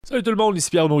Salut tout le monde, ici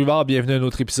Pierre Rivard, bienvenue à un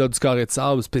autre épisode du Carré de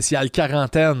Sable, spécial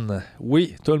quarantaine.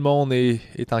 Oui, tout le monde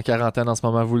est en quarantaine en ce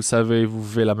moment, vous le savez, vous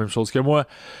vivez la même chose que moi.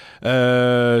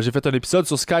 J'ai fait un épisode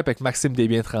sur Skype avec Maxime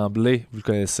Desbiens-Tremblay, vous le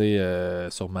connaissez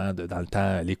sûrement dans le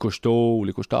temps, Les Couches-Tôt, ou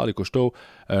Les Couches-Tard, Les Couches-Tôt,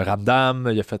 Ramdam,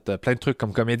 il a fait plein de trucs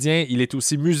comme comédien. Il est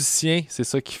aussi musicien, c'est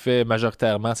ça qu'il fait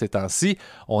majoritairement ces temps-ci.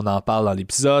 On en parle dans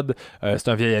l'épisode. C'est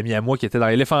un vieil ami à moi qui était dans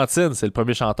Elephantine, c'est le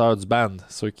premier chanteur du band,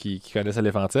 ceux qui connaissent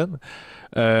Elephantine.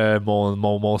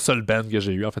 Mon seul band que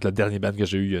j'ai eu, en fait le dernier band que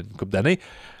j'ai eu il y a une couple d'années.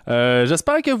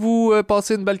 J'espère que vous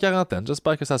passez une belle quarantaine.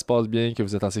 J'espère que ça se passe bien, que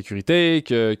vous êtes en sécurité,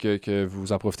 que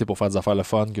vous en profitez pour faire des affaires le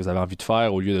fun que vous avez envie de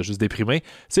faire au lieu de juste déprimer.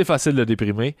 C'est facile de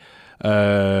déprimer.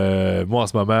 Moi en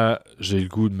ce moment, j'ai le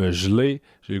goût de me geler,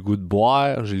 j'ai le goût de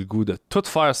boire, j'ai le goût de tout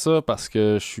faire ça parce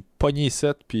que je suis pogné ici.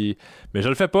 Mais je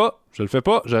le fais pas,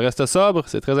 je reste sobre,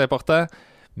 c'est très important.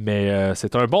 Mais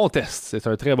c'est un bon test, c'est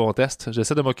un très bon test.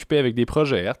 J'essaie de m'occuper avec des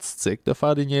projets artistiques, de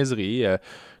faire des niaiseries,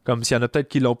 comme s'il y en a peut-être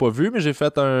qui l'ont pas vu, mais j'ai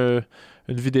fait une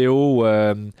vidéo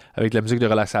avec de la musique de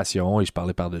relaxation et je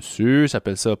parlais par-dessus. Ça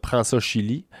s'appelle ça Prends ça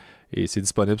Chili et c'est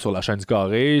disponible sur la chaîne du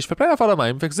Carré. Je fais plein d'affaires de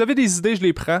même. Fait que si vous avez des idées, je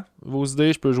les prends. Vos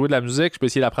idées, je peux jouer de la musique, je peux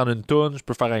essayer d'apprendre une tune, je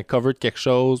peux faire un cover de quelque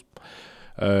chose.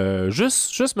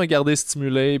 Juste me garder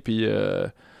stimulé puis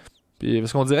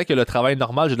parce qu'on dirait que le travail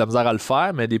normal, j'ai de la misère à le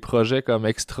faire, mais des projets comme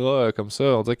extra, comme ça,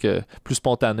 on dirait que plus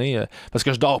spontané. Parce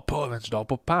que je dors pas, man, je dors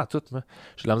pas en tout. Man.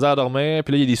 J'ai de la misère à dormir.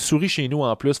 Puis là, il y a des souris chez nous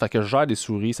en plus, fait que je gère des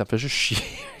souris, ça me fait juste chier.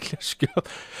 Là, je suis comme...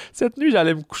 Cette nuit,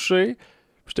 j'allais me coucher,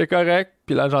 puis j'étais correct.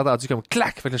 Puis là, j'ai entendu comme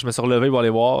clac. Fait que là, je me suis relevé pour aller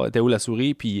voir, était où la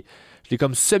souris. Puis je l'ai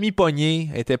comme semi-pognée,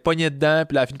 elle était pognée dedans,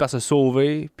 puis là, elle a fini par se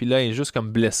sauver. Puis là, elle est juste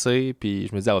comme blessée. Puis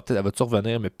je me dis, elle va-tu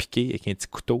revenir me piquer avec un petit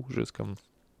couteau, juste comme.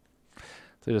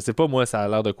 T'sais, je sais pas, moi, ça a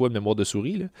l'air de quoi, une mémoire de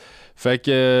souris, là. Fait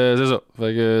que, c'est ça.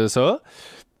 Fait que, ça.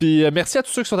 Puis, merci à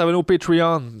tous ceux qui sont abonnés au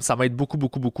Patreon. Ça m'aide beaucoup,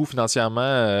 beaucoup, beaucoup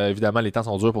financièrement. Évidemment, les temps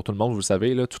sont durs pour tout le monde, vous le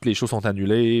savez, là. Toutes les choses sont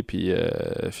annulées, puis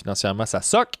financièrement, ça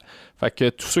soque. Fait que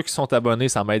tous ceux qui sont abonnés,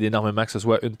 ça m'aide énormément, que ce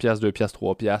soit 1$, 2$,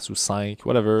 3$ ou 5$,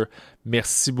 whatever.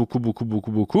 Merci beaucoup, beaucoup,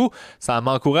 beaucoup, beaucoup. Ça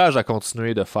m'encourage à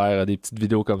continuer de faire des petites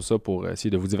vidéos comme ça pour essayer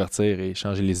de vous divertir et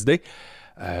changer les idées.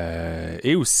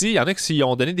 Et aussi, il y en a qui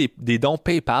ont donné des dons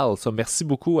PayPal. Ça, merci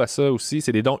beaucoup à ça aussi.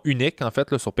 C'est des dons uniques, en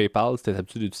fait, là, sur PayPal. Si tu as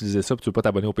l'habitude d'utiliser ça et tu ne veux pas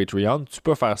t'abonner au Patreon, tu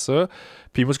peux faire ça.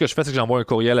 Puis moi, ce que je fais, c'est que j'envoie un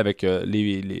courriel avec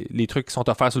les trucs qui sont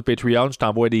offerts sur le Patreon. Je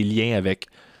t'envoie des liens avec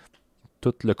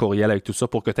tout le courriel avec tout ça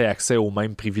pour que tu aies accès aux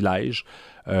mêmes privilèges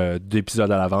d'épisodes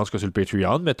à l'avance que sur le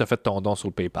Patreon, mais tu as fait ton don sur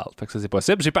le PayPal. Fait que ça, c'est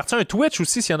possible. J'ai parti un Twitch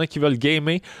aussi s'il y en a qui veulent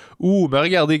gamer ou me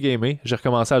regarder gamer. J'ai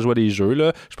recommencé à jouer à des jeux.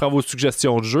 Là. Je prends vos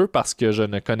suggestions de jeux parce que je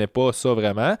ne connais pas ça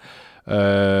vraiment.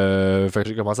 Fait que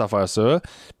j'ai commencé à faire ça.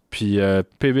 Puis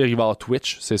PB Rivard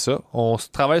Twitch, c'est ça. On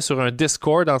travaille sur un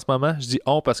Discord en ce moment. Je dis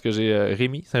on parce que j'ai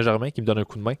Rémi Saint-Germain qui me donne un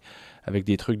coup de main avec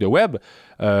des trucs de web.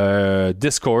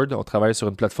 Discord, on travaille sur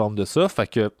une plateforme de ça. Fait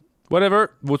que, whatever,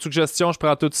 vos suggestions, je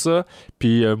prends tout ça.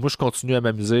 Puis moi, je continue à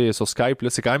m'amuser sur Skype. Là.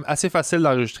 C'est quand même assez facile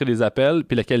d'enregistrer des appels.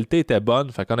 Puis la qualité était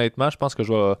bonne. Fait qu'honnêtement, je pense que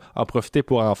je vais en profiter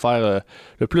pour en faire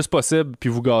le plus possible. Puis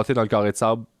vous gâter dans le carré de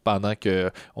sable pendant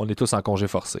qu'on est tous en congé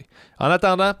forcé. En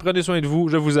attendant, prenez soin de vous.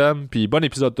 Je vous aime. Puis bon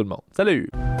épisode tout le monde. Salut!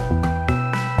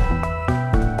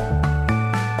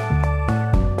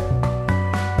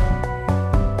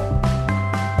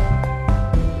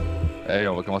 Hey,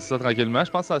 on va commencer ça tranquillement.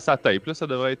 Je pense que ça tape, là. Ça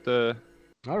devrait être.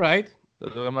 All right. Ça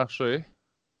devrait marcher.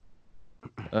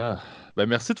 Ben,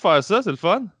 merci de faire ça, c'est le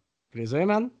fun. Plaisir,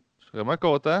 man. Je suis vraiment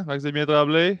content. Max est bien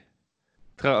tremblé.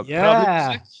 Tremblé Yeah!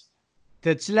 musique.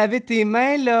 T'as-tu lavé tes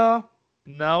mains, là?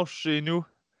 Non, je suis chez nous.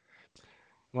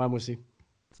 Ouais, moi aussi.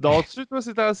 Tu dors-tu, toi,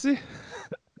 ces temps-ci?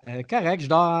 Correct, je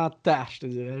dors en tâche, je te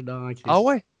dirais. Je dors en crise. Ah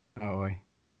ouais? Ah ouais.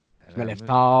 Je me lève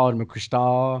tard, je me couche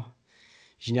tard.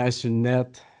 J'ignore sur le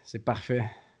net. C'est parfait.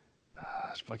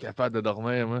 Je suis pas capable de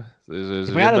dormir, moi.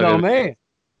 T'es prêt à dormir?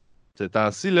 Ces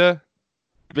temps-ci, là,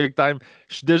 big time.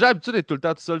 Je suis déjà habitué d'être tout le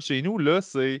temps tout seul chez nous. Là,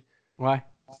 c'est... Ouais.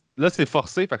 Là, c'est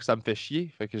forcé, fait que ça me fait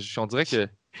chier. Fait que on dirait que...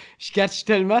 Je catch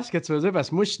tellement ce que tu veux dire parce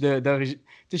que moi, je suis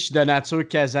je suis de nature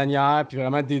casanière puis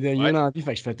vraiment dédaigneux dans la vie.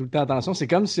 Fait que je fais tout le temps attention. C'est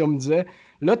comme si on me disait,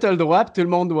 là, t'as le droit puis tout le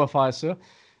monde doit faire ça.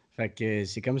 Fait que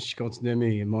c'est comme si je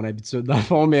continuais mon habitude dans le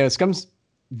fond. Mais c'est comme si,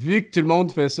 vu que tout le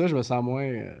monde fait ça, je me sens moins...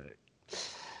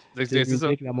 c'est ça.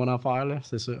 Dans mon affaire, là,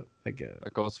 c'est ça. Fait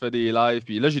qu'on se fait des lives.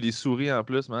 Puis là, j'ai des souris en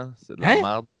plus, man. C'est de la Hein?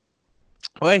 merde.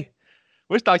 Ouais.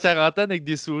 Moi, j'étais en quarantaine avec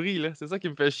des souris, là. C'est ça qui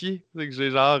me fait chier. C'est que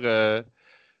j'ai genre...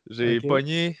 j'ai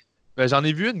pogné... Ben, j'en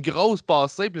ai vu une grosse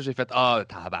passer, puis là, j'ai fait « Ah,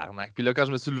 tabarnak! » Puis là, quand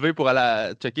je me suis levé pour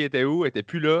aller checker, elle était où? Elle était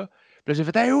plus là. Puis là, j'ai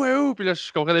fait « Elle est où? » Puis là, je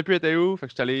comprenais plus elle était où. Fait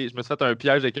que je me suis fait un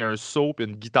piège avec un seau puis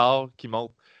une guitare qui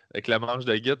monte avec la manche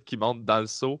de guide qui monte dans le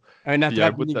seau. Un Puis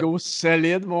un bout de... attrape-nigo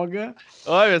solide, mon gars.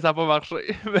 Ouais, mais ça n'a pas marché.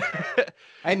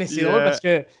 Hey, mais c'est Puis, drôle parce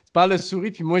que tu parles de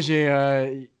souris, puis moi, j'ai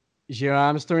un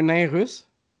hamster nain russe.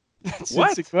 Tu sais What?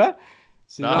 quoi?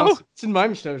 C'est genre, Non? c'est petit de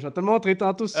même. Je vais te le montrer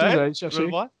tantôt si tu veux, je Hein? vais aller le Tu veux le chercher.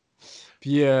 voir?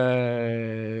 Puis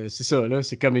c'est ça, là.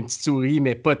 C'est comme une petite souris,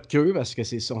 mais pas de queue, parce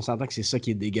que on s'entend que c'est ça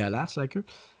qui est dégueulasse, la queue.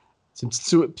 C'est une petite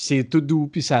souris, puis c'est tout doux,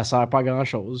 puis ça sert pas à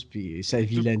grand-chose, puis ça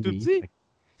vit Tout, la tout nuit. petit?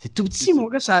 C'est tout petit, mon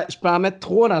gars. Je peux en mettre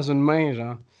 3 dans une main,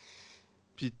 genre.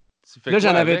 Puis tu fais Là, quoi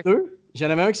j'en avais avec? 2. J'en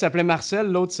avais un qui s'appelait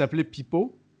Marcel, l'autre s'appelait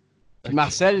Pipo. Puis Ok.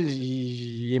 Marcel,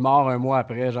 il est mort un mois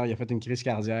après, genre, il a fait une crise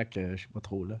cardiaque, je sais pas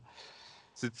trop, là.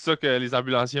 C'est ça que les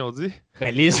ambulanciers ont dit?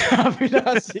 Ben, les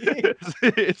ambulanciers!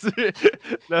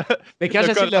 Le, Mais quand le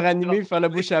j'essaie de le corps- ranimer et faire le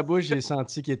bouche à bouche, j'ai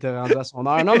senti qu'il était rendu à son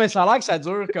heure. Non, mais ça a l'air que ça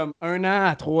dure comme 1 an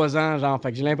à 3 ans, genre.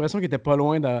 Fait que j'ai l'impression qu'il était pas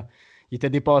loin de. Il était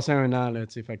dépassé 1 an, là,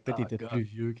 tu sais. Fait que peut-être qu'il Oh, était God. plus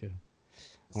vieux que.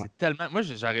 Ouais. C'est tellement... Moi,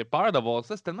 j'aurais peur d'avoir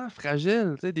ça. C'est tellement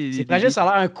fragile. Tu sais, C'est fragile, ça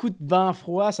a l'air un coup de vent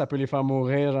froid, ça peut les faire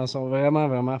mourir. Genre, ils sont vraiment,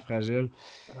 vraiment fragiles.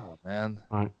 Oh, man.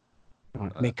 Ouais. Ouais.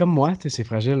 Mais comme moi, tu sais, c'est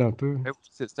fragile un peu.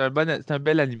 C'est c'est un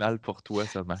bel animal pour toi,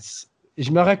 ça, Max.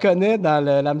 Je me reconnais dans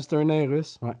l'hamster nain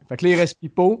russe. Ouais. Fait que là, il reste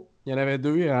Pipo. Il y en avait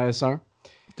 2, il en reste un.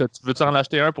 Veux-tu en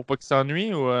acheter un pour pas qu'il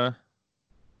s'ennuie ou...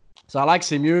 Ça a l'air que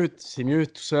c'est mieux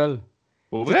tout seul.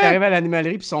 Pour Tu sais, vrai? t'arrives à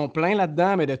l'animalerie, puis ils sont pleins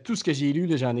là-dedans, mais de tout ce que j'ai lu,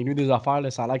 là, j'en ai lu des affaires,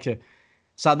 là, ça a l'air que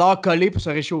ça adore coller pour se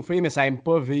réchauffer, mais ça aime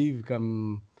pas vivre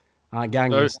comme en gang,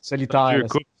 là, Un, c'est un solitaire. vieux Là.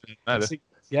 couple, finalement, là.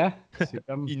 Yeah, c'est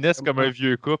comme. Ils naissent comme un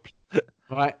vieux couple.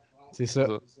 Ouais, c'est ça.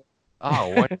 Ça. Ah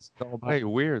ouais, c'est donc Ouais. bien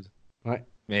weird. Ouais.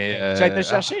 Mais... Je vais te le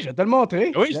chercher, je vais te le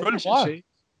montrer. Oui, Je je vais vais le le voir. chercher.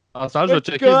 En ce temps, je vais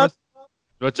Petit checker. Moi, cote.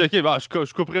 je vais checker. Bon,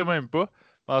 je couperai même pas.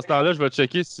 En ce temps-là, je vais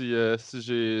checker si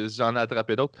si j'en ai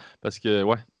attrapé d'autres. Parce que,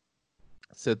 ouais,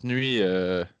 cette nuit,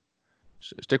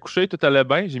 j'étais couché, tout allait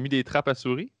bien. J'ai mis des trappes à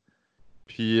souris.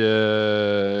 Puis,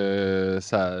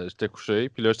 j'étais couché.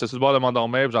 Puis là, j'étais sur le bord de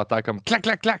m'endormir. Puis j'entends comme clac,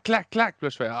 clac, clac, clac, clac. Puis là,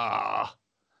 je fais ah.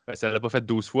 Ben, ça l'a pas fait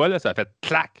 12 fois, là. Ça a fait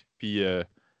clac. Puis,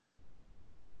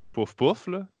 pouf, pouf,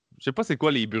 là. Je sais pas c'est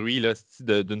quoi les bruits, là,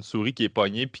 d'une souris qui est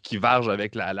pognée. Puis qui varge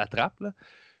avec la trappe, là.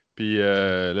 Puis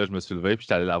là, je me suis levé, puis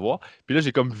j'étais allé la voir. Puis là,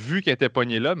 j'ai comme vu qu'elle était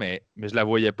pognée là, mais je la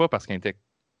voyais pas parce qu'elle était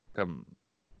comme...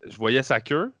 Je voyais sa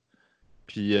queue,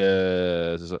 puis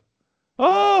c'est ça.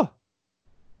 Oh!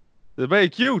 C'est bien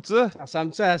cute, ça! Ça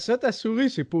ressemble-tu à ça, ta souris?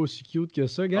 C'est pas aussi cute que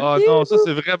ça, gars. Oh non, ça,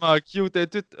 c'est vraiment cute. Elle est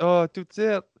toute... Oh, toute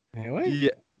petite. Ben ouais. Puis,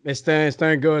 Mais c'est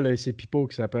un gars, là, c'est Pipo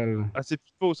qui s'appelle. ah, c'est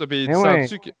pipeau, ça. Puis, Ben ouais.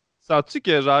 sens-tu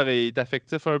que, genre, il est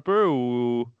affectif un peu,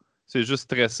 ou c'est juste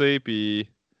stressé, puis...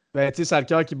 Ben, tu sais, ça a le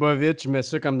cœur qui bat vite. Je mets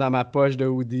ça comme dans ma poche de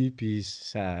hoodie, puis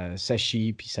ça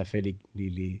chie, puis ça fait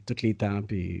tous les temps.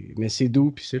 Puis... Mais c'est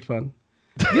doux, puis c'est le fun.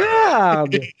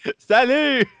 Regarde!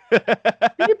 Salut!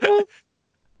 Pipo!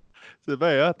 C'est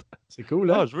bien hot. C'est cool,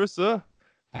 Ah, hein? je veux ça.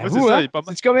 À Moi, vous, c'est ça, hein? il est pas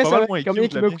mal, Sais-tu combien, pas mal moins combien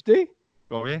cute, il le m'a mien. coûté?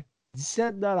 Combien?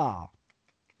 17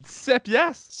 17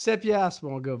 piastres? 7 piastres,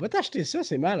 mon gars. Va t'acheter ça,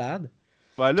 c'est malade.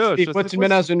 Ben là, Des je fois, sais tu le pas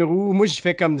mets dans si... une roue. Moi, je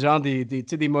fais comme genre tu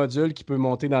sais, des modules qui peuvent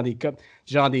monter dans des cups,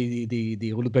 genre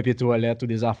des rouleaux de papier toilette ou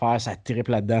des affaires. Ça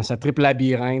triple là-dedans. Ça triple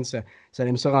labyrinthe. Ça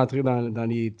aime ça rentrer dans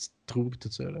les petits trous et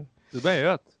tout ça. Là. C'est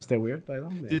bien hot. C'était weird, par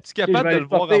exemple. Mais... Es-tu Ok, je vais capable de aller le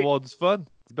voir porter. avoir du fun?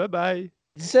 Dis bye bye.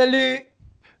 Dis salut!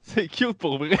 C'est cute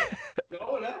pour vrai. C'est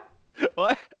drôle, hein?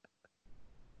 Ouais.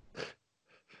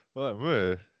 Ouais,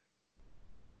 moi,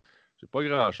 j'ai pas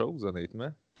grand-chose,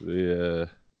 honnêtement. J'ai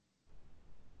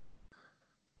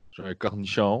un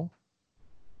cornichon.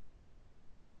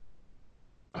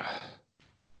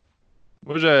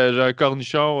 Moi, j'ai un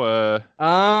cornichon.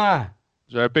 Ah!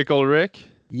 J'ai un Pickle Rick.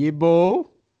 Il est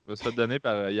beau. Je me suis fait donner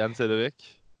par Yann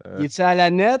Cédric. Il est-tu à la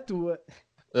nette ou.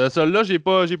 Celui-là, j'ai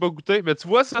pas goûté. Mais tu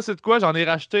vois, ça, c'est de quoi? J'en ai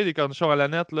racheté des cornichons à la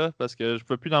nette, là, parce que je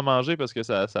peux plus en manger parce que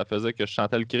ça faisait que je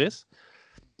chantais le Chris.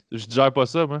 Je digère pas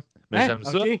ça, moi. Mais Hein? j'aime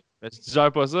ça. Ok. Mais je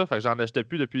digère pas ça. Fait que j'en achetais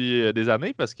plus depuis des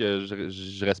années parce que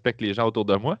je respecte les gens autour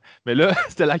de moi. Mais là,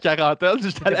 c'était la quarantaine.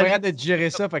 J'étais T'es pas allé capable de digérer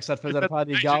ça, fait que ça te faisait faire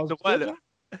des j'ai gaz. le Pis droit, tout, là. genre?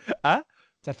 Hein?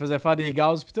 Ça te faisait faire des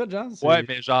gaz pis tout, genre? Ouais,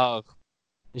 mais genre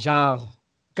Genre.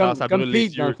 ça Comme brûle les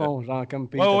Pete, dans yeux, le là. fond. Genre, comme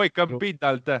Pete. Ouais, comme Pete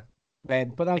dans le temps.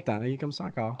 Ben, pas dans le temps. Il est comme ça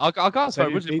encore. Encore, ça fait un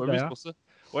Salut, bout que je l'ai Pete, pas vu, c'est d'ailleurs. pour ça.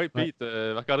 Ouais, Ouais.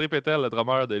 Pete, Marc-André Pétel, le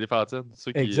drummer d'Éléphantine.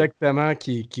 Ceux qui, Exactement.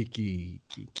 Qui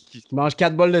mange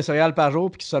 4 bols de céréales par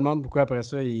jour puis qui se demande pourquoi après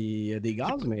ça il a des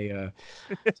gaz, mais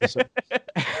c'est ça.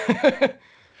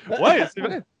 Ouais, c'est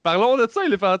vrai. Parlons de ça,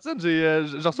 Éléphantine. J'ai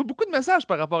reçu beaucoup de messages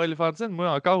par rapport à Éléphantine,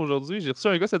 moi, encore aujourd'hui. J'ai reçu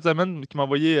un gars cette semaine qui m'a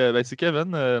envoyé, c'est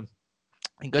Kevin,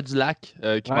 un gars du lac,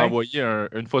 qui m'a Ouais. envoyé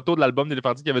une photo de l'album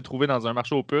d'Éléphantine qu'il avait trouvé dans un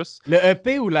marché aux puces. Le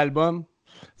EP ou l'album?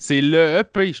 C'est le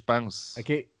EP, je pense.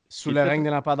 OK. Sous le règne des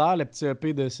lampadaires, le petit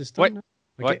EP de System. Ouais, Là?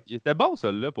 ouais, OK. il était bon,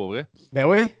 celui-là, pour vrai. Ben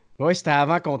oui. Oui, c'était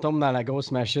avant qu'on tombe dans la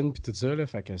grosse machine puis tout ça. Là,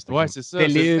 fait que c'était Ouais, comme c'est ça,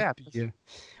 c'était c'était libre. après.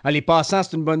 Puis, les passants,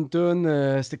 c'est une bonne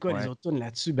tune. C'était quoi les Ouais. autres tunes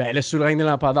là-dessus? Ben, le Sous le règne des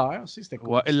lampadaires aussi, c'était cool.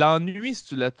 Ouais, l'ennui,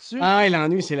 c'est-tu là-dessus? Ah, et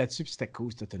l'ennui, c'est là-dessus, puis c'était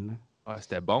cool, cette tune-là. Ouais,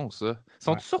 c'était bon, ça. Ouais.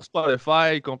 Sont-ils sur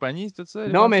Spotify et compagnie, c'est tout ça,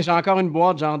 les Non, bandes? mais j'ai encore une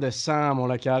boîte genre de 100 à mon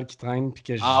local qui traîne, puis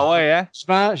que Ah ouais, hein? je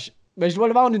vends. Ben, je dois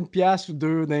le vendre une pièce ou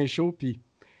deux d'un show, puis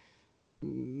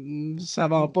ça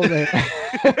vend pas. Ben...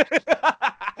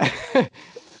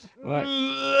 ouais.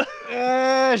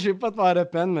 Je vais pas te faire de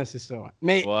peine, mais c'est ça, ouais.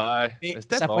 Ouais, Mais mais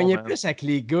c'était ça bon, poignait man. plus avec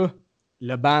les gars,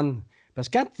 le band. Parce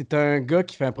que quand t'es un gars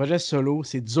qui fait un projet solo,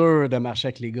 c'est dur de marcher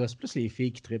avec les gars. C'est plus les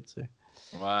filles qui trippent, tu sais.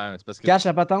 Ouais, mais c'est parce Tu que... caches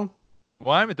la patente?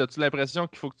 Ouais, mais t'as-tu l'impression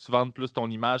qu'il faut que tu vendes plus ton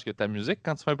image que ta musique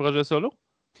quand tu fais un projet solo?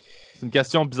 C'est une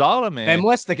question bizarre, là, Ben mais...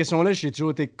 moi, cette question-là, j'ai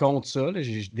toujours été contre ça. Là.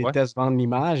 Je Ouais. déteste vendre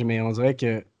l'image, mais on dirait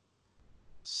que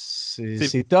C'est...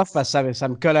 c'est tough parce que ça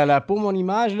me colle à la peau, mon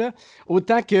image. Là.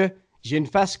 Autant que j'ai une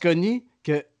face connue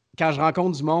que quand je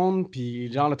rencontre du monde,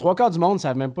 puis genre le trois quarts du monde ne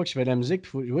savent même pas que je fais de la musique.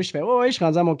 Puis oui, je fais, oh, ouais, je suis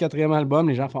rendu à mon quatrième album.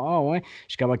 Les gens font, ah ouais.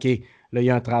 Je suis comme, OK, là, il y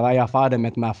a un travail à faire de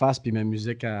mettre ma face puis ma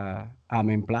musique à la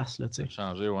même place. Là, tu sais.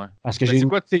 Changer, ouais. Parce que Mais c'est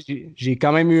quoi... tu sais, j'ai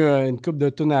quand même eu une coupe de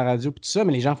tunes à la radio puis tout ça,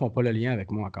 mais les gens font pas le lien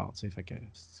avec moi encore. Tu sais, fait que,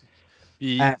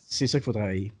 Puis... c'est ça qu'il faut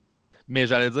travailler. Mais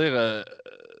j'allais dire,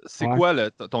 c'est Ouais. quoi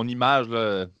ton image,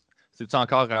 là? C'est-tu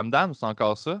encore Ramdan ou c'est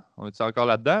encore ça? On est-tu encore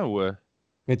là-dedans ou...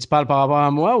 Mais tu parles par rapport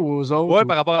à moi ou aux autres? Ouais,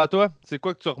 par rapport à toi, c'est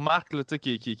quoi que tu remarques là, tu sais,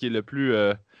 qui est le plus.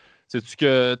 C'est-tu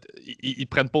que ils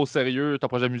prennent pas au sérieux ton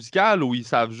projet musical ou ils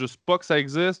savent juste pas que ça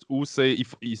existe ou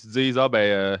ils se disent ah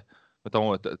ben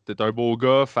mettons t'es un beau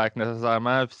gars, fait que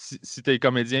nécessairement si t'es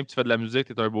comédien et tu fais de la musique,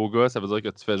 t'es un beau gars, ça veut dire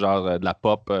que tu fais genre de la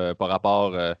pop par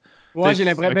rapport Ouais, tu sais, c'est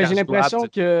un j'ai cash grab, l'impression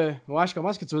que. Ouais, je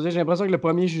comprends ce que tu veux dire. J'ai l'impression que le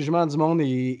premier jugement du monde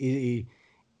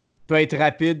peut être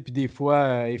rapide, puis des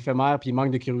fois éphémère, puis il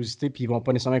manque de curiosité, puis ils vont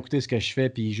pas nécessairement écouter ce que je fais,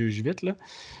 puis ils jugent vite, là.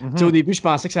 Tu sais, au Mhm. début, je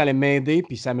pensais que ça allait m'aider,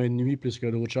 puis ça me nuit plus que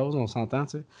d'autres choses, on s'entend,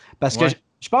 tu sais. Parce que Ouais.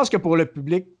 je pense que pour le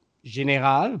public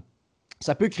général,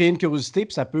 ça peut créer une curiosité,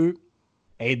 puis ça peut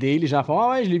aider. Les gens font, ah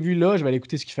ouais, je l'ai vu là, je vais aller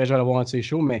écouter ce qu'il fait, je vais aller voir un de ses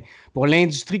shows. Mais pour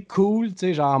l'industrie cool, tu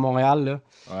sais, genre à Montréal, là,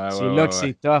 Ouais, c'est là que ouais, ouais, ouais.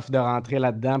 c'est tough de rentrer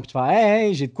là-dedans, puis de faire, hey,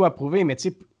 hey, j'ai de quoi prouver. Mais tu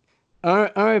sais,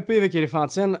 un EP avec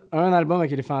Elephantine, un album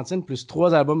avec Elephantine, plus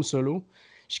trois albums solo.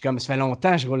 Je suis comme, ça fait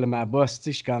longtemps que je roule ma bosse, tu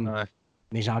sais, je suis comme, Ouais.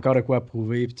 mais j'ai encore de quoi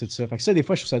prouver, puis tout ça. Fait que ça, des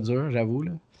fois, je trouve ça dur, j'avoue,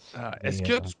 là. Est-ce Mais,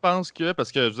 que tu penses que,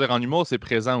 parce que je veux dire, en humour, c'est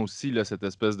présent aussi, là, cette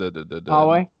espèce ah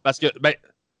ouais? Parce que, ben,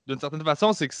 d'une certaine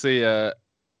façon, c'est que c'est.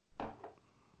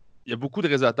 Il y a beaucoup de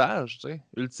réseautage, tu sais.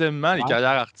 Ultimement, les Ouais.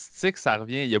 carrières artistiques, ça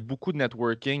revient. Il y a beaucoup de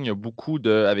networking, il y a beaucoup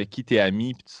de avec qui t'es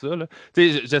ami, puis tout ça, là.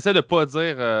 Tu sais, j'essaie de pas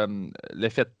dire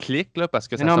l'effet de clic, là, parce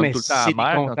que Mais ça non, sonne mais tout le temps c'est des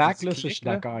amer quand tu contacts, dis là, ça, je clic, suis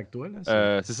là. d'accord avec toi,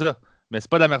 là. C'est ça. Mais c'est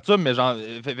pas d'amertume, mais genre,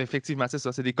 effectivement, c'est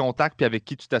ça. C'est des contacts, puis avec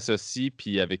qui tu t'associes,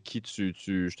 puis avec qui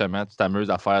justement, tu t'amuses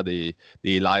à faire des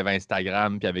lives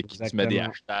Instagram, puis avec qui tu mets des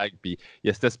Exactement. hashtags. Puis il y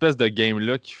a cette espèce de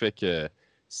game-là qui fait que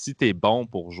si tu es bon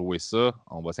pour jouer ça,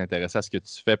 on va s'intéresser à ce que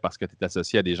tu fais parce que tu es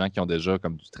associé à des gens qui ont déjà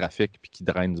comme du trafic puis qui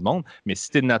drainent du monde. Mais si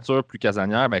tu es de nature plus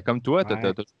casanière, ben comme toi, tu Ouais.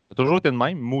 as toujours été de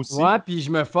même. Moi aussi. Ouais, puis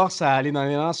je me force à aller dans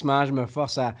les lancements, je me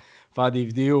force à faire des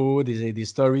vidéos, des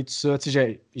stories, tout ça. Tu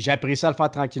sais, j'ai appris ça à le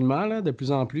faire tranquillement, là, de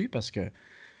plus en plus, parce que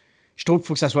je trouve qu'il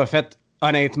faut que ça soit fait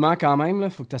honnêtement quand même, il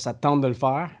faut que ça te tente de le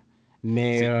faire.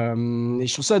 Mais C'est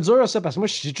je trouve ça dur, ça, parce que moi,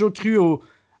 j'ai toujours cru au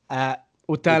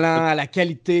au- talent, à la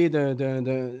qualité tu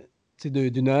sais,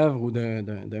 d'une œuvre ou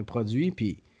d'un produit.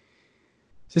 Puis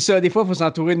c'est ça, des fois, il faut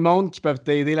s'entourer de monde qui peuvent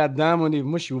t'aider là-dedans.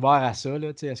 Moi, je suis ouvert à ça,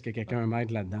 là, tu sais, à ce que quelqu'un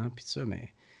m'aide là-dedans, puis tout ça, mais.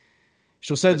 Je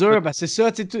trouve ça dur parce que c'est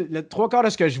ça, tu sais, le trois quarts de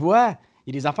ce que je vois,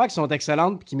 il y a des affaires qui sont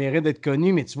excellentes et qui méritent d'être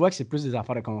connues, mais tu vois que c'est plus des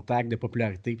affaires de contact, de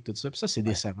popularité et tout ça. Puis ça, c'est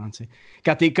décevant, tu sais.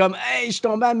 Quand t'es comme, hey, je suis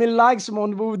tombé à 1000 likes sur mon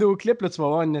nouveau vidéoclip, là, tu vas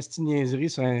voir une petite niaiserie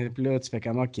puis là, tu fais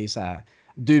comme, OK, ça a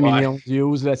 2 Ouais. millions de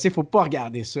views, là. Tu sais, faut pas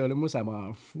regarder ça, là. Moi, ça me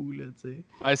rend fou, là, tu sais.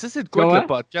 Ouais, ça, c'est de Tu quoi que le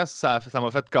comprends? podcast, ça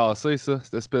m'a fait casser, ça,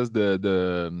 cette espèce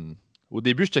Au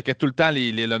début, je checkais tout le temps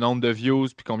le nombre de views,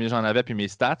 puis combien j'en avais, puis mes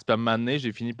stats. Puis à un moment donné,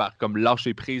 j'ai fini par comme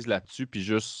lâcher prise là-dessus, puis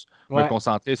juste me Ouais,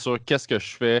 concentrer sur qu'est-ce que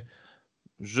je fais,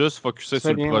 juste focuser tu sur fais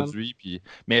le bien, man. produit. Puis...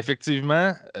 Mais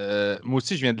effectivement, moi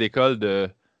aussi, je viens de l'école de...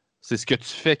 C'est ce que tu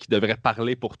fais qui devrait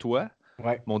parler pour toi.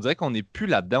 Ouais. Mais on dirait qu'on n'est plus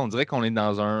là-dedans. On dirait qu'on est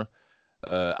dans un...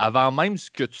 avant même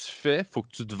ce que tu fais, faut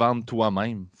que tu te vendes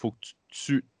toi-même. Faut que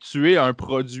tu aies un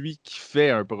produit qui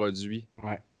fait un produit.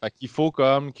 Ouais. Fait qu'il faut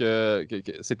comme que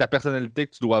c'est ta personnalité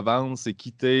que tu dois vendre, c'est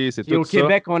quitter, c'est Puis tout au ça.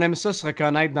 Québec, on aime ça se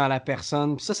reconnaître dans la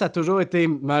personne. Puis ça a toujours été,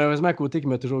 malheureusement, un côté qui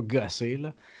m'a toujours gossé,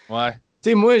 là. Ouais.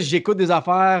 sais, moi, j'écoute des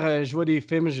affaires, je vois des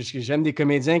films, j'aime des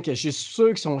comédiens que je suis sûr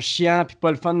qu'ils sont chiants puis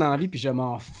pas le fun dans la vie, puis je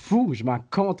m'en fous, je m'en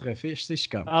contrefiche, tu sais, je suis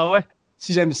comme. Ah ouais?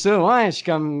 Si j'aime ça, ouais, je suis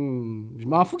comme. Je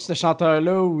m'en fous que ce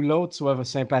chanteur-là ou l'autre soit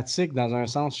sympathique dans un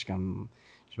sens, je suis comme.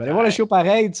 Je vais aller voir le Ouais. show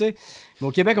pareil, tu sais. Mais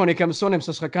au Québec, on est comme ça, on aime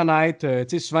ça se reconnaître. Tu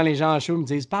sais, souvent les gens en show me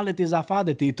disent parle de tes affaires,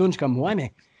 de tes tunes. Je suis comme, ouais,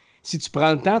 mais si tu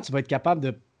prends le temps, tu vas être capable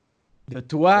de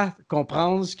toi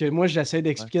comprendre ce que moi j'essaie Ouais.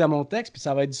 d'expliquer dans mon texte, puis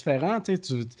ça va être différent, tu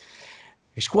sais.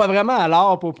 Je crois vraiment à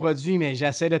l'art pour produit, mais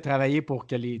j'essaie de travailler pour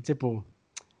que les, tu sais, pour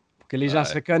que les gens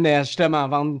se Ouais. reconnaissent, justement,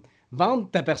 vendre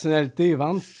ta personnalité,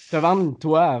 te vendre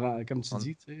toi, comme tu On-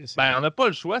 dis. Tu sais, Ben, on n'a pas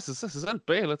le choix, c'est ça le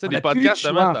pire. Là. Tu sais, on des n'a plus de podcasts,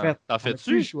 choix, justement, en fait. t'en On n'a plus le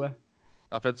fais-tu? choix.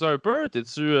 T'en fais-tu un peu?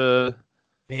 T'es-tu.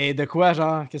 Mais de quoi,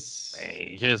 genre, qu'est-ce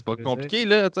Ben, c'est pas que je veux dire? compliqué,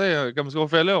 là. Tu sais, comme ce qu'on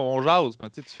fait là, on jase. Ben,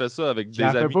 tu sais, tu fais ça avec J'en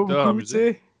des fais amis pas que t'as en beaucoup, tu musique.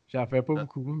 sais. J'en fais pas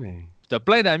beaucoup, mais Puis t'as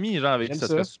plein d'amis, genre, avec qui j'aime ça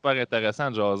serait ça. super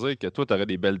intéressant de jaser, que toi, t'aurais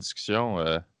des belles discussions. Tu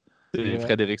C'est sais, vrai.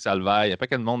 Frédéric Salvaille, il y a pas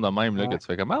qu'un monde de même, là, que Ouais. tu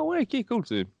fais comme, ah ouais, ok, cool.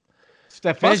 Tout à Je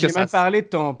fait. pense que J'ai ça. même parlé de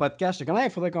ton podcast. J'étais comme, il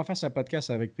faudrait qu'on fasse un podcast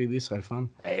avec PD, ce serait le fun.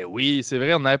 Eh oui, c'est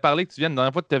vrai, on avait parlé que tu viennes la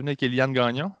dernière fois que tu es venu avec Eliane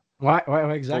Gagnon. Ouais, ouais, ouais,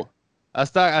 Oh. exact.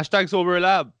 Hashtag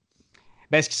Soberlab.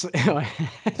 Ben, ce qui serait, ouais.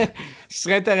 Ce qui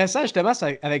serait intéressant, justement,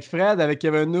 c'est avec Fred, avec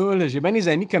Kevin Null, j'ai bien des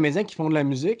amis comédiens qui font de la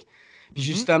musique. Puis Mhm.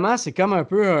 justement, c'est comme un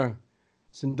peu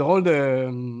c'est une drôle de.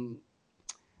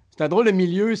 C'est un drôle de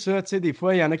milieu, ça. Tu sais, des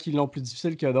fois, il y en a qui l'ont plus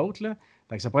difficile que d'autres, là.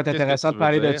 Fait que ça pourrait être Qu'est-ce que intéressant tu de veux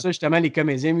parler de dire? ça. Justement, les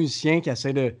comédiens musiciens qui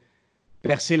essaient de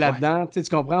percer Ouais, là-dedans. Tu sais,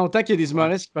 tu comprends? Autant qu'il y a des ouais.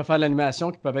 humoristes qui peuvent faire de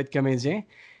l'animation, qui peuvent être comédiens.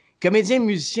 Comédien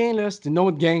musicien, là, c'est une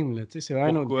autre game, là. Tu sais, c'est vraiment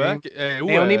une autre Pourquoi? game. Où,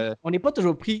 Mais on n'est pas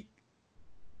toujours pris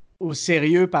au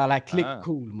sérieux par la clique ah,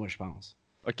 cool, moi, je pense.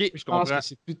 ok, Je je pense que comprends.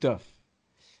 c'est plus tough.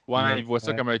 Puis, Ouais, il voit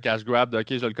ça comme un cash grab de,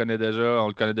 ok, je le connais déjà, on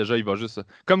le connaît déjà, il va juste.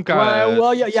 Comme quand ouais,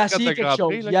 ouais, il a tu traites essayé le quelque Grand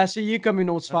Prix, chose. là. Il a essayé comme une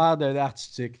autre Hein? sphère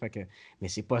artistique. Fait que... Mais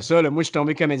c'est pas ça, là. Moi, je suis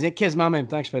tombé comédien quasiment en même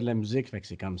temps que je fais de la musique. Fait que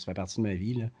c'est comme, ça fait partie de ma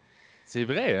vie, là. C'est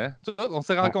vrai, hein? Toi, on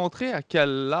s'est Ouais. rencontrés à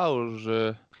quel âge?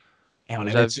 Et on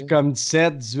avait-tu J'avais. comme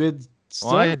 17, 18,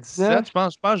 17, Ouais, 17, 19? je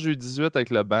pense que j'ai eu 18 avec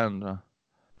le band, genre.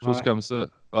 Chose Ouais. comme ça.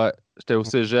 Ouais, j'étais au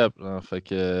cégep, genre. Fait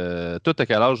que. Toi, t'as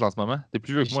quel âge en ce moment? T'es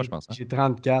plus vieux que moi, je pense, hein? J'ai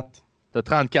 34. T'as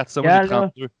 34, ça, moi j'ai Regarde, là.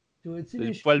 32. Tu vois-tu T'as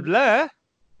les le poil cheveux? blanc, hein?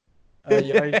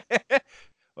 Aïe, aïe.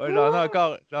 Ouais, j'en ai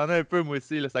encore. J'en ai un peu, moi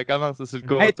aussi, là. Ça commence sur le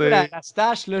Hey, toi, côté. la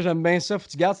stache, là, j'aime bien ça. Faut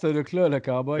que tu gardes ce look-là, le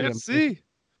cowboy. J'aime bien ça. Merci.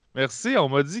 Merci. On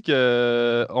m'a dit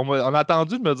que. On a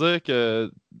attendu de me dire que.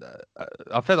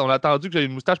 En fait, on a attendu que j'aie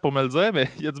une moustache pour me le dire, mais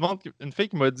il y a du monde, une fille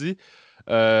qui m'a dit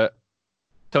euh,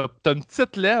 t'as une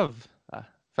petite lèvre. Ah.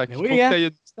 Fait Mais qu'il faut oui, que hein? t'aies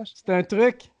une moustache. C'est un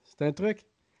truc. C'est un truc.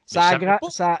 Mais je savais pas.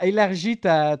 Ça élargit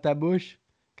ta bouche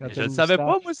quand Mais t'as je ne une savais pas,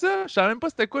 moi, moustache. ça. Je savais même pas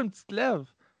c'était quoi une petite lèvre.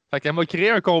 Fait qu'elle m'a créé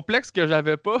un complexe que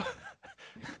j'avais pas.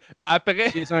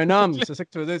 Après. Chez un homme, c'est ça que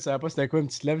tu veux dire. Tu savais pas c'était quoi une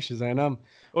petite lèvre chez un homme.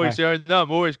 Oui, je Ouais. suis un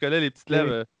homme, oui, je connais les petites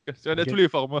lèvres. OK. Je connais tous OK. les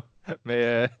formats.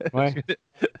 Mais je Ouais. connais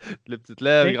les petites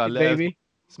lèvres, les Take grandes it, lèvres, baby.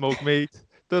 smoke meat,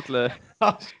 tout le.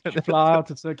 Ah, Je connais tout. chou-fleur,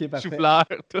 tout ça. OK, parfait. Chou-fleur,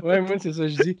 tout. Ouais, moi, c'est ça que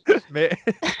je dis. Mais,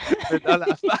 mais dans la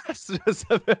face, je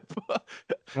savais pas.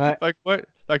 Ouais. Fait que, ouais.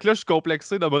 Fait que là, je suis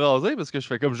complexé de me raser parce que je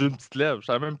fais comme j'ai une petite lèvre. Je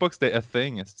savais même pas que c'était a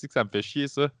thing. C'est que ça me fait chier,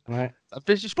 ça. Ouais. Ça me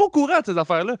fait chier. Je suis pas au courant de ces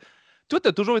affaires-là. Toi,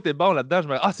 t'as toujours été bon là-dedans.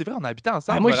 Ah, c'est vrai, on a habité Ah,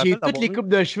 ensemble. Je moi, me j'ai rappelle toutes d'avoir les eu. coupes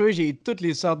de cheveux, j'ai toutes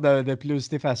les sortes de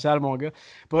pilosité faciale, mon gars.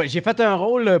 J'ai fait un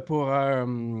rôle pour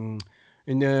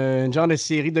une genre de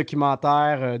série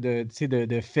documentaire tu sais,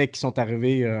 de faits qui sont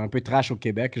arrivés un peu trash au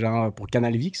Québec, genre pour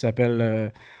Canal Vie, qui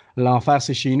s'appelle L'Enfer,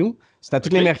 c'est chez nous. C'était tous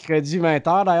les OK. mercredis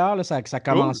 20h d'ailleurs, là, ça a Cool.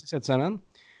 commencé cette semaine.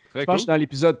 Je Très pense que je cool. suis dans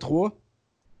l'épisode 3.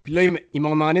 Puis là, ils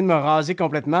m'ont demandé de me raser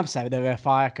complètement, puis ça devait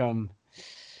faire comme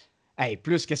hey,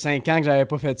 plus que 5 ans que j'avais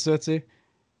pas fait ça, tu sais.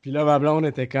 Puis là, ma blonde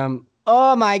était comme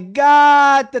Oh my God,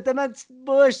 t'as tellement de petite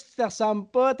bouche, tu te ressembles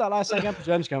pas, t'as l'air 5 ans plus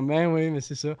jeune. Je suis comme Ben oui, mais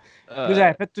c'est ça. Puis là, Euh,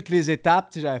 j'avais fait toutes les étapes,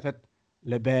 tu sais, j'avais fait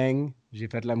le bang, j'ai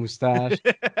fait la moustache.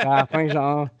 Puis à la fin,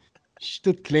 genre, je suis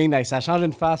toute clean. Hey, ça change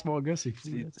une face, mon gars, c'est fou,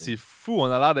 là, tu sais. c'est fou, on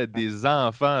a l'air d'être Ouais. des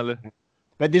enfants, là.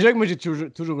 Ben, déjà que moi, j'ai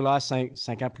toujours l'air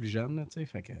 5 ans plus jeune, là, tu sais.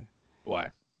 Ouais.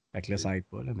 Fait que là, ça aide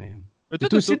pas, là, mais. Mais Puis toi,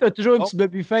 toi aussi, t'as toujours une oh, petite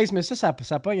baby face, mais ça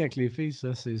pogne avec les filles,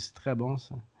 ça. C'est très bon,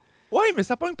 ça. ouais, mais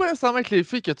ça pogne pas nécessairement avec les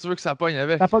filles que tu veux que ça pogne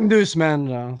avec. Ça pogne 2 semaines,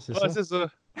 genre, c'est Ouais, ça? c'est ça.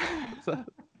 ça.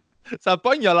 Ça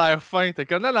pogne, il a l'air fin. T'es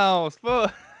comme, non, non, c'est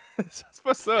pas. C'est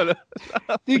pas ça, là.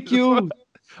 T'es C'est pas- cute!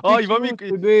 Oh, T'es il va cute,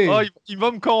 bébé! il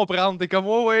va me comprendre. T'es comme,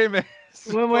 ouais, ouais, mais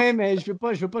Ouais, mais je veux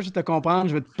pas juste te comprendre,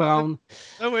 je veux te prendre.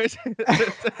 Ah oui,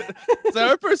 c'est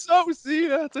un peu ça aussi,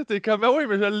 là. Tu sais, t'es comme, ah oui,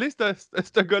 mais je l'ai,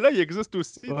 ce gars-là, il existe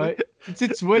aussi, tu sais. Ouais. Puis, tu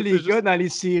sais, tu vois les C'est gars juste... dans les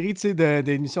séries, tu sais,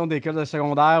 d'émissions d'école de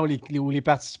secondaire ou les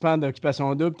participants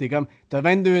d'Occupation Double, t'es comme, t'as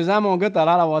 22 ans, mon gars, t'as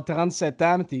l'air d'avoir 37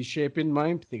 ans, mais t'es shapé de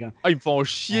même, puis t'es comme, Ah, ils me font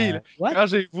chier, là. what? Quand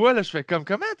je les vois, là, je fais comme,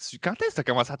 quand est-ce que t'as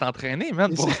commencé à t'entraîner,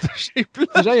 man, pour te shape-là?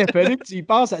 C'est genre, il a fallu que tu y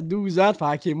passes à 12 ans, de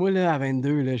faire, OK, moi, là, à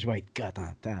 22, là, je vais être cut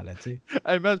en temps, là, tu sais.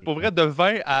 Hey, man, pour vrai, de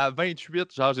 20 à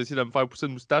 28, genre, j'ai essayé de me faire pousser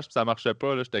une moustache, puis ça marchait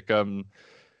pas, là. J'étais comme...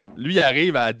 Lui, il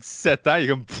arrive à 17 ans, il est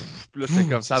comme... Pff, puis là, j'étais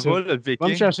comme, C'est ça ça. va, le Va me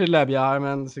viking? chercher de la bière,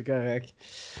 man, c'est correct.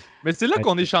 Mais c'est là Ouais,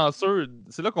 qu'on est chanceux.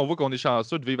 C'est là qu'on voit qu'on est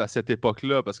chanceux de vivre à cette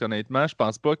époque-là. Parce qu'honnêtement, je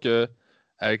pense pas que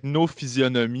avec nos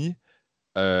physionomies,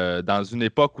 dans une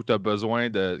époque où tu as besoin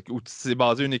de. Où c'est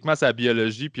basé uniquement sur la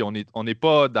biologie, puis on n'est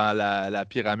pas dans la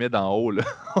pyramide en haut, là.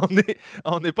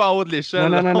 On n'est pas en haut de Non, l'échelle,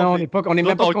 non, là. non, non, on est Nous même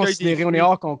autres, pas on cueille des considéré, on est fruits.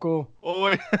 hors concours. Oh,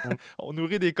 ouais. Ouais. On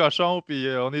nourrit des cochons, puis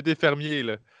on est des fermiers,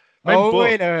 là. Même Oh pas.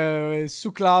 oui, le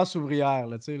sous-classe ouvrière,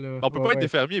 là, tu sais, là. On peut Ouais, pas être des ouais.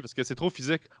 fermiers parce que c'est trop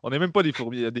physique. On n'est même pas des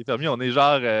fermiers, on est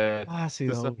genre. Ah, c'est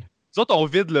C'est ça. drôle. Nous autres, on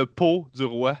vide le pot du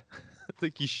roi. Tu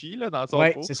sais, qui chie là, dans son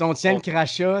Ouais, pot. c'est son tient le On-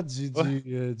 crachat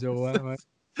Ouais, du roi, ouais.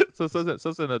 ça,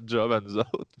 c'est notre job à nous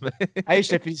autres. Mais... Hey, je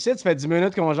te félicite, ça fait 10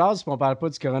 minutes qu'on jase, puis on parle pas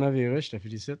du coronavirus, je te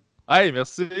félicite. Hey,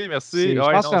 merci, merci. Je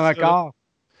Ouais, pense que c'est non, un ça, là, record.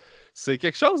 c'est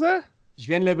quelque chose, hein? Je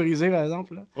viens de le briser, par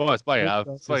exemple, là. Ouais, c'est pas Ouais, grave.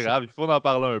 C'est c'est pas ça. grave. Il faut en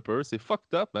parler un peu. C'est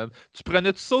fucked up, man. Tu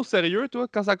prenais tout ça au sérieux, toi,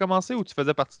 quand ça a commencé, ou tu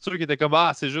faisais partie de ceux qui étaient comme,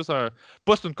 ah, c'est juste un.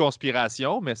 Pas c'est une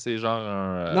conspiration, mais c'est genre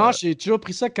un. Non, j'ai toujours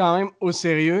pris ça quand même au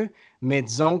sérieux, mais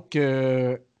disons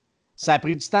que ça a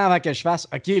pris du temps avant que je fasse,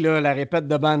 OK, là, la répète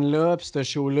de bande là, puis ce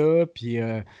show-là, puis,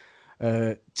 tu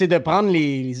sais, de prendre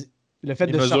le fait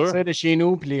Les de mesures. sortir de chez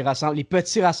nous, puis les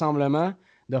petits rassemblements,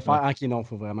 de Ouais. faire, OK, non, il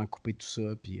faut vraiment couper tout ça,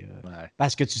 puis, Ouais.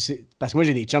 parce que tu sais, parce que moi,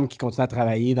 j'ai des chums qui continuent à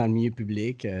travailler dans le milieu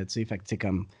public, tu sais, fait que, tu sais,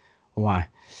 comme, ouais, Ouais,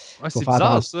 faut c'est faire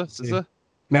bizarre, attention, ça. tu C'est sais. ça.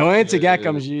 Mais ouais, tu sais, gars,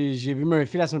 comme Euh, j'ai vu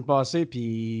Murphy la semaine passée,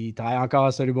 puis il travaille encore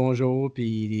à Salut Bonjour,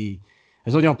 puis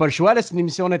eux autres, ils n'ont pas le choix, là, c'est une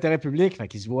émission d'intérêt public, fait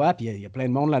qu'ils se voient, puis il y a plein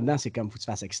de monde là-dedans, c'est comme, faut que tu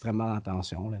fasses extrêmement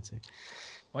attention, là, tu sais.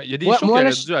 ouais, il y a des Ouais, shows qui moi, là,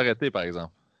 auraient dû arrêter, par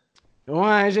exemple.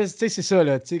 ouais, tu sais, c'est ça,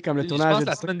 là, tu sais, comme le Je tournage pense de que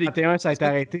la District semaine des. 31, ça a La été semaine...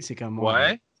 arrêté, c'est comme, ouais,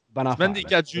 Ouais. bonne Semaine affaire, des là,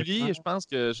 4 sérieusement. juillet, je pense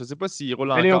que. Je sais pas s'il roule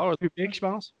Mais là, ils ont encore. plus de public, je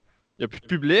pense. Il n'y a plus de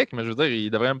public, mais je veux dire, il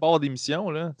devrait même pas avoir d'émission,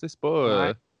 là. Tu sais, c'est pas.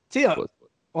 Ouais. Tu sais, C'est pas-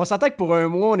 on s'entend que pour un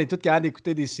mois, on est tous capables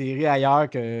d'écouter des séries ailleurs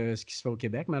que ce qui se fait au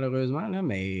Québec, malheureusement, là,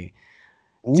 mais.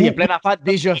 Tu sais, il y a plein Ou d'affaires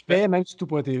déjà c'est faites, même sur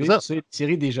tout.tv, puis ça, c'est des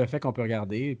séries déjà faites qu'on peut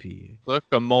regarder. Puis... ça,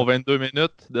 comme mon 22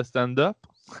 minutes de stand-up.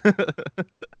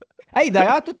 Hey,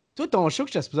 d'ailleurs, tout ton show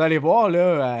que j'étais supposé aller voir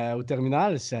là, au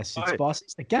terminal, ça s'est-tu Ouais. passé?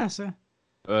 C'était quand ça?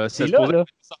 C'est C'était là, supposé là. être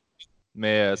ça,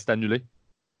 mais c'est annulé.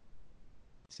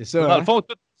 C'est Dans ça, le hein? fond,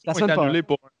 tout La est semaine passée. annulé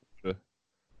pour un coup, là.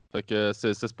 Fait que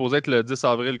c'est supposé être le 10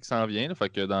 avril qui s'en vient, là, fait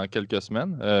que dans quelques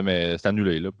semaines. Mais c'est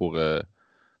annulé, là, pour.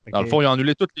 Dans le fond, OK. ils ont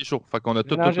annulé tous les shows. Fait qu'on a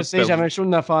Non, je tout sais, j'avais perdu. un show le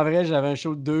 9 avril, j'avais un show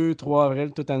le 2, 3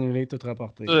 avril, tout annulé, tout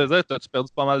reporté. Ça, je veux dire, t'as-tu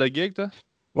perdu pas mal de gigs, toi?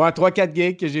 Ouais, 3-4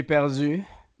 gigs que j'ai perdus.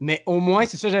 Mais au moins,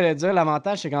 c'est ça que j'allais dire.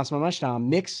 L'avantage, c'est qu'en ce moment, j'étais en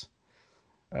mix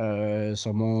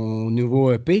sur mon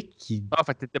nouveau EP qui. Ah,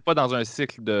 fait que t'étais pas dans un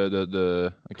cycle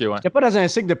de... Ok, ouais. J'étais pas dans un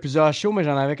cycle de plusieurs shows, mais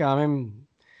j'en avais quand même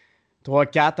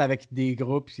 3-4 avec des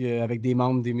groupes, avec des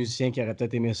membres, des musiciens qui auraient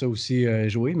peut-être aimé ça aussi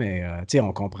jouer, mais tu sais,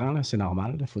 on comprend, là, c'est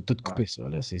normal. Il faut tout Ouais. couper ça.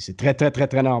 Là. C'est très, très, très,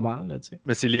 très normal. Là, tu sais.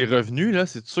 Mais c'est les revenus, là.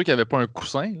 C'est sûr qu'il n'y avait pas un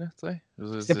coussin, là, tu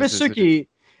sais. C'est plus ceux qui.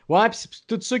 Ouais, puis c'est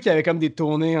tous ceux qui avaient comme des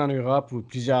tournées en Europe ou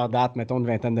plusieurs dates, mettons une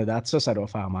vingtaine de dates, ça doit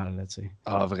faire mal. Là, tu sais.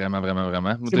 Ah, vraiment, vraiment,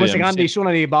 vraiment. Tu sais, moi, c'est quand même Musicien. des shows dans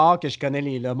les bars que je connais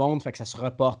le monde, fait que ça se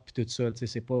reporte puis tout ça. Tu sais,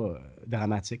 c'est pas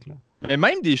dramatique. Là. Mais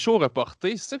même des shows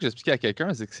reportés, c'est ça que j'expliquais à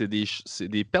quelqu'un, c'est que c'est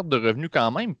des pertes de revenus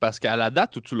quand même, parce qu'à la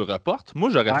date où tu le reportes, moi,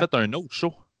 j'aurais Ouais. fait un autre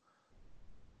show.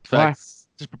 Fait Ouais. que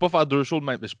je peux pas faire deux shows de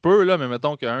même. Je peux, là, mais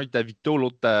mettons qu'un est à Victo,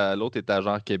 l'autre est à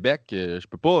genre Québec, je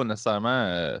peux pas nécessairement.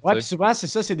 Ouais, Tu puis sais. souvent, c'est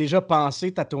ça, c'est déjà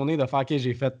pensé ta tournée de faire, OK,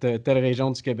 j'ai fait telle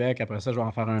région du Québec, après ça, je vais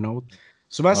en faire un autre.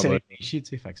 Souvent, Ah c'est ouais. réfléchi, tu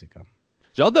sais, fait que c'est comme.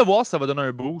 J'ai hâte de voir si ça va donner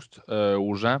un boost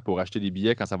aux gens pour acheter des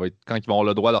billets quand quand ils vont avoir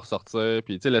le droit de ressortir.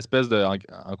 Puis, tu sais, l'espèce de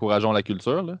encourageons la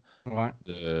culture, là. Ouais.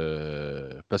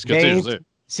 Parce que, tu sais, je Ben, veux dire,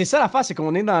 c'est ça l'affaire, c'est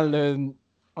qu'on est dans le.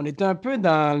 On est un peu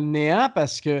dans le néant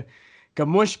parce que, comme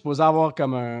moi, je suis supposé avoir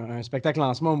comme un spectacle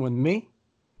lancement au mois de mai.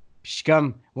 Puis je suis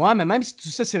comme, ouais, mais même si tout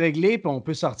ça c'est réglé puis on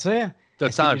peut sortir, est-ce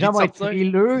t'as-tu que les envie gens de vont être sortir?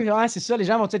 frileux? Ouais, c'est ça, les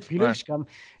gens vont être frileux. Ouais. Je suis comme,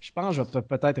 je pense que je vais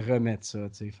peut-être remettre ça,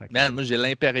 tu sais. Fait que- Man, moi, j'ai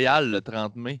l'Impérial le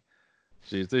 30 mai.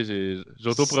 Tu sais, j'ai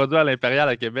autoproduit à l'Impérial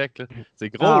à Québec, là. C'est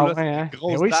gros, Ah là. ouais, C'est hein? une Ben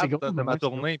grosse oui, c'est date gros. de Ben ma oui, c'est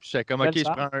gros. tournée. Puis j'étais comme, OK, Belle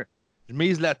salle. je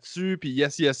mise là-dessus, puis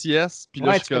yes, yes, yes. Puis là,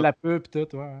 je Ouais, suis tu fais de comme, la pub et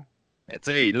tout, ouais. Mais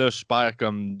tu sais, là, je perds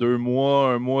comme 2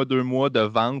 mois, 1 mois, 2 mois de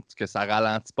vente, que ça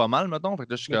ralentit pas mal, mettons. Fait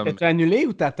que là, je suis Mais comme. t'as-tu annulé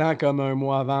ou t'attends comme un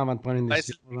mois avant de prendre une Ben,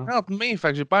 décision? c'est le Genre? 30 mai, fait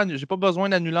que j'ai pas besoin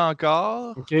d'annuler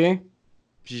encore. OK.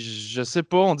 Puis je sais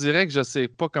pas, on dirait que je sais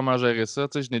pas comment gérer ça.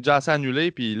 Tu sais, je n'ai déjà assez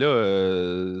annulé, puis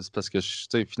là, c'est parce que tu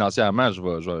sais, financièrement, je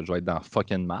vais être dans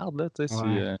fucking merde, là. Tu sais, si,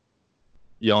 Ouais.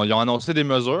 ils ont annoncé des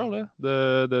mesures,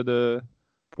 là,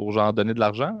 pour genre donner de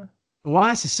l'argent, là.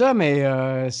 Ouais, c'est ça, mais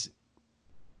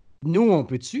nous, on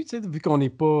peut-tu, tu sais, vu qu'on n'est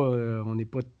pas,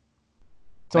 tu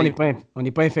sais, Ben, on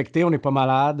n'est pas infecté, on n'est pas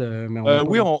malade, mais on n'a pas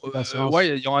oui, d'assurance.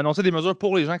 ouais, ils ont annoncé des mesures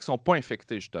pour les gens qui sont pas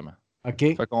infectés, justement. OK.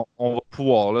 Fait qu'on va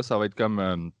pouvoir, là, ça va être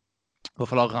comme. Va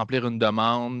falloir remplir une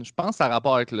demande. Je pense que ça a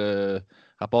rapport avec le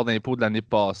rapport d'impôt de l'année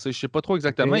passée. Je sais pas trop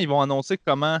exactement. OK. Ils vont annoncer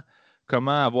comment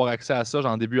avoir accès à ça,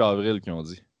 genre début avril, qu'ils ont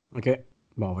dit. OK.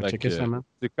 Bon, on va Fait checker que ça, man.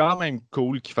 c'est quand même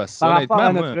cool qu'ils fassent ça. Par rapport Honnêtement,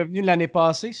 à notre moi, revenu de l'année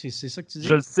passée, c'est ça que tu je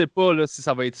dis? ne sais pas là, si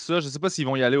ça va être ça. Je sais pas s'ils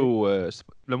vont y aller OK. au. Je sais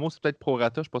pas, le mot, c'est peut-être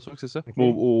prorata, je suis pas sûr que c'est ça. Mais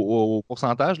OK. au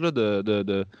pourcentage là,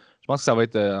 je pense que ça va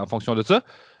être en fonction de ça.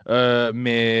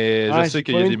 Mais je Ouais, sais j'ai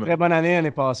qu'il pas y a eu des. une très bonne année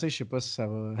l'année passée. Je sais pas si ça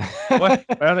va. Ouais,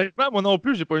 ben, honnêtement, moi non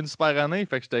plus, j'ai pas eu une super année.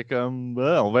 Fait que j'étais comme,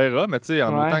 bah, on verra. Mais tu sais,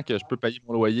 en Ouais. autant que je peux payer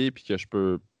mon loyer puis que je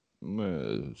peux.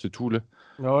 C'est tout, là.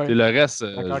 Tu sais, Ouais. le reste,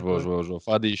 D'accord je avec vais, toi. je vais- je vais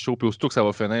faire des shows. Puis aussitôt que ça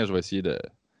va finir, je vais essayer de.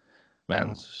 Man,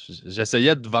 Ouais.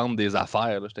 j'essayais de vendre des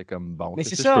affaires, là. J'étais comme, bon, Mais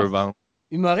c'est qu'est-ce que je peux ça. vendre?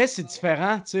 Humoriste, c'est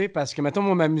différent, tu sais, parce que, mettons,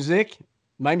 moi, ma musique,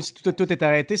 même si tout est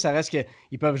arrêté, ça reste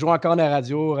qu'ils peuvent jouer encore dans la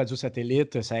radio, radio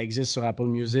satellite, ça existe sur Apple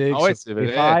Music, Ah ouais, sur c'est vrai.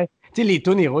 Spotify. Tu sais, les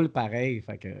tunes, ils roulent pareil.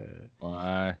 Fait que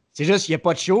Ouais. c'est juste qu'il n'y a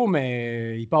pas de show,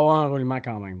 mais il peut y avoir un roulement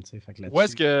quand même, tu sais. Fait que Où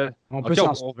est-ce là-dessus, que. on peut OK,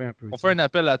 s'en sauver un peu, on tu sais. fait un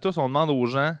appel à tous. On demande aux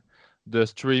gens de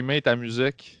streamer ta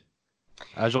musique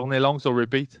à journée longue sur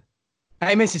repeat.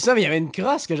 Hey, mais c'est ça, mais il y avait une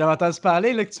crosse que j'avais entendu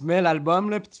parler, là, que tu mets l'album,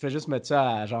 là, puis tu fais juste mettre ça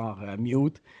à genre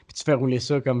mute, puis tu fais rouler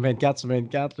ça comme 24 sur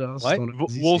 24, genre, sur Ouais. ton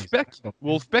ordi, Wolfpack.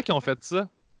 Wolfpack, ils ont fait ça.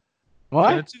 Tu Ouais?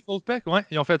 connais-tu Wolfpack? Ouais.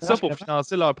 Ils ont fait Non, ça je pour connais pas.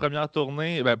 financer leur première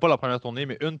tournée. Ben, pas leur première tournée,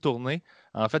 mais une tournée.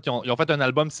 En fait, ils ont fait un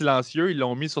album silencieux. Ils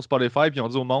l'ont mis sur Spotify. Puis ils ont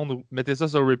dit au monde, mettez ça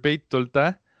sur repeat tout le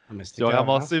temps. Ah, mais Puis c'était ils ont carré,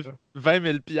 ramassé ça. 20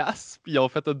 000 piastres. Puis ils ont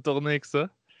fait une tournée avec ça.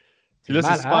 Puis C'est là,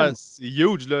 c'est super. malade. C'est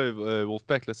huge, là,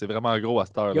 Wolfpack. Là, c'est vraiment gros à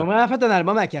cette Ils ont heure-là. vraiment fait un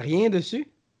album avec rien dessus?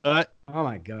 Ouais. Oh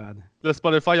my God. Là,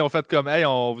 Spotify, ils ont fait comme, hey,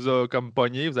 on vous a comme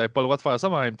pogné. Vous avez pas le droit de faire ça.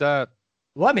 Mais en même temps,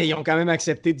 Ouais, mais ils ont quand même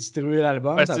accepté de distribuer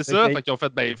l'album. ben, Ça a c'est peut-être ça. payé. Fait qu'ils ont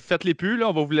fait, ben, faites-les plus. Là,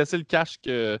 on va vous laisser le cash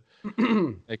que.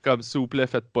 Mais comme, s'il vous plaît,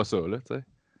 faites pas ça. Là, tu sais.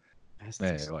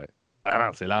 Mais ouais. Ah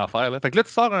non, c'est l'enfer, là. Fait que là,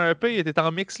 tu sors un EP et t'es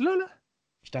en mix là?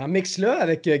 J'étais en mix là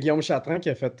avec Guillaume Chartrand qui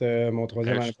a fait mon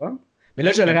troisième Ben, album. Mais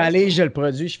là, je le connais ça. réalise, je le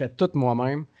produis, je fais tout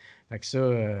moi-même. Fait que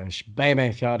ça, je suis bien,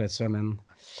 bien fier de ça, man.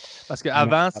 Parce Vraiment.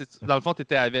 qu'avant, dans le fond, tu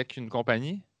étais avec une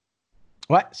compagnie.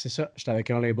 Ouais, c'est ça. J'étais avec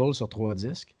un label sur 3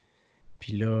 disques.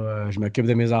 Puis là, je m'occupe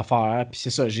de mes affaires. Puis c'est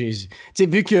ça, tu sais,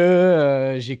 vu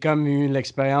que j'ai comme eu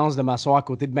l'expérience de m'asseoir à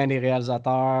côté de bien des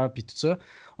réalisateurs, puis tout ça,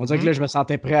 on dirait que là, je me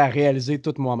sentais prêt à réaliser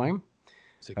tout moi-même.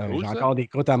 C'est cool, J'ai ça. encore des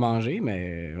croûtes à manger,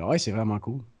 mais ouais, c'est vraiment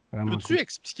cool. Vraiment Peux-tu cool.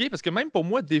 expliquer, parce que même pour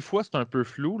moi, des fois, c'est un peu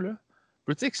flou, là.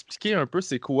 Peux-tu expliquer un peu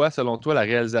c'est quoi, selon toi, la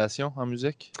réalisation en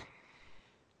musique?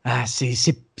 Ah,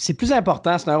 c'est plus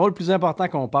important, c'est un rôle plus important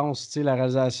qu'on pense, tu sais, la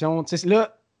réalisation. Tu sais,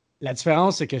 là, la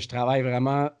différence, c'est que je travaille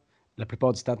vraiment la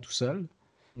plupart du temps tout seul.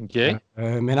 OK.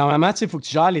 Mais normalement, tu sais, il faut que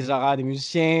tu gères les horaires des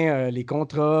musiciens, les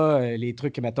contrats, les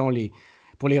trucs, mettons,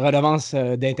 pour les redevances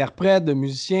d'interprètes, de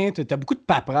musiciens. Tu as beaucoup de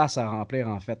paperasse à remplir,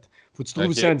 en fait. Faut que tu trouves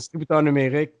aussi OK. un distributeur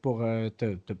numérique pour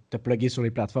te plugger sur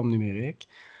les plateformes numériques.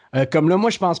 Comme là,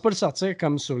 moi, je pense pas le sortir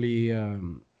comme sur tu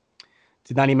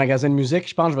sais, dans les magasins de musique.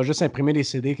 Je pense que je vais juste imprimer des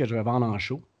CD que je vais vendre en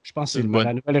show. Je pense C'est que c'est une bonne...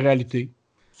 la nouvelle réalité.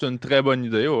 C'est une très bonne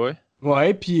idée, ouais.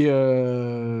 Ouais, puis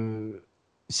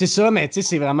c'est ça, mais tu sais,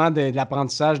 c'est vraiment de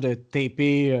l'apprentissage de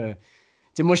taper. Tu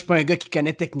sais, moi, je suis pas un gars qui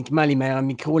connaît techniquement les meilleurs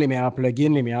micros, les meilleurs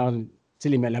plugins, les meilleurs, tu sais,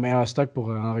 le meilleur stock pour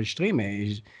enregistrer, mais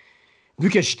vu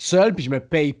que je suis tout seul puis je me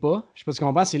paye pas, je sais pas si tu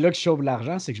comprends, c'est là que je sauve de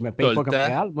l'argent, c'est que je me paye T'as pas le comme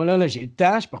temps. réel. Moi, là, j'ai le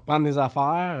temps, je peux reprendre des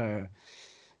affaires,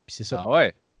 puis c'est ça. Ah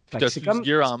ouais. Puis Fait que c'est t'as-tu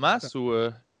du comme. gear en masse ou...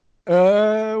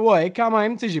 Ouais, quand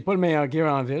même, tu sais, j'ai pas le meilleur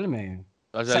gear en ville, mais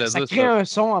Ah, ça, j'allais ça dire, si crée un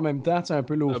son en même temps, tu sais, un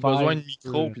peu t'as besoin low-fi. de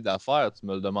micro puis d'affaires, tu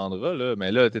me le demanderas, là.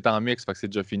 Mais là, t'es en mix, fait que c'est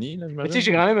déjà fini, là, Mais tu sais, j'imagine.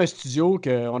 j'ai quand même un studio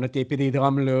qu'on a tapé des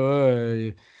drums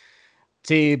là.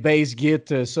 Tu sais, bass,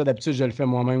 git, ça, d'habitude, je le fais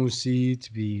moi-même aussi.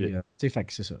 Puis, OK. tu sais, fait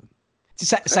que c'est ça. Tu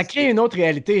sais, Très ça crée une autre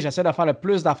réalité. J'essaie de faire le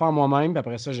plus d'affaires moi-même. Puis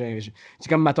après ça, c'est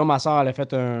comme, mettons, ma soeur, elle a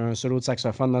fait un solo de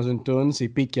saxophone dans une tune. C'est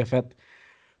Pete qui a fait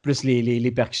plus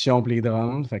les percussions puis les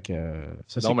drums. Fait que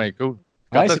ça, c'est Non, cool. mais cool.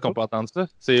 Quand Ouais, est-ce c'est qu'on cool. peut entendre ça?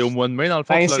 C'est au mois de mai, dans le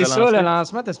fond, Ben, tu c'est l'aurais ça, le lancé?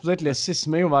 lancement, t'as supposé être le 6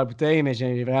 mai ouvert la bouteille, mais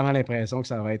j'ai vraiment l'impression que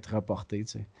ça va être reporté,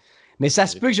 tu sais. Mais ça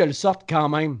se peut que je le sorte quand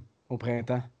même au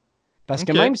printemps. Parce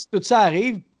que Ok. même si tout ça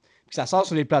arrive, que ça sort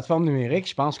sur les plateformes numériques,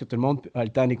 je pense que tout le monde a le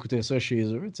temps d'écouter ça chez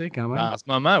eux, tu sais, quand même. En ce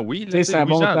moment, oui. Tu Là, sais, tu c'est sais, un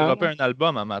Louis bon Jean a temps. droppé un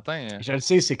album un matin. Je le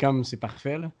sais, c'est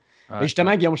parfait, là. Et Ouais,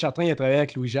 justement, ouais. Guillaume Chartrand, il a travaillé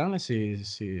avec Louis-Jean, là. C'est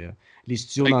les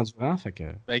studios Fait que- d'Endurant, fait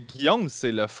que... Guillaume,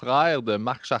 c'est le frère de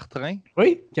Marc Chartrain.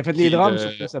 Oui, qui a fait Qui les est drums sur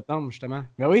le... 2 septembre, justement.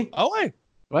 Ben oui, Ah ouais?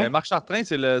 ouais, Mais Marc Chartrain,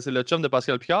 c'est le chum de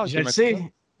Pascal Picard je qui est le maintenant.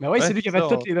 sais. Ben oui, Ouais, c'est lui qui a c'est fait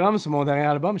ça. toutes les drums sur mon dernier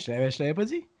album. Je l'avais pas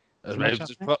dit. C'est Marc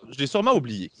Chartrand. Je l'ai sûrement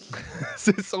oublié.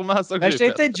 C'est sûrement ça que Ben, j'ai je t'ai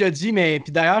fait. peut-être déjà dit, mais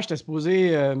puis d'ailleurs, j'étais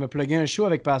supposé me plugger un show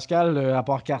avec Pascal à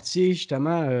Port-Cartier,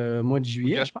 justement, au mois de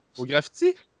juillet, je Au pense.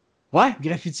 graffiti? Ouais,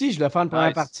 graffiti, je voulais faire une première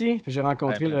Nice. partie. Puis j'ai Hey,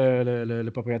 rencontré man. le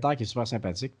propriétaire qui est super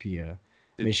sympathique. Puis, mais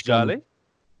T'es-tu je suis déjà comme. allé?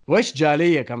 Ouais, je suis déjà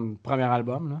allé comme premier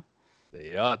album, là.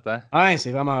 C'est hot, hein? Ouais,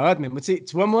 c'est vraiment hot. Mais moi, tu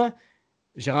vois, moi,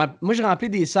 j'ai rempli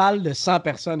des salles de 100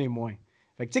 personnes et moins.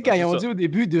 Fait que, tu sais, Ben, quand ils c'est ont ça. dit au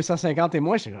début 250 et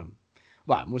moins, j'étais comme.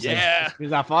 Bah, moi, Yeah! c'est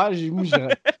mes affaires. Tu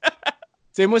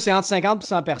sais, moi, c'est entre 50 et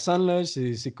 100 personnes, là.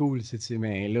 C'est cool.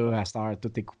 Mais là, à cette heure,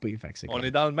 tout est coupé. Fait que c'est On comme.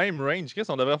 est dans le même range, Chris.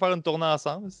 On devrait faire une tournée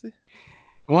ensemble aussi.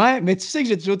 Ouais, mais tu sais que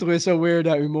j'ai toujours trouvé ça weird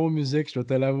à humour, musique, je dois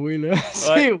te l'avouer, là. Ouais.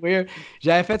 C'est weird.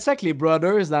 J'avais fait ça avec les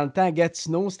Brothers dans le temps à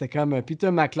Gatineau, c'était comme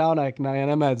Peter McLeod avec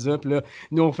Mariana Mazza, puis là,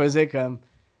 nous, on faisait comme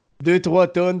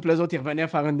 2-3 tonnes, puis les autres, ils revenaient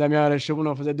faire une demi-heure de show,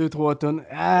 là, on faisait 2-3 tonnes. Ouais,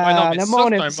 non, Ah, mais le ça, monde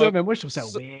c'est aime un ça, mauvais. mais moi, je trouve ça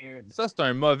Ça, weird. ça, c'est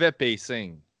un mauvais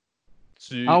pacing.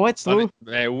 Ah ouais, tu trouves?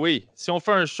 Ben oui. Si on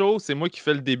fait un show, c'est moi qui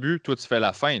fais le début, toi tu fais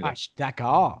la fin, Ah, là. je suis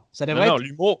d'accord. Ça Non, devrait non, être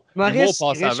l'humour humoriste qui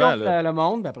passe avant, réchauffe là. le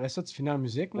monde, puis après ça, tu finis en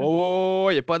musique, là. Oh,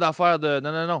 il n'y a pas d'affaire de.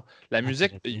 Non, non, non. La Ah, ça,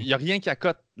 musique, je il sais. n'y a rien qui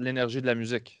accote l'énergie de la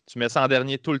musique. Tu mets ça en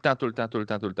dernier tout le temps, tout le temps, tout le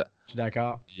temps, tout le temps. Je suis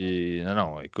d'accord. Et non,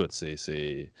 non, écoute,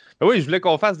 Ben oui, je voulais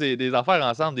qu'on fasse des affaires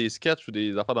ensemble, des sketchs ou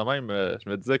des affaires de même. Je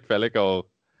me disais qu'il fallait qu'on.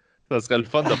 Ça serait le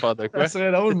fun de faire de Ça quoi.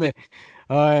 serait drôle, mais.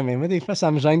 Ouais, mais moi, des fois, ça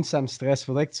me gêne, ça me stresse.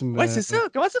 Faudrait que tu Ouais, me. c'est ça.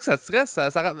 Comment ça que ça te stresse?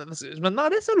 Parce que je me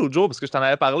demandais ça l'autre jour parce que je t'en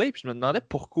avais parlé, puis je me demandais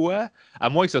pourquoi, à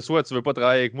moins que ce soit tu veux pas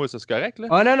travailler avec moi, ça c'est correct, là.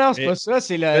 Oh non, non, c'est Mais, pas ça,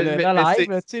 c'est le mais live, c'est.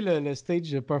 là, tu sais, le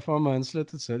stage performance, là,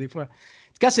 tout ça, des fois.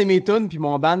 Quand c'est mes tunes, puis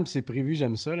mon band, puis c'est prévu,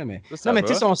 j'aime ça, là, mais... Non, Ça mais tu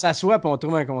sais, va. si on s'assoit, puis on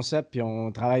trouve un concept, puis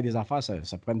on travaille des affaires, ça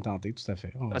pourrait me tenter, tout à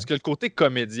fait. Ouais. Parce que le côté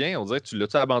comédien, on dirait que tu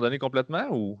l'as-tu abandonné complètement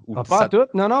ou Pas en ça. tout.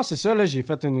 Non, non, c'est ça, là, j'ai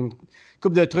fait une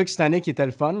couple de trucs cette année qui étaient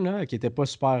le fun, là, qui étaient pas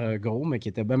super gros, mais qui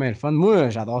étaient bien le fun. Moi,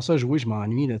 j'adore ça jouer, je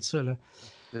m'ennuie de ça, là.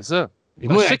 C'est ça. Et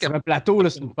Parce moi, que je sais être que sur un plateau, là,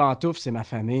 c'est une pantoufle, c'est ma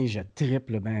famille, je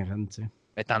triple ben, raide, tu sais.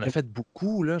 mais t'en as fait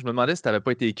beaucoup, là. Je me demandais si t'avais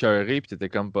pas été écœuré puis t'étais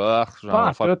comme pas, ah, genre, on Pas va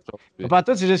en faire tout. plus de choses. Pas en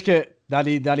tout, c'est juste que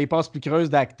dans les passes plus creuses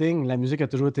d'acting, la musique a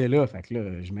toujours été là. Fait que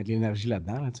là, je mets de l'énergie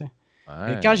là-dedans, là, tu sais.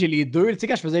 Mais quand Ouais. j'ai les deux, tu sais,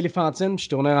 quand je faisais les Fantines puis je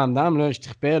tournais en dedans, là, je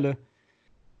tripais, là.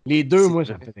 Les deux, C'est moi,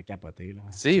 ça vrai. me faisait capoter, là.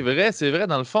 C'est vrai,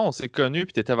 dans le fond, on s'est connus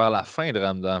puis t'étais vers la fin de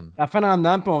Ramdam. La fin en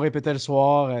dedans, puis on répétait le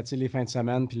soir, tu sais, les fins de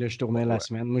semaine, puis là, je tournais la Ouais.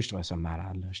 semaine. Moi, je trouvais ça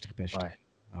malade, là. Je tripais, je Ouais. tripais.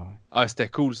 Ah ouais. Ah, c'était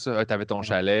cool ça. Ouais, t'avais ton Ouais.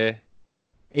 chalet.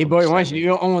 Et Ton petit boy, ouais, j'ai chalet.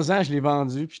 eu 11 ans, je l'ai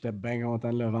vendu, puis j'étais bien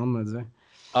content de le vendre, me dire.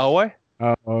 Ah ouais?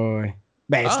 Ah ouais.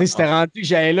 Ben, tu Ah, sais, c'était rendu que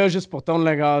j'allais là juste pour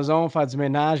tourner le gazon, faire du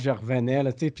ménage, je revenais,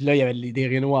 là, tu sais. Puis là, il y avait des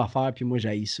rénaux à faire, puis moi,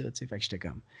 j'haïs ça, tu sais. Fait que j'étais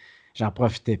comme. J'en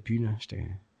profitais plus, là.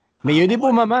 Mais il y a eu des beaux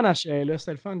ouais. moments dans ce chalet-là,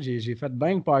 c'était le fun. J'ai fait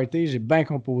bien le party, j'ai bien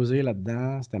composé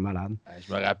là-dedans, c'était malade.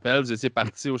 Je me rappelle, vous étiez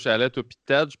parti au chalet, toi puis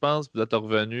Ted, je pense, puis vous êtes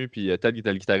revenu, puis Ted qui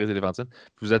était le guitariste d'Éléphantine,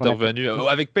 puis vous êtes On a fait- revenu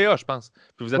avec PA, je pense,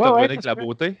 puis vous êtes Ouais, revenu ouais, avec parce la que.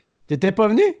 beauté. T'étais pas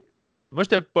venu? Moi,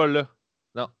 j'étais pas là.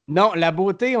 Non. Non, la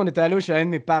beauté, on était allé au chalet de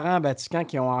mes parents à Vatican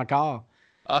qui ont encore.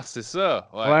 Ah, c'est ça,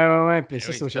 ouais. Ouais, ouais, ouais. Puis Eh ça,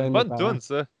 oui, c'est au c'était chalet une de mes bonne parents. tune,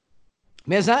 ça.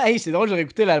 Mais ça, hey, c'est drôle, j'ai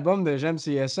écouté l'album de J'aime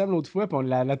CSM l'autre fois, puis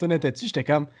la tune était dessus, j'étais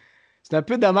comme. C'est un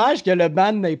peu dommage que le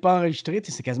band n'ait pas enregistré.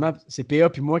 Tu sais, c'est quasiment. C'est PA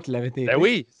puis moi qui l'avait Ben tapé.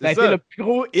 oui, Ça c'est a été ça. le plus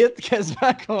gros hit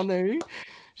quasiment qu'on a eu.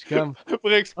 Je suis comme.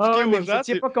 Pour Ah expliquer ouais, mais aux vous gens,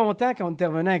 étiez pas content quand on était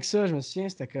revenu avec ça. Je me souviens,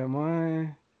 c'était comme. Ouais.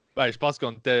 ben, je pense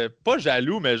qu'on était pas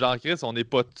jaloux, mais genre, Chris, on n'est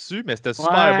pas dessus, mais c'était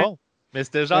super Ouais. bon. Mais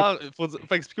c'était genre, faut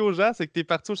expliquer aux gens, c'est que t'es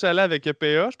parti au chalet avec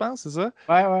PA, je pense, c'est ça?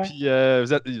 Ouais, ouais. Puis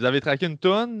vous avez traqué une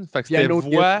toune, fait que c'était Piano,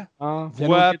 voix, piano, voix,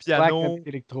 black, un piano, peu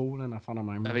électro, là, une affaire de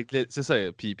même. Là. avec les. C'est ça.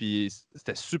 Puis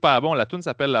c'était super bon. La tune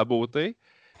s'appelle La Beauté.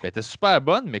 Elle était super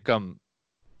bonne, mais comme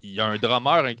il y a un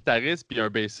drummer, un guitariste, puis un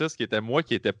bassiste qui était moi,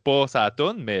 qui était pas sa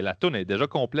tune, mais la tune est déjà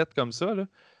complète comme ça, là.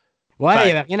 Ouais, il n'y Fait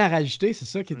avait rien à rajouter, c'est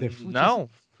ça qui était fou. non.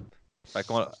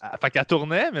 Fait qu'elle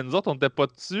tournait, mais nous autres, on n'était pas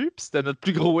dessus, puis c'était notre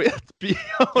plus gros hit. Puis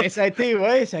Mais ça a été,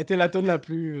 ouais, ça a été la tune la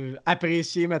plus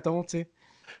appréciée, mettons, tu sais.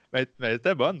 mais elle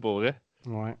était bonne pour vrai.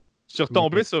 Ouais. Je suis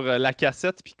retombé sur la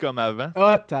cassette, puis comme avant.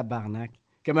 Ah, tabarnak.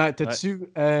 Comment, Ouais. t'as-tu.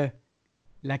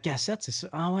 La cassette, c'est ça?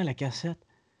 Ah ouais, la cassette.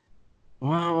 Ouais,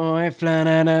 ouais, ouais.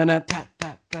 Flananana, ta,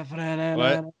 ta, ta,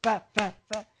 flananana, Ouais. ta, ta,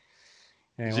 ta.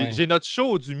 J'ai notre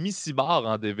show du Missy Bar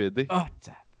en DVD. Oh,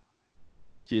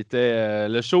 Qui était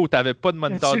le show où tu n'avais pas de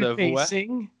moniteur de voix.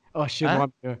 Pacing? Oh, je sais, Hein?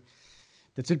 moi.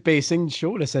 T'as-tu le pacing du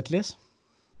show, le setlist?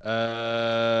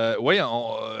 Oui,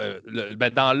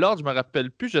 dans l'ordre, je me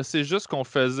rappelle plus. Je sais juste qu'on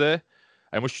faisait.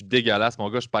 Moi, je suis dégueulasse, mon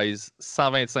gars. Je pèse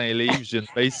 125 livres. J'ai une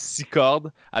baisse 6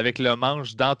 cordes avec le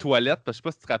manche dans la toilette. Parce que je sais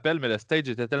pas si tu te rappelles, mais le stage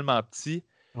était tellement petit.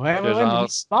 Ouais, que mais genre...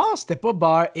 c'était pas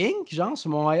Bar Inc., genre,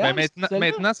 sur Montréal?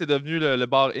 Maintenant, c'est devenu le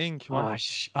Bar Inc. Ouais.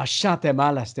 Je chantais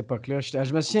mal à cette époque-là.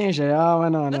 Je me souviens, ouais,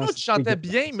 non. Non, tu chantais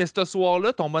bien, mais ce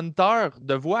soir-là, ton moniteur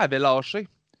de voix avait lâché.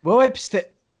 Ouais, puis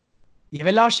c'était. Il y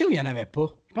avait lâché ou il y en avait pas?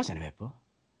 Je pense qu'il y en avait pas.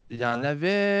 Il y en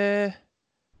avait.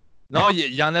 Non,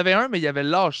 il y en avait un, mais il avait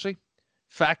lâché.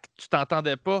 Fait que tu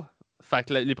t'entendais pas. Fait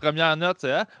que les premières notes,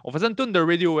 c'est. On faisait une tune de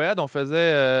Radiohead, on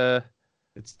faisait.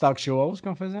 Petit talk show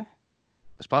qu'on faisait?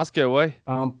 Je pense que ouais.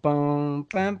 Pam, pam,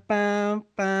 pam, pam,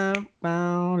 pam,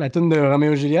 pam. La tune de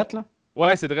Roméo et Juliette, là?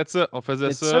 Ouais, c'est vrai de ça. On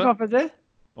faisait C'est ça qu'on faisait?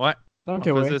 Ouais. Donc,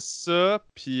 on faisait ça,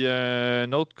 puis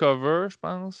un autre cover, je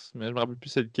pense, mais je me rappelle plus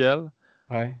c'est lequel.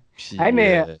 Ouais. Puis,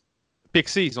 mais...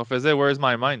 Pixies, on faisait Where's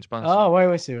My Mind, je pense. Ah,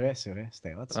 ouais, c'est vrai.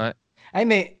 C'était hot, ça. Ouais. Hey,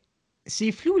 mais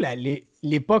c'est flou, là,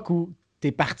 l'époque où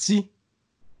t'es parti.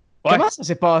 Ouais. Comment ça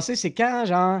s'est passé? C'est quand,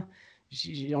 genre...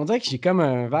 On dirait que j'ai comme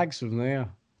un vague souvenir.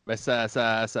 Ben, ça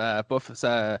a pas...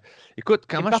 Ça... Écoute,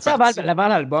 comment je suis parti parti? avant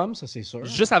l'album, ça, c'est sûr.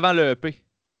 Juste avant le EP.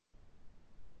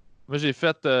 Moi, j'ai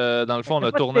fait, dans le fond, on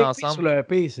a tourné ensemble. Sur le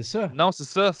EP, c'est ça? Non, c'est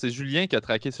ça. C'est Julien qui a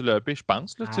traqué sur le EP, je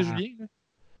pense. Là, c'est Julien.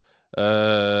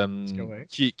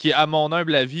 Qui, à mon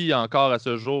humble avis, encore à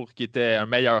ce jour, qui était un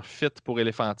meilleur fit pour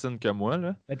Elephantine que moi.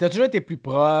 Là. Mais t'as toujours été plus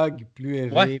prog, plus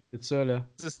élevé, tout ça, là.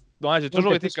 Ouais, j'ai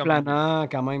toujours été comme... planant,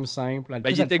 quand même simple. Ben,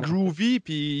 il était groovy,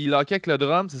 puis il lockait avec le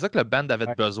drum. C'est ça que le band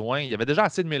avait besoin. Il y avait déjà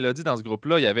assez de mélodies dans ce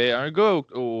groupe-là. Il y avait un gars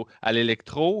à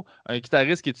l'électro, un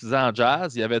guitariste qui utilisait en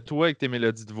jazz. Il y avait toi avec tes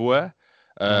mélodies de voix.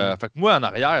 Fait que moi, en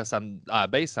arrière, à la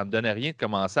base, ça me donnait rien de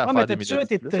commencer à faire des mélodies.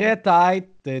 Tu étais très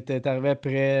tight, t'arrivais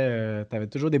prêt, t'avais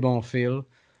toujours des bons feels.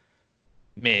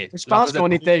 Mais je pense qu'on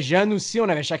était jeunes aussi, on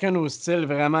avait chacun nos styles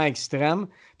vraiment extrêmes.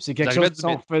 Puis c'est quelque chose que si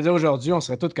on faisait aujourd'hui, on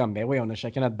serait tous comme, ben oui, on a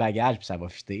chacun notre bagage, puis ça va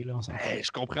fitter. Là, je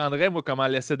comprendrais, moi, comment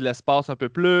laisser de l'espace un peu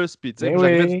plus. Puis, tu sais,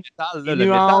 j'arrivais du métal. Là, des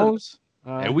nuances.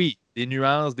 Métal, ben oui, des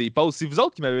nuances, des pauses. C'est vous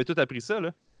autres qui m'avez tout appris ça.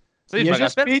 Là. Il y a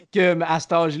juste Pete qu'à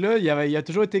cet âge-là, il a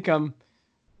toujours été comme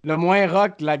le moins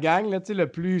rock de la gang, là, le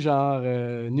plus genre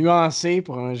nuancé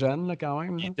pour un jeune, là, quand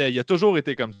même. Il a toujours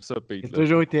été comme ça, Pete. Il a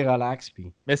toujours été relax.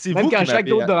 Puis... Mais c'est même vous quand chaque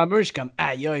autre drummer, je suis comme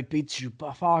aïe, Pete, tu joues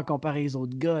pas fort comparé aux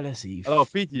autres gars. Là, alors,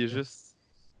 Pete, il est juste.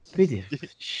 Pete,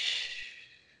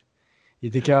 il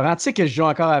était écœurant. Tu sais que je joue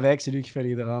encore avec, c'est lui qui fait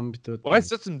les drums. Puis tout. Ouais, c'est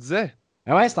ça que tu me disais.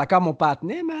 Ah ouais, c'est encore mon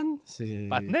patinet, man.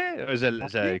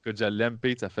 Patinet? Écoute, je l'aime,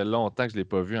 Pete. Ça fait longtemps que je l'ai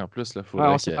pas vu en plus. Là.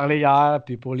 On s'est parlé hier,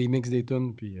 puis pour les mix des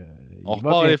tunes. Puis, on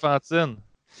repart les Fantines.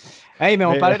 Hey, mais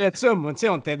on parlait de ça. Moi,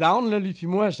 on était down, là, lui puis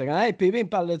moi. J'étais comme, hey, PB me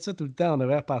parle de ça tout le temps. On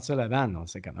devrait repartir la bande. On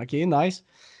s'est comme, OK, nice.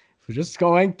 Faut juste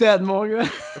convaincre Ted, mon gars.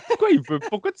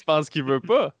 Pourquoi tu penses qu'il veut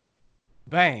pas?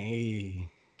 Ben...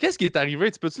 Qu'est-ce qui est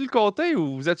arrivé? Tu peux-tu le compter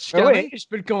ou vous êtes chicané? Oui, je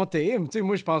peux le compter.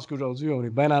 Moi, je pense qu'aujourd'hui, on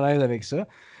est bien à l'aise avec ça.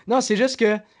 Non, c'est juste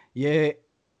que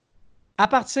à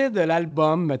partir de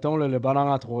l'album, mettons, le Bonheur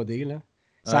en 3D, là,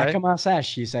 ça a commencé à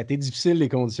chier. Ça a été difficile, les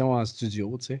conditions en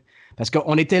studio, tu sais. Parce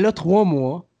qu'on était là 3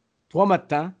 mois de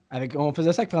temps. On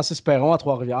faisait ça avec Francis Perron à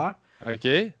Trois-Rivières. OK.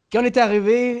 Quand on est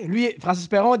arrivé, lui, Francis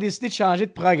Perron a décidé de changer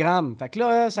de programme. Fait que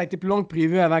là, ça a été plus long que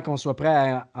prévu avant qu'on soit prêt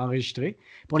à enregistrer.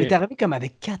 Puis on est arrivé comme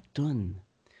avec 4 tunes.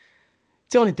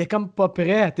 Tu sais, on était comme pas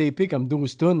prêt à taper comme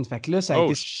 12 tunes. Fait que là, ça a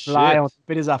été fly, on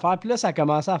tapait des affaires. Puis là, ça a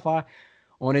commencé à faire...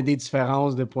 On a des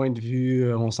différences de point de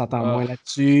vue, on s'entend moins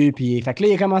là-dessus. Puis, fait que là,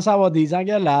 il a commencé à avoir des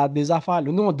engueulades, des affaires.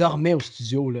 Là, nous, on dormait au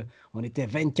studio. Là. On était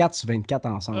 24 sur 24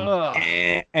 ensemble.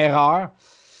 Erreur.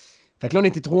 Fait que là, on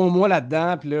était 3 mois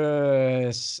là-dedans. Puis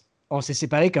là, on s'est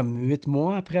séparés comme 8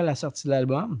 mois après la sortie de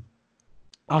l'album.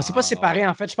 On s'est pas séparés,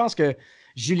 en fait. Je pense que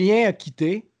Julien a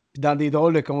quitté. Puis dans des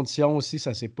drôles de conditions aussi,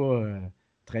 ça s'est pas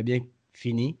très bien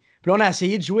fini. Puis là, on a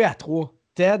essayé de jouer à 3.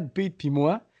 Ted, Pete, puis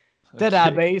moi. Ted à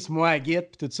la bass, moi à git,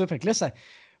 puis tout ça. Fait que là,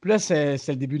 c'est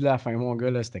le début de la fin. Mon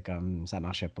gars, là, c'était comme... Ça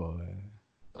marchait pas.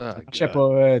 Ça marchait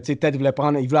pas. Tu sais, Ted voulait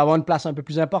avoir une place un peu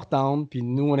plus importante. Puis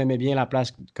nous, on aimait bien la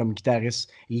place comme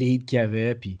guitariste lead qu'il y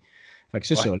avait. Puis... Fait que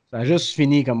c'est ça. Ça a juste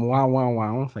fini comme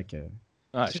wow. Fait que...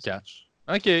 je catch.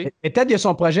 OK. Mais peut-être il y a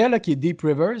son projet là, qui est Deep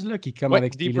Rivers, là, qui est comme Ouais,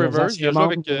 avec Deep les Rivers. Il a joué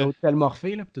avec. Hôtel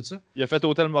Morphée, là, tout ça. Il a fait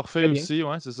Hôtel Morphée Très bien. aussi,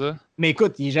 ouais, c'est ça. Mais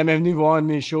écoute, il n'est jamais venu voir un de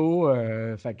mes shows.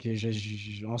 Fait que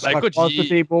on se Ben écoute, recroise,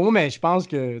 tout est beau, mais je pense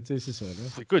que c'est ça. Là.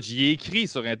 écoute, j'y ai écrit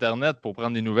sur Internet pour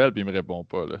prendre des nouvelles, puis il me répond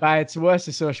pas. Là. Ben, tu vois,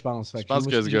 c'est ça, je pense. Fait Je que pense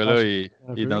moi que aussi, ce j'ai gars-là lâché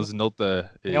un est peu, dans là. une autre.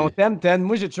 Et on t'aime, Ted.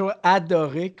 Moi, j'ai toujours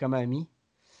adoré comme ami.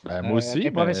 Ben, moi aussi, Mais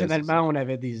mais. professionnellement, on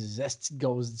avait des astis de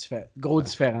gros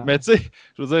différents. Mais tu sais,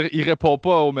 je veux dire, il répond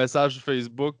pas aux messages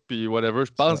Facebook, puis whatever.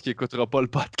 Je pense qu'il écoutera pas le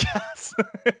podcast.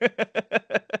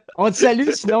 On te salue,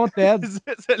 sinon, Ted.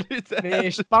 Salut, Ted. Mais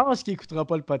je pense qu'il n'écoutera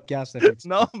pas le podcast.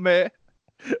 Non, mais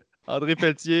André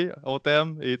Pelletier, on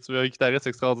t'aime et tu es un guitariste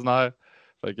extraordinaire.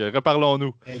 Fait que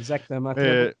reparlons-nous. Exactement.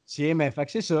 Mais, Mais fait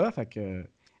que c'est ça. Fait que...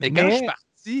 mais quand je suis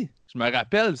parti, je me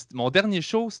rappelle, mon dernier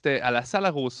show, c'était à la Salle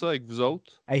Rossa avec vous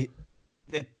autres. Hey,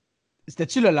 c'était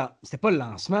pas le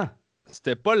lancement.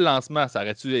 C'était pas le lancement, ça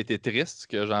aurait-tu été triste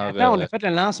que genre. Attends, on a fait le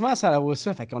lancement à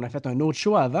Salarossa, fait qu'on a fait un autre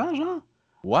show avant, genre?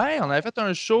 Ouais, on avait fait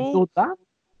un show. Autre temps?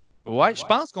 Ouais, je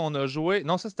pense qu'on a joué.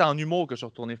 Non, ça c'était en humour que je suis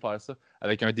retourné faire ça,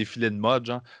 avec un défilé de mode,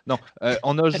 genre. Non,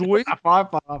 on a joué. Affaire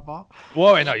par rapport.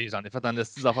 Ouais, non, j'en ai fait en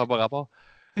esti affaires par rapport.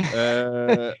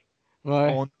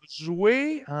 Ouais. On a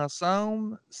joué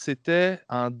ensemble, c'était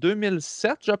en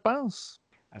 2007, je pense.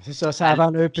 Ah, c'est ça, c'est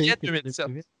avant l'EP. Juillet 2007.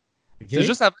 Okay. C'est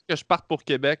juste avant que je parte pour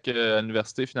Québec à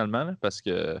l'université finalement, là, parce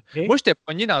que moi, j'étais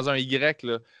pogné dans un Y.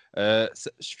 Là.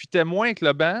 Je fitais moins avec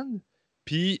le band,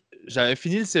 puis j'avais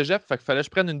fini le cégep, fait qu'il fallait que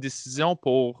je prenne une décision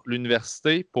pour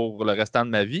l'université pour le restant de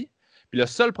ma vie. Puis le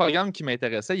seul programme qui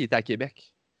m'intéressait, il était à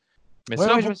Québec. Mais ouais,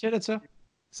 ça, je me souviens de ça.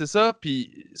 c'est ça,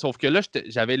 puis sauf que là,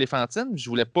 j'avais Éléphantine, je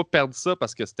voulais pas perdre ça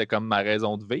parce que c'était comme ma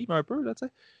raison de vivre un peu, là, tu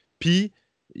sais. Puis,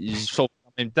 sauf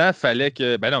qu'en même temps, il fallait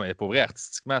que... Ben non, mais pour vrai,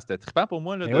 artistiquement, c'était trippant pour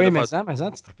moi. Là, oui, mais ça,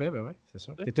 tu trippais, ben ouais, c'est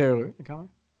sûr. T'étais heureux, quand même.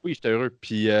 Oui, j'étais heureux.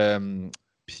 Puis,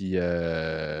 tu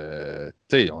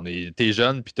sais, t'es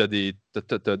jeune, puis t'as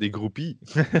des groupies.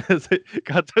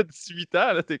 Quand t'as 18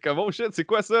 ans, là, t'es comme, oh shit, c'est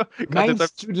quoi ça? Quand même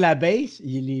si tu joues de la bass,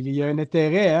 il y a un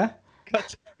intérêt, hein? Quand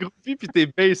t'es groupie, puis t'es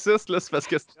bassiste, là, c'est parce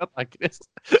que c'est en Christ.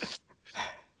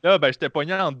 Là, ben, j'étais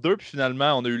pogné entre deux, puis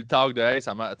finalement, on a eu le talk de, hey,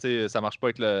 ça marche pas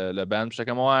avec le band. Puis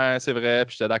j'étais comme, ouais, c'est vrai,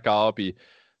 puis j'étais d'accord. Puis,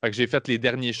 fait que j'ai fait les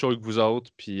derniers shows avec vous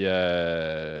autres, puis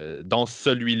dont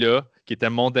celui-là, qui était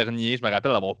mon dernier. Je me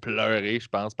rappelle d'avoir pleuré, je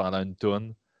pense, pendant une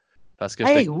toune. Parce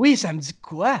que oui, ça me dit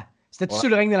quoi? C'était-tu sur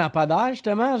le règne de lampadaire,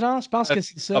 justement, genre? Je pense que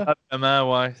c'est ça.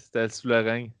 Probablement, ouais, c'était sous le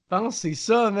règne. Je pense que c'est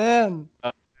ça, man. Ah,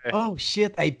 ouais. Oh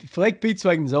shit! Il faudrait que Pete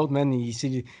soit avec nous autres, man.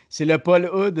 C'est le Paul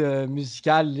Hood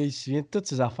musical. Là. Il se souvient de toutes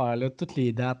ces affaires-là, toutes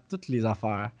les dates, toutes les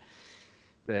affaires.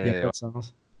 Il n'y a pas de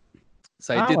sens.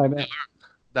 Ça a été.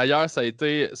 D'ailleurs, ça a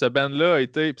été. Ce band-là a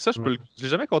été. Puis ça, je l'ai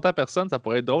jamais compté à personne. Ça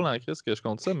pourrait être drôle en crise que je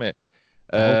compte ça, mais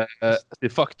c'est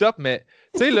fucked up. Mais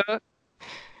tu sais, là,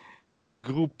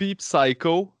 Groupie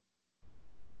Psycho,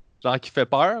 genre qui fait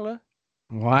peur, là.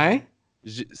 Ouais.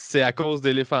 C'est à cause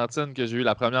d'Éléphantine que j'ai eu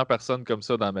la première personne comme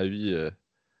ça dans ma vie.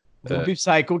 Groupie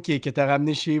Psycho qui t'a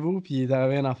ramené chez vous puis il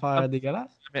arrivé une affaire dégueulasse?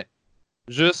 Mais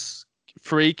juste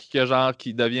freak que genre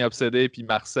qui devient obsédé puis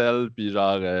Marcel puis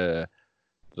genre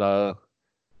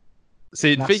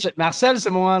c'est une fille. Marcel,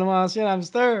 c'est mon ancien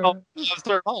hamster. Non,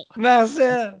 hamster, non.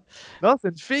 Marcel. Non, c'est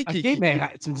une fille qui. Ok, mais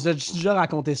tu me as déjà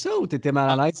raconté ça ou t'étais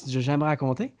mal à l'aise? Tu n'as jamais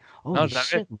raconté? Oh, non,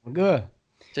 shit, mon gars.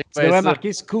 Tu devrais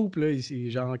marquer Scoop, là,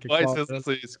 ici, genre quelque part. Ouais, c'est ça,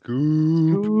 c'est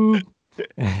Scoop.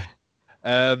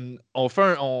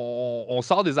 On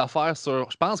sort des affaires sur.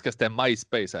 Je pense que c'était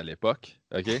MySpace à l'époque.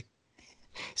 OK?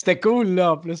 C'était cool,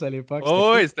 là, en plus, à l'époque.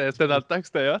 Oh, oui, c'était dans le temps que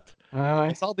c'était hot. Ah, ouais.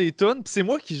 On sort des tunes, puis c'est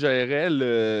moi qui gérais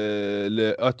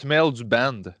le hotmail du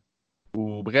band.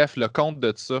 Ou bref, le compte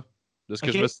de ça. De ce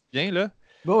que je me souviens, là.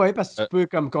 Bah oui, parce que tu peux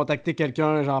comme contacter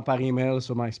quelqu'un genre par email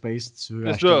sur MySpace si tu veux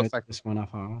acheter une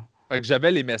affaire. Fait que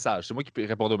j'avais les messages. C'est moi qui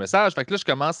répondais aux messages. Fait que là, je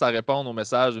commence à répondre aux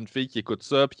messages d'une fille qui écoute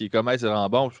ça, puis qui est comme, hey, c'est vraiment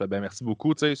bon. Je fais, ben merci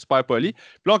beaucoup, tu sais, super poli. Puis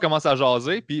là, on commence à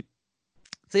jaser, puis, tu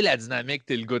sais, la dynamique,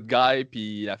 t'es le good guy,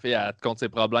 puis la fille, elle te compte ses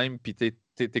problèmes, puis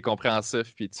t'es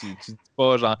compréhensif, puis tu dis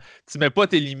pas, genre, tu mets pas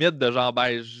tes limites de genre,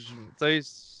 ben, tu sais,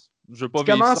 je veux pas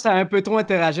vivre. Tu commences à un peu trop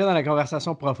interagir dans la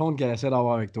conversation profonde qu'elle essaie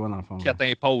d'avoir avec toi, dans le fond. Qu'elle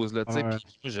t'impose, là, tu sais.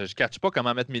 Puis je catch pas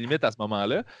comment mettre mes limites à ce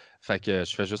moment-là. Fait que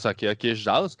je fais juste, OK, je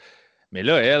jase. Mais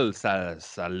là, elle, ça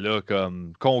l'a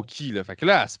comme conquis. Là. Fait que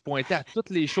là, elle se pointait à tous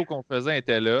les shows qu'on faisait, elle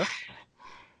était là.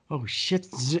 Oh shit!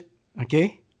 OK.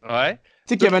 Ouais. Tu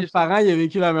sais qu'il y avait un parent, il a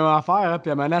vécu la même affaire, hein,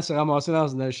 puis maintenant, elle s'est ramassée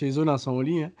chez eux dans son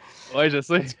lit. Hein. Ouais, je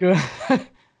sais. En tout cas.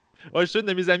 Ouais, je suis une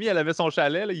de mes amies, elle avait son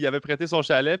chalet, là, il avait prêté son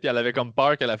chalet, puis elle avait comme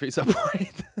peur que la fille se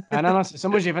pointe. Ah non, c'est ça.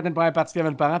 Moi, j'ai fait une première partie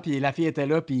avec le parent, puis la fille était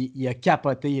là, puis il a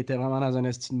capoté. Il était vraiment dans un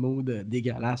esti de mood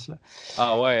dégueulasse. Là.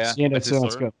 Ah ouais, Je me hein? souviens de Ben, c'est ça, en tout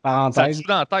sûr. cas. Ça te Parenthèse. joue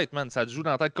dans la tête, man. Ça te joue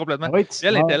dans la tête complètement. Ah oui, Puis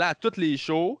elle était là à toutes les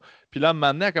shows. Puis là,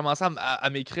 maintenant, elle a commencé à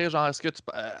m'écrire, genre, est-ce que tu.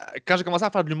 Quand j'ai commencé à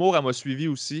faire de l'humour, elle m'a suivi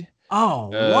aussi. Oh,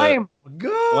 Euh, ouais, mon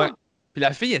ouais. gars! Puis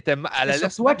la fille, elle C'était allait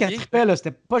sur se toi qu'elle marier. trippait, là.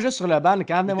 C'était pas juste sur le band. Quand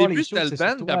elle Au venait voir les début, shows, c'était le c'était sur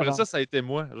band, puis toi, après genre. ça, ça a été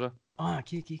moi, genre. Ah,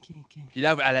 ok. Puis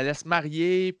là, elle allait se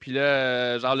marier, puis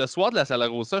là, genre le soir de la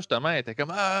Salarossa, justement, elle était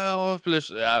comme ah, oh, puis là,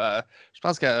 je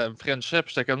pense qu'elle me frenchait,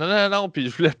 puis j'étais comme non, puis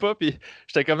je voulais pas, puis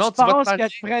j'étais comme non, Tu tu vas te penses marier. qu'elle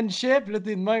te frenchait, puis là,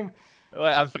 t'es de même.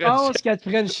 Ouais, elle me Tu frenchait. penses qu'elle te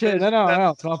frenchait. Je Non, non, disais,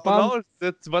 non, tu vas prendre. non, je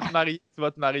disais, tu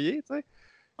vas te marier, tu sais.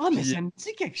 Ah, mais Puis ça me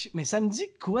dit quelque chose. Mais ça me dit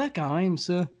quoi quand même,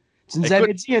 ça? Tu nous écoute,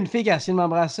 avais dit, il y a une fille qui a essayé de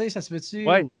m'embrasser, ça se fait-tu?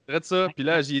 ouais, c'est de ça. Puis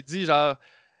là, j'ai dit genre,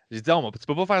 oh, tu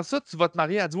peux pas faire ça, tu vas te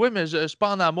marier. Elle dit oui, mais je suis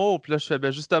pas en amour. Puis là, je fais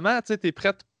ben justement, tu sais, t'es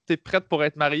prête pour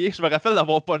être mariée. Je me rappelle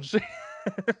d'avoir punché.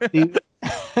 Et-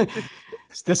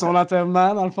 C'était son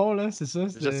enterrement, dans le fond, là, c'est ça?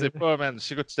 Je sais pas, man. Je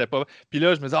sais que tu t'es pas. Puis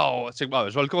là, je me dis, oh, check, bon,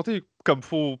 je vais le compter comme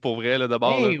faut pour vrai, là,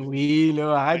 d'abord. Là. Eh oui,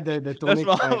 là, arrête de Là, tourner je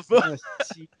m'en avec vais. ça,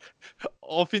 esti.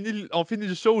 On finit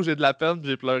le show, j'ai de la peine, puis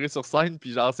j'ai pleuré sur scène,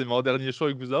 puis genre, c'est mon dernier show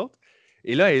avec vous autres.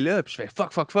 Et là, elle est là, puis je fais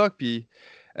fuck, puis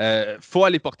faut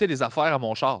aller porter des affaires à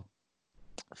mon char.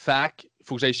 Fac,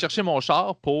 faut que j'aille chercher mon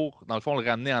char pour, dans le fond, le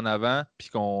ramener en avant, puis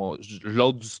qu'on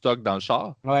load du stock dans le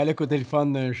char. Ouais, le côté le fun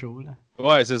d'un show, là.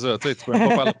 Ouais, c'est ça, tu sais, tu peux même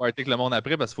pas faire le party avec le monde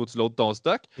après parce qu'il faut que tu loads ton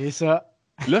stock. Et ça.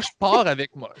 Là, je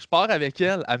pars avec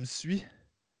elle, elle me suit.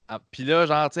 Puis là,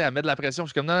 genre, tu sais, elle met de la pression.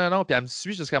 Je suis comme non. Puis elle me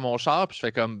suit jusqu'à mon char. Puis je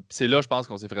fais comme, c'est là, je pense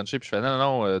qu'on s'est frenché. Puis je fais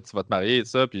non, tu vas te marier et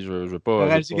ça. Puis je veux T'as pas.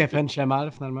 réalisé qu'elle frenchait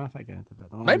mal, finalement. Fait que t'as fait,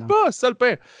 oh, Même non. pas, c'est ça le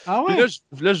pire. Ah Puis ouais?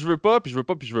 là, je veux pas. Puis je veux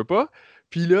pas. Puis je veux pas.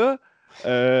 Puis là,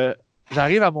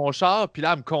 j'arrive à mon char. Puis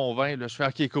là, elle me convainc. Là, je fais,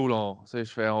 OK, cool. Tu sais,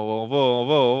 je fais,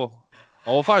 on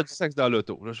va faire du sexe dans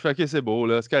l'auto. Là, je fais, OK, c'est beau,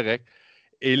 là, c'est correct.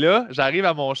 Et là, j'arrive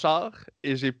à mon char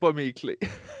et j'ai pas mes clés.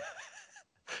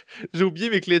 J'ai oublié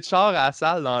mes clés de char à la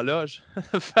salle dans la loge.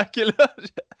 Fait que là,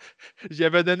 j'y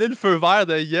avais donné le feu vert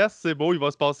de yes, c'est beau, il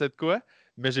va se passer de quoi.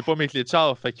 Mais j'ai pas mes clés de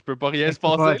char, fait qu'il peut pas rien se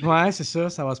passer. Ouais, c'est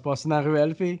ça va se passer dans la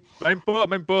ruelle, fille. Même pas.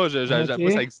 Moi, ça Ok.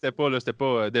 existait pas. Là. C'était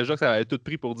pas. Déjà que ça avait tout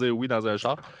pris pour dire oui dans un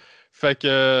char. Fait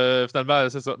que finalement,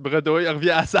 c'est ça. Bredouille, il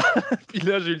revient à ça. Puis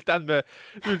là, j'ai eu le temps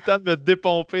de me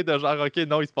dépomper de genre, OK,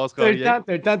 non, il se passera rien.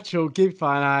 T'as le temps de choquer et faire,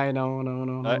 ah,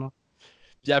 non. Ouais.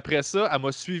 Puis après ça, elle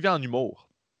m'a suivi en humour.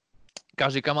 Quand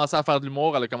j'ai commencé à faire de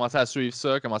l'humour, elle a commencé à suivre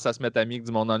ça, commencé à se mettre amie avec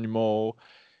du monde en humour.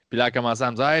 Puis là, elle a commencé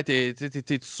à me dire hey,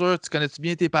 t'es sûr, tu connais-tu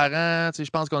bien tes parents? Je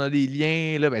pense qu'on a des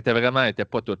liens. Là. Ben, elle était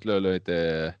pas toute là. Elle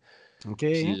était... OK.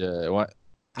 Puis, ouais.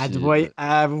 Puis,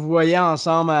 Vous voyez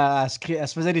ensemble, elle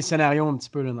se faisait des scénarios un petit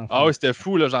peu, là, dans le fond. ah oui, c'était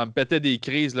fou. Là. J'en me pétais des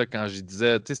crises là, quand j'y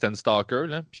disais, tu sais, c'était une stalker.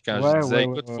 Là. Puis quand je disais,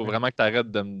 écoute, il faut vraiment que tu arrêtes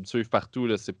de me suivre partout.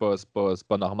 Là. C'est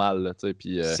pas normal. Là,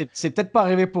 puis, c'est peut-être pas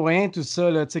arrivé pour rien, tout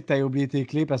ça, là, que tu aies oublié tes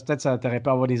clés, parce que peut-être ça t'aurait pu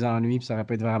avoir des ennuis, puis ça aurait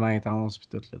pu être vraiment intense, puis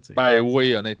tout, là, tu sais. Ben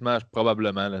oui, honnêtement,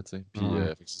 probablement. Là, puis,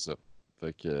 fait que c'est ça.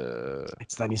 Fait que.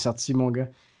 Tu t'en es sorti, mon gars.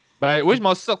 Ben oui, je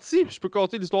m'en suis sorti. Je peux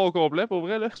compter l'histoire au complet, pour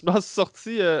vrai. Là. Je m'en suis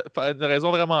sorti pour une raison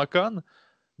vraiment conne.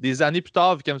 Des années plus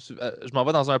tard, vu que je m'en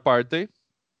vais dans un party,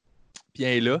 puis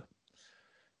elle est là.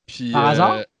 Puis, Par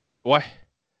hasard? Ouais.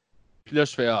 Puis là,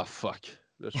 je fais ah fuck.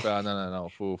 Là, je fais ah non,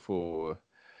 faut.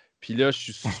 Puis là, je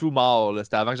suis sous-mort.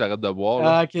 C'était avant que j'arrête de boire.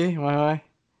 Là. Ah, ok, ouais.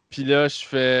 Puis là, je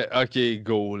fais ok,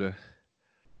 go, là.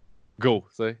 Go,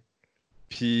 tu sais.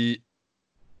 Puis,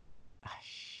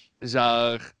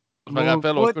 genre, je me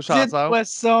rappelle, on couche ensemble.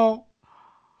 Poisson.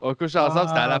 On couche ensemble,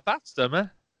 c'était à l'appart, justement.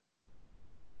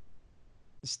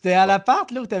 C'était à l'appart,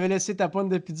 là, où t'avais laissé ta pointe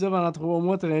de pizza pendant 3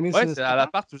 mois traîner Ouais, c'est à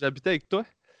l'appart où j'habitais avec toi.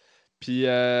 Puis,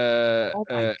 oh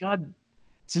my God.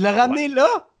 Tu l'as ramené là?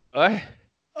 Ouais.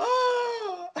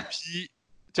 Oh! Puis,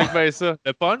 check bien ça.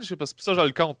 Le punch, parce que ça, je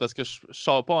le compte, parce que je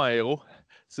sors pas en héros.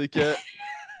 C'est que.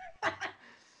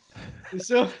 C'est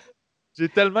ça. J'ai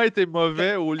tellement été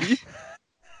mauvais au lit.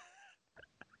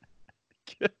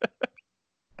 que.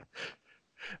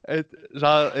 Elle,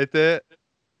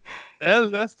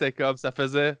 là, c'était comme. Ça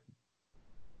faisait.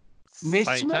 Mais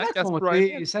si tu me 5 ans qu'elle se raconté,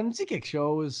 primait. ça me dit quelque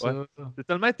chose, ça. Ouais. J'ai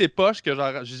tellement été poche que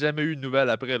genre j'ai jamais eu de nouvelles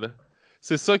après là.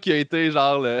 C'est ça qui a été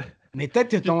genre le. Mais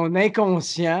peut-être que ton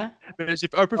inconscient. Mais j'ai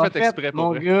un peu fait exprès pour mon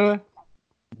vrai. gars,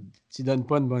 tu donnes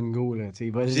pas une bonne go, là.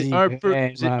 J'ai un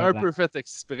peu fait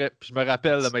exprès. Puis je me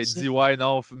rappelle, elle m'a dit ouais,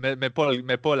 non, mets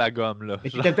pas la gomme là. Et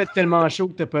puis t'as peut-être tellement chaud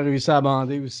que t'as pas réussi à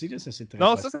bander aussi, là. Ça, c'est très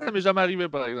Non, possible. ça m'est jamais arrivé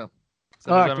par exemple.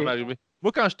 Ça m'est jamais arrivé.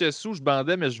 Moi, quand j'étais sous, je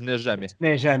bandais, mais je venais jamais.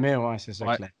 Mais jamais, ouais, c'est ça.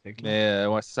 Ouais. Classique, Mais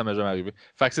ouais, ça m'est jamais arrivé.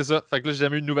 Fait que c'est ça. Fait que là, j'ai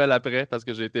jamais eu de nouvelles après parce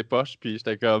que j'ai été poche. Puis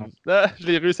j'étais comme, ah, je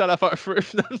l'ai réussi à la faire feu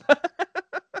finalement.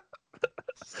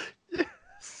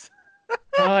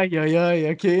 Aïe, aïe,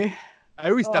 aïe, OK.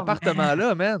 Ah oui, cet Oh, man.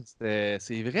 appartement-là, man,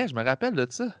 c'est vrai, je me rappelle de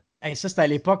ça. Hey, ça, c'était à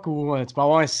l'époque où tu peux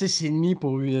avoir un 6,5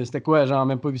 pour... C'était quoi, genre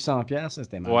même pas 800 pièces, ça,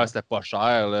 c'était Ouais, malade. c'était pas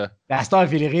cher, là. La Star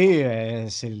Villeray,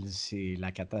 c'est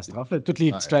la catastrophe, là. Toutes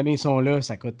les petites Ouais, familles sont là,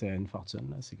 ça coûte une fortune,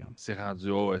 là. C'est comme... c'est rendu,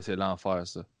 oh, ouais, c'est l'enfer,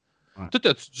 ça. Ouais. Toi,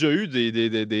 t'as-tu déjà eu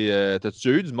t'as-tu déjà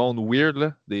eu du monde weird,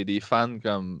 là? Des fans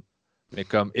comme, mais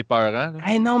comme épeurants, là?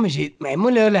 Hey, non, mais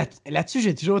moi, là-dessus,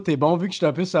 j'ai toujours été bon, vu que je suis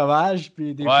un peu sauvage,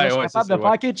 puis des fois, Ouais, je suis ouais, c'est capable de ça,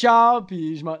 ouais. faire OK, ciao,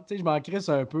 puis tu sais, je m'en crisse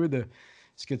un peu de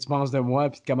ce que tu penses de moi,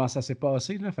 puis de comment ça s'est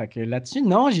passé, là. Fait que là-dessus,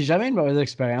 non, j'ai jamais eu une mauvaise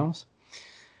expérience.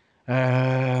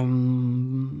 Euh,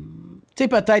 Tu sais,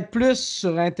 peut-être plus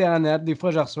sur Internet. Des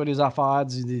fois, je reçois des affaires.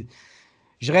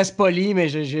 Je reste poli, mais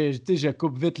tu sais, je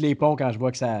coupe vite les ponts quand je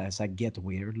vois que ça get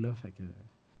weird. Là. Fait que,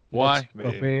 là-dessus, Ouais,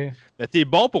 pas pire. mais t'es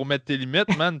bon pour mettre tes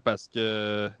limites, man, parce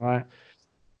que Ouais.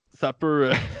 ça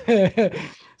peut.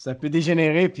 Ça peut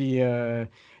dégénérer. Puis,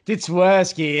 tu vois,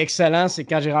 ce qui est excellent, c'est que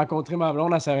quand j'ai rencontré ma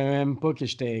blonde, elle savait même pas qui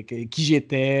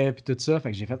j'étais, puis tout ça.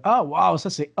 Fait que j'ai fait Ah, wow, ça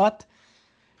c'est hot.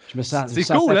 Je me C'est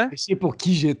sens cool, hein? apprécié pour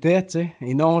qui j'étais, tu sais.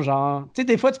 Et non, genre. Tu sais,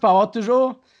 des fois, tu peux avoir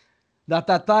toujours dans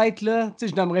ta tête, là, tu sais,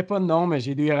 je n'aimerais pas de nom, mais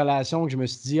j'ai eu des relations que je me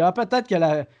suis dit, ah, peut-être que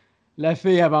la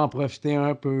fille, elle va en profiter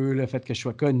un peu, le fait que je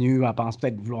sois connu, elle pense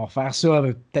peut-être vouloir faire ça, elle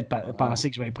va peut-être Ouais. penser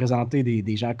que je vais lui présenter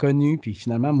des gens connus, puis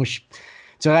finalement, moi,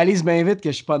 tu réalises bien vite que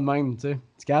je suis pas de même, tu sais.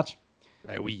 Tu catches?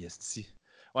 Ben oui, esti.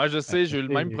 Ouais, je Fait que, sais, j'ai eu le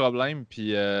même c'est- problème,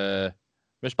 puis.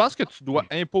 Mais je pense que tu dois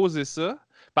imposer ça.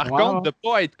 Par Ouais, contre, ouais. de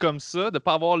pas être comme ça, de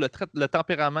pas avoir le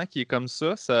tempérament qui est comme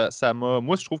ça m'a.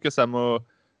 Moi, je trouve que ça m'a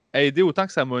aidé autant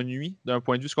que ça m'a nui, d'un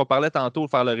point de vue, ce qu'on parlait tantôt, de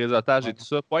faire le réseautage et tout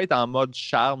ça. Pas être en mode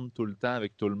charme tout le temps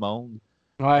avec tout le monde.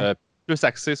 Ouais. Euh, Plus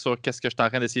axé sur qu'est-ce que je suis en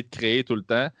train d'essayer de créer tout le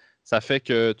temps. Ça fait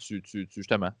que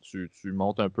justement, tu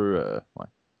montes un peu. Ouais.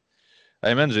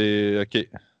 Hey man, j'ai. OK.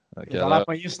 OK, T'as l'air alors.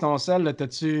 pogné sur ton sel, là.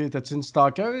 T'as-tu une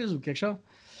stalkeuse ou quelque chose?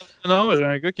 Non, j'ai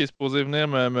un gars qui est supposé venir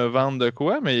me vendre de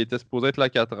quoi, mais il était supposé être là à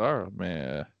 4 heures.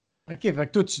 Mais. Ok, fait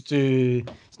que toi, c'est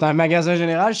un magasin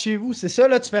général chez vous, c'est ça,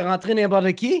 là? Tu fais rentrer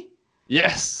n'importe qui?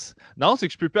 Yes! Non, c'est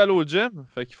que je peux plus aller au gym.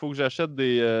 Fait qu'il faut que j'ai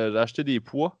acheté des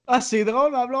poids. Ah, c'est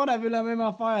drôle, ma blonde a vu la même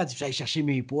affaire. Elle dit, j'allais chercher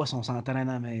mes poids, si on s'entraîne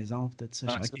à la maison, pis tout ça.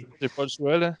 Je Ouais, fais, ça, OK. j'ai pas le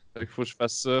choix, là. Fait qu'il faut que je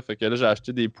fasse ça. Fait que là, j'ai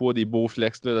acheté des poids, des beaux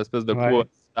flex, là, l'espèce de poids.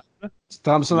 Ouais. Tu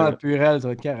trempes ça dans le Le- purel, ça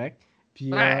va être correct. Puis,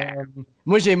 Ah!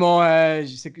 moi, j'ai mon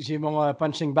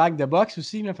punching bag de boxe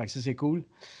aussi, là. Fait que ça, c'est cool.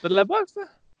 T'as de la boxe, ça?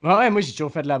 Ouais, ouais, moi, j'ai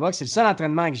toujours fait de la boxe. C'est le seul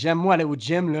entraînement que j'aime. Moi, aller au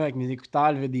gym, là, avec mes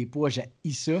écouteurs, lever des poids, j'ai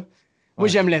ça. Moi, Ouais.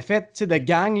 j'aime le fait, tu sais, de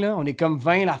gang, là. On est comme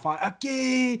 20 à faire, OK,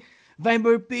 20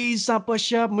 burpees, 100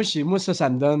 push-ups. Moi, ça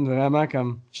me donne vraiment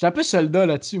comme. Je suis un peu soldat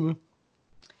là-dessus, moi.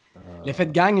 L'effet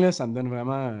de gang, là, ça me donne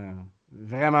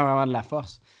vraiment de la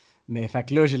force. Mais fait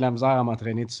que là, j'ai de la misère à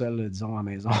m'entraîner tout seul, disons, à la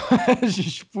maison. Je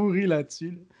suis pourri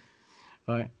là-dessus,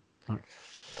 là. Ouais. Ouais.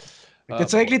 Fait que Ah,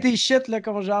 t'as-tu boy. réglé tes shit, là,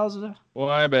 qu'on jase, là?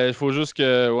 Ouais, ben, il faut juste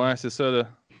que. Ouais, c'est ça, là.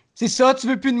 C'est ça, tu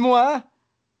veux plus de moi?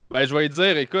 Ben, je vais lui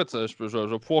dire, écoute, je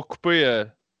vais pouvoir couper.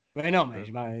 Ben non, mais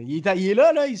il est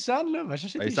là, il sonne, là. Va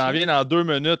chercher Ben, il tes s'en shit. vient dans 2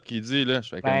 minutes qu'il dit, là. Je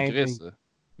fais comme Chris. Ben,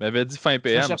 Il m'avait dit fin je vais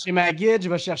PM. chercher ma guide, je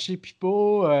vais chercher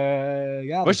Pipo. Va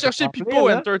Regarde, ça chercher va remplir, Pipo,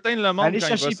 là. entertain le monde Allez quand il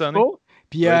va chercher sonner. Pipo.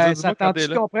 Puis, Je vais lui dire, ça dis-moi quand t'es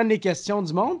tente-tu là. qu'on prenne les questions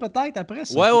du monde, peut-être, après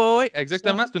ça? Ouais, ouais, ouais, Ça?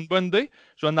 exactement. C'est une bonne idée.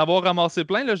 Je vais en avoir ramassé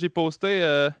plein, là. J'ai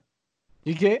posté.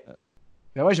 OK.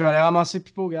 Ben ouais, je vais aller ramasser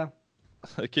Pipo, regarde.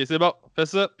 Ok, c'est bon. Fais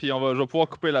ça, puis je vais pouvoir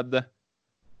couper là-dedans.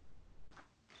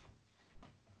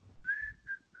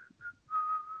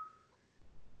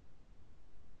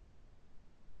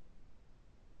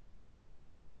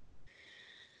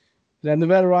 La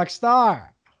nouvelle Rockstar.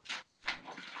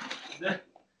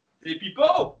 C'est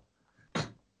Pipo!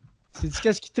 Sais-tu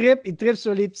qu'est-ce qu'il trippe? Il trippe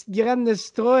sur les petites graines de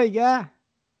citrouille, gars.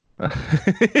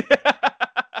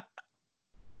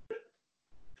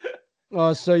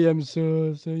 Ah, ça, il aime ça.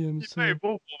 Ça, il aime Il est ça. bien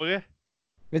beau, pour vrai.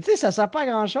 Mais tu sais, ça sert pas à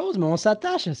grand-chose, mais on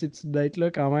s'attache à ces petites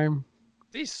bêtes-là quand même.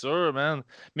 C'est sûr, man.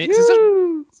 Mais c'est ça, je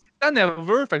Youhou! suis tant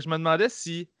nerveux, fait que je me demandais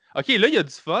si. Ok, là, il y a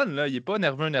du fun, là. Il est pas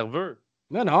nerveux.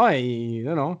 Non, non,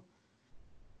 non, non.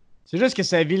 C'est juste que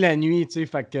ça vit la nuit, tu sais.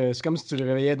 Fait que c'est comme si tu le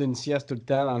réveillais d'une sieste tout le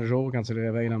temps dans le jour quand tu le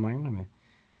réveilles la même. Là, mais...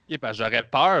 Ok, parce que j'aurais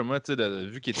peur, moi, tu sais,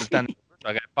 vu qu'il est tout le temps nerveux,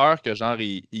 j'aurais peur que, genre,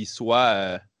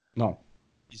 Non.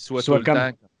 il Tu soit tout sois le comme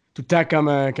temps. tout le temps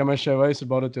comme un cheval sur le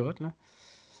bord de l'autoroute, là.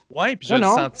 Ouais, puis Non,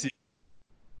 non.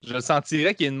 je le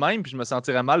sentirais qu'il est de même, puis je me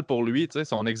sentirais mal pour lui, tu sais,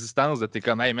 son existence, de t'es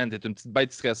comme, hey man, t'es une petite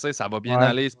bête stressée, ça va bien Ouais.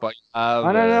 aller, c'est pas Ah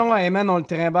grave. non, non, ouais, man, on le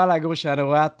trimballe à gauche et à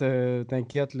droite.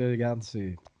 T'inquiète, là, regarde,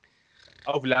 c'est.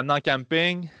 Ah, vous l'amenez en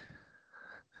camping?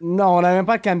 Non, on n'a même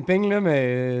pas de camping, là,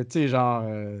 mais tu sais, genre.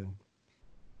 Je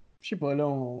sais pas, là,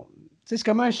 tu sais, c'est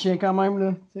comme un chien quand même,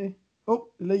 là. Tu sais.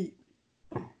 Oh, là, il...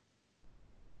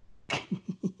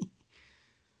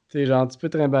 Tu genre, tu peux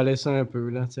trimballer ça un peu,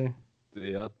 là, tu sais.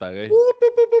 C'est hot, pareil.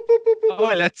 Ah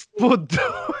ouais, la petite poudre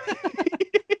d'eau!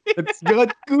 Le petit gras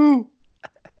de cou!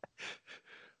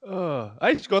 Ah.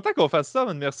 Hey, je suis content qu'on fasse ça,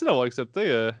 man. Merci d'avoir accepté.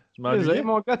 Je Désolé, m'ennuyais.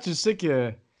 mon gars, tu sais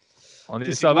que On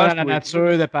est c'est moi sauvages dans la tous les deux.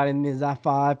 nature de parler de mes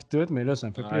affaires et tout, mais là, ça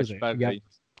me fait Ouais, je suis plaisir. Regarde. pareil.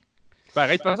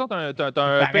 Pareil, de toute façon, t'as un EP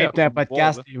Pareil, à t'es un promouvoir,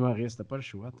 podcast, là. t'es humoriste, t'as pas le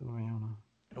choix, toi, voyons,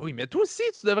 là. Oui, mais toi aussi,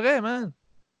 tu devrais, man.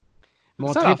 C'est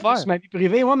ça Montrer l'affaire. plus ma vie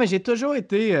privée. Ouais, mais j'ai toujours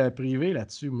été privé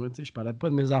là-dessus, moi. Tu sais, je parlais pas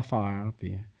de mes affaires.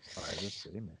 Puis... Ouais, je sais,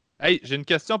 mais... Hey, j'ai une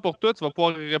question pour toi. Tu vas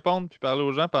pouvoir y répondre puis parler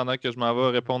aux gens pendant que je m'en vais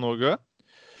répondre aux gars.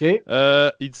 OK.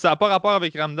 Il dit ça n'a pas rapport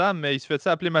avec Ramdam, mais il se fait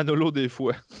ça appeler Manolo des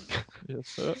fois. Il y a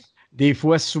ça. Des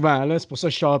fois, souvent, là. C'est pour ça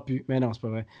que je sors plus. Mais non, c'est pas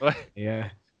vrai. Ouais. Et,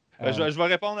 Je vais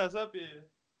répondre à ça. Puis...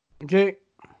 OK.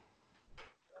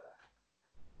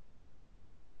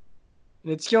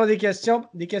 Y a-t-il qui ont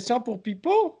des questions pour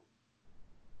Pipo?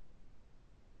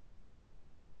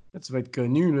 Là, tu vas être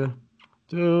connu, là.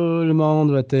 Tout le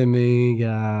monde va t'aimer,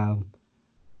 garde.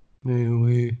 Mais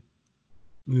oui.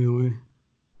 Mais oui.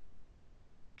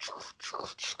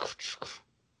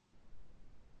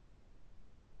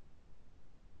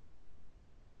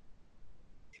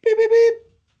 Bip, bip,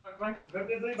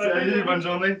 bip. Salut, bonne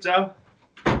journée. Ciao.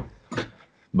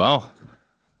 Bon,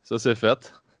 ça c'est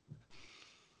fait.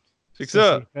 C'est que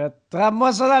ça. C'est fait.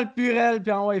 Trappe-moi ça dans le purel,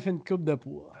 puis envoie fait une coupe de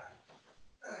poids.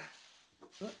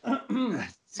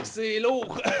 C'est que c'est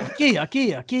lourd. OK. Eh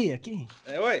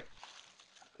ouais.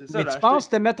 C'est ça, Mais tu penses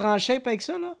te mettre en shape avec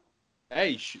ça, là?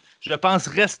 Hey, je pense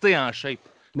rester en shape.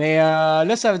 Mais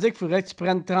là, ça veut dire qu'il faudrait que tu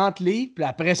prennes 30 livres, puis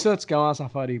après ça, tu commences à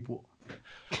faire des poids.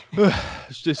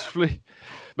 Je t'ai soufflé.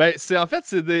 Ben, c'est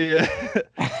des.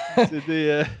 C'est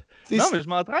des. Non, mais je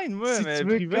m'entraîne, moi, Si mais tu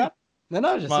veux privé. cut.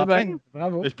 Non, je sais m'entraîne. bien.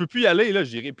 Bravo. Mais je peux plus y aller, là.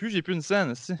 J'irai plus, j'ai plus une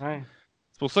scène. Aussi. Ouais.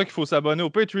 C'est pour ça qu'il faut s'abonner au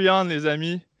Patreon, les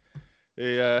amis.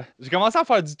 Et j'ai commencé à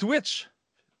faire du Twitch.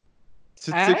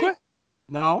 Tu sais quoi?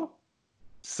 Non.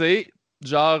 C'est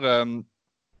genre,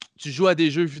 tu joues à des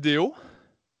jeux vidéo,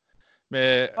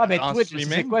 mais Ah, ben en Twitch, c'est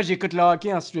streaming. quoi? J'écoute le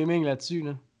hockey en streaming là-dessus,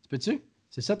 là. Tu peux-tu?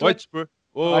 C'est ça, toi? Ouais, tu peux.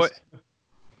 Oh, ouais.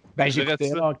 Ben, Je dirais j'écoutais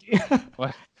ça. le hockey. Ouais.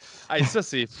 Hey, ça,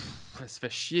 c'est. Ça se fait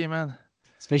chier, man.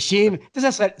 Ça fait chier. Tu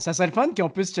sais, ça serait le fun qu'on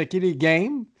puisse checker les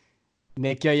games,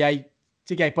 mais qu'il y ait, tu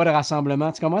sais, qu'il y ait pas de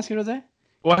rassemblement. Tu comprends ce que je veux dire?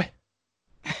 Ouais.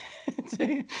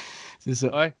 C'est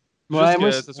ça. Ouais. Ouais, Juste moi,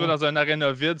 que ce soit dans un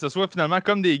aréna vide, ce soit finalement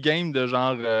comme des games de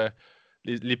genre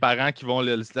les parents qui vont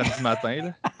le samedi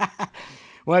matin. Là.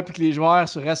 Ouais, puis que les joueurs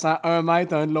se restent à 1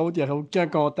 mètre un de l'autre, il n'y aurait aucun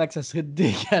contact, ça serait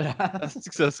dégueulasse. Est-ce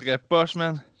que ça serait poche,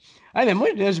 man? Ah, mais moi,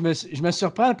 là, je me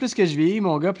surprends, plus que je vieillis,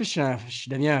 mon gars, plus je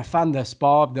deviens un fan de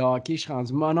sport, de hockey, je suis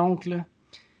rendu mon oncle, là.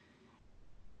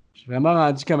 Je suis vraiment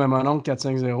rendu comme un mon oncle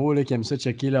 450 là, qui aime ça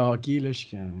checker le hockey, là.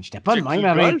 J'étais pas le même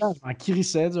à 20 ans, je m'en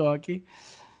crissais du hockey.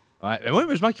 Ouais, mais oui,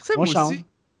 mais je m'en crissais moi change. aussi.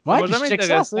 Ouais, m'a puis je jamais check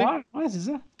ça à cette intéressé. heure. Ouais, c'est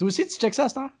ça. Toi aussi, tu check ça à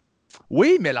cette heure?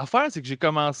 Oui, mais l'affaire, c'est que j'ai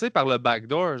commencé par le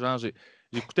backdoor. Genre,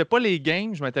 j'écoutais pas les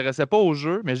games, je m'intéressais pas aux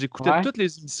jeux, mais j'écoutais toutes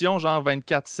les émissions, genre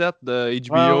 24/7 de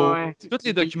HBO, tous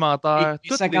les documentaires.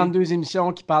 Les 52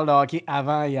 émissions qui parlent de hockey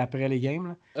avant et après les games.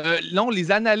 Là. Non,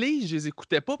 les analyses, je les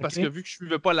écoutais pas parce que vu que je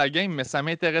suivais pas la game, mais ça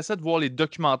m'intéressait de voir les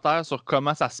documentaires sur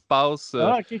comment ça se passe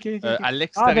à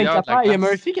l'extérieur. 24 heures. Il y a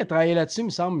Murphy qui a travaillé là-dessus, il me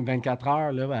semble, 24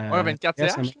 heures. Là, ouais, 24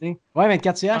 CH. Ouais,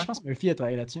 24 CH, je pense que Murphy a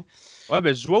travaillé là-dessus. Ouais,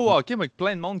 ben je jouais au hockey avec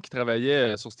plein de monde qui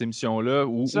travaillait sur cette émission-là,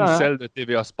 ou celle de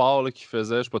TVA Sport là, qui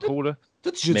faisait, je sais pas trop. Là.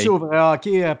 Toi, tu joues-tu au vrai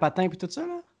hockey patin et tout ça?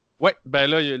 Là? Ouais, ben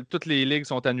là, toutes les ligues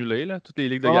sont annulées, là, toutes les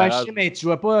ligues de ouais, garage. Je sais, mais tu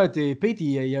jouais pas. Pete, il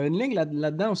y a une ligue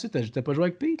là-dedans aussi. T'as pas joué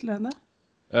avec Pete là-dedans?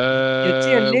 Y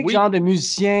a une ligue genre de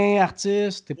musiciens,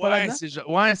 artistes? T'es pas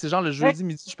là-dedans? Ouais, c'est genre le jeudi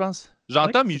midi, je pense.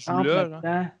 Jean-Tom, il joue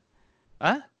là.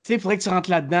 Hein? Tu sais, il faudrait que tu rentres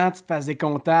là-dedans, tu te fasses des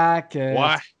contacts.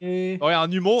 Ouais,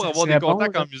 en humour, avoir des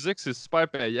contacts en musique, c'est super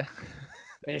payant.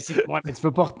 Ben, mais tu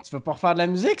peux pas refaire de la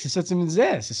musique, c'est ça que tu me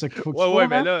disais. C'est ça qu'il faut que tu fasses. Ouais,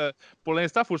 mais là, pour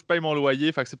l'instant, il faut que je paye mon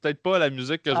loyer. Fait que c'est peut-être pas la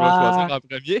musique que je vais choisir en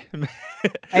premier.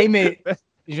 Hey, mais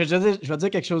je vais te dire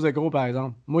quelque chose de gros, par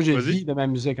exemple. Moi, je vis de ma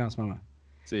musique en ce moment.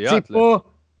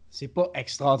 C'est pas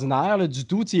extraordinaire là, du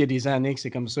tout. Il y a des années que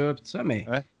c'est comme ça, tout ça, mais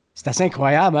c'est assez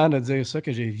incroyable hein, de dire ça,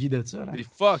 que je vis de ça. C'est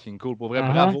fucking cool, pour vrai,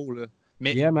 bravo. Là.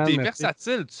 Mais t'es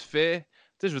versatile, tu fais...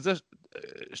 Tu sais, je veux dire,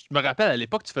 je me rappelle, à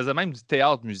l'époque, tu faisais même du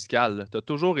théâtre musical. Tu as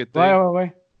toujours été...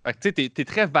 Ouais. Fait que tu sais, t'es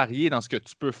très varié dans ce que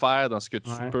tu peux faire, dans ce que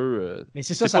tu peux... mais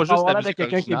c'est ça, ça peut avoir l'air de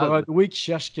quelqu'un qui est Broadway, qui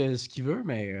cherche ce qu'il veut,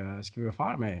 mais ce qu'il veut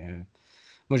faire, mais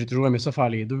moi, j'ai toujours aimé ça faire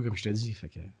les deux, comme je te dis. Fait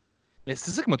que... Mais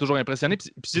c'est ça qui m'a toujours impressionné.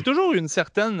 Puis j'ai toujours une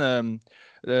certaine...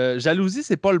 jalousie,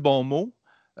 c'est pas le bon mot,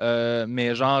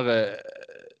 mais genre...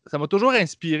 m'a toujours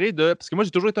inspiré de. Parce que moi,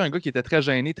 j'ai toujours été un gars qui était très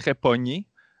gêné, très pogné.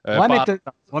 Ouais,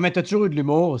 mais t'as toujours eu de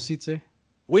l'humour aussi, tu sais.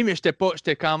 Oui, mais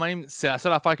j'étais quand même. C'est la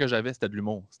seule affaire que j'avais, c'était de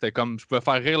l'humour. C'était comme. Je pouvais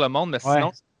faire rire le monde, mais Ouais.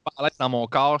 sinon, pas à l'aise dans mon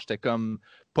corps, j'étais comme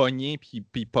pogné, puis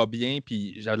pas bien,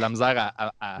 puis j'avais de la misère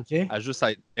OK. à juste à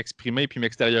exprimer puis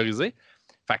m'extérioriser.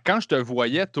 Fait que quand je te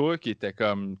voyais, toi, qui étais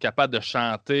comme capable de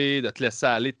chanter, de te laisser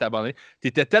aller, de t'abandonner,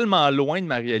 t'étais tellement loin de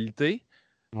ma réalité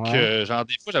Ouais. que, genre,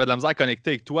 des fois, j'avais de la misère à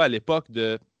connecter avec toi à l'époque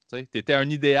de. Tu étais un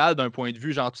idéal d'un point de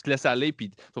vue, genre, tu te laisses aller, puis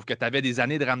sauf que tu avais des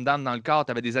années de Ramadan dans le corps,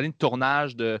 tu avais des années de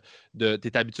tournage, tu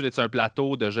étais habitué d'être sur un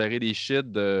plateau, de gérer des shit,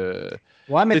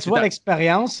 Ouais, mais Tu sais, tu vois,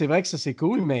 l'expérience, c'est vrai que ça, c'est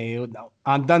cool, mais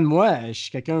en dedans de moi, je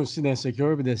suis quelqu'un aussi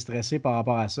d'insécure et de stressé par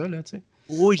rapport à ça, là, tu sais.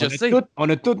 Oui, je sais. On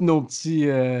a toutes nos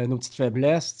petites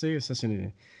faiblesses, tu sais. Ça, c'est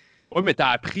Oui, mais t'as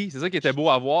appris. C'est ça qui était beau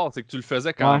à voir, c'est que tu le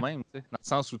faisais quand Ouais. même, tu sais, dans le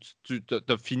sens où tu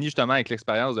as fini justement avec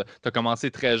l'expérience. Tu as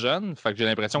commencé très jeune, fait que j'ai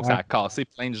l'impression que ça Ouais. a cassé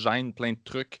plein de gènes, plein de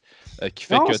trucs qui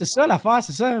fait Non, que. c'est ça l'affaire,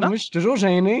 c'est ça. Non? Moi, je suis toujours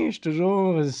gêné, je suis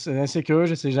toujours insécure,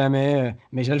 je sais jamais,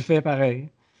 mais je le fais pareil.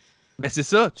 Mais c'est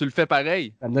ça, tu le fais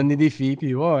pareil. Ça me donne des défis,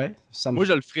 puis ouais, ça me... Moi,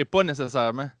 je le ferais pas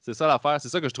nécessairement. C'est ça l'affaire, c'est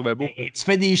ça que je trouvais beau. Et tu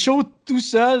fais des shows tout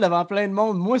seul devant plein de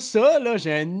monde. Moi, ça, là,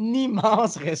 j'ai un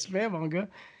immense respect, mon gars.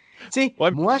 Tu sais,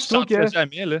 Ouais, mais moi, je je trouve chanterais que...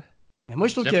 jamais, là. Mais moi,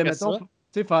 je trouve que, J'aimerais mettons, ça. tu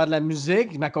sais, faire de la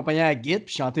musique, m'accompagner à la guitare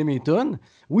puis chanter mes tunes,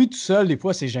 oui, tout seul, des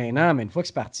fois, c'est gênant, mais une fois que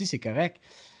c'est parti, c'est correct.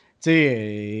 Tu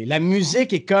sais, la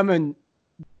musique est comme une.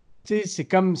 Tu sais, c'est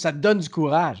comme ça te donne du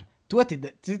courage. Toi, tu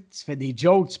fais des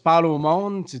jokes, tu parles au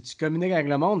monde, tu communiques avec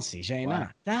le monde, c'est gênant. Ouais.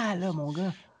 Ah, là, mon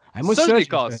gars. Ah, moi, Ça, je ça, l'ai je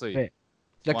le cassé. fais.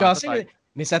 Tu l'as Ouais, cassé, peut-être.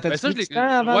 mais ça Ben t'a-tu ça, pris je du l'ai. temps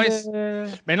avant Ouais, de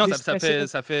mais non, déstresser?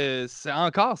 c'est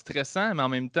encore stressant, mais en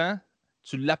même temps,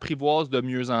 tu l'apprivoises de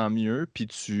mieux en mieux, puis OK.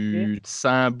 tu te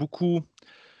sens beaucoup.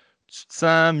 Tu te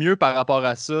sens mieux par rapport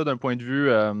à ça d'un point de vue.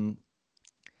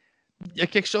 Il y a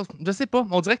quelque chose, je sais pas,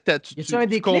 on dirait que Y a-tu un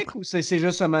tu comprends. déclic ou c'est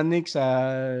juste un moment donné que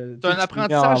ça. C'est un Tu te mets à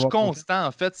apprentissage avoir confiance? constant,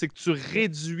 en fait. C'est que tu OK.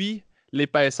 réduis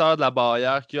l'épaisseur de la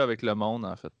barrière qu'il y a avec le monde,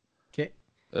 en fait. OK.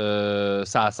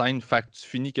 Ça scène, fait que tu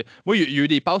finis que. Moi, il y a eu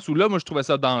des passes où là, moi, je trouvais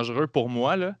ça dangereux pour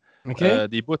moi, là. OK.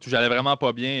 Des bouts où j'allais vraiment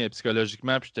pas bien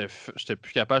psychologiquement, puis j'étais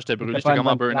plus capable, j'étais brûlé, T'étais j'étais pas à une comme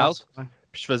en bonne place. burn-out, Ouais.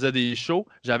 puis je faisais des shows.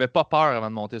 J'avais pas peur avant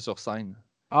de monter sur scène.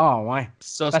 Ah, ouais. Puis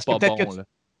ça, c'est Parce que pas peut-être que bon, là.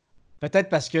 peut-être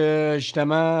parce que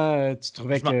justement, tu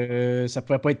trouvais Je m'en- que ça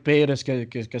pouvait pas être pire de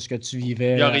que ce que tu Il y a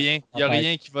vivais rien, il y en a tête.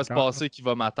 rien qui va se D'accord? passer qui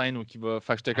va m'atteindre ou qui va.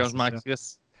 Fait que j'étais Ah, comme je c'est m'en ça.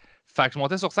 crisse. Fait que je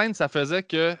montais sur scène, ça faisait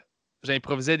que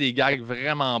j'improvisais des gags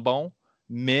vraiment bons,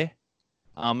 mais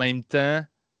en même temps.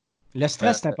 Le euh,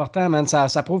 stress, c'est important, man. Ça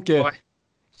prouve que ouais.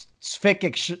 tu fais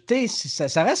quelque chose. Tu sais,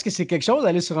 ça reste que c'est quelque chose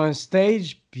d'aller sur un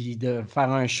stage puis de faire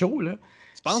un show, là.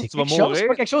 Tu penses C'est que tu vas quelque chose, c'est pas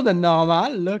mourir? quelque chose de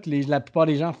normal, là, que la plupart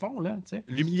des gens font, là, tu sais.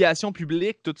 L'humiliation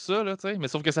publique, tout ça, là, tu sais. Mais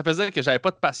sauf que ça faisait que j'avais pas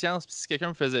de patience. Puis si quelqu'un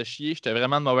me faisait chier, j'étais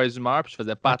vraiment de mauvaise humeur, puis je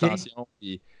faisais pas OK? attention.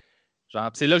 Puis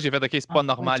genre, puis c'est là que j'ai fait, OK, c'est Ah, pas ouais,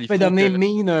 normal. tu Il peux faut devenir que.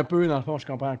 mean un peu, dans le fond, je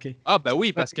comprends, OK. Ah, ben oui,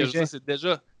 Ça parce que ça, c'est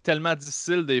déjà tellement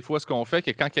difficile des fois ce qu'on fait que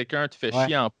quand quelqu'un te fait Ouais.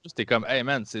 chier en plus, t'es comme, hey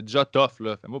man, c'est déjà tough,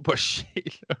 là. Fais-moi pas chier,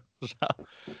 là. Genre.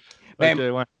 Fait Ben, que,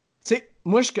 ouais. tu sais,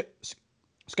 moi, ce que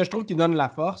je trouve qui donne la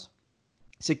force,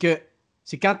 c'est que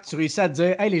c'est quand tu réussis à te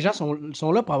dire, hey, les gens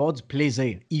sont là pour avoir du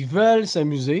plaisir. Ils veulent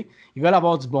s'amuser, ils veulent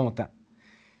avoir du bon temps.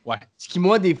 Ouais. Ce qui,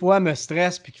 moi, des fois, me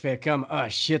stresse puis qui fait comme, ah,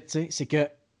 shit, tu sais, c'est que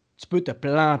tu peux te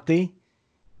planter,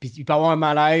 puis il peut y avoir un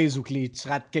malaise ou que tu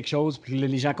rates quelque chose, puis que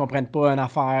les gens comprennent pas une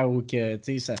affaire ou que,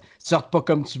 tu sais, ça sorte pas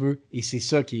comme tu veux. Et c'est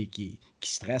ça qui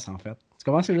stresse, en fait. Tu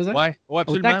comprends ce que je veux dire? Ouais, ouais,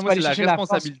 Autant que absolument. tu Moi, vas c'est aller la chercher la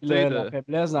force et responsabilité la de.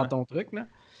 faiblesse dans Ouais. ton truc, là.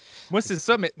 Moi, c'est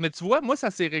ça, mais tu vois, moi, ça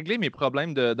s'est réglé mes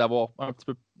problèmes d'avoir un petit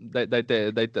peu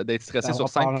d'être stressé sur D'avoir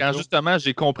scène. peur un Quand peu. justement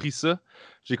j'ai compris ça,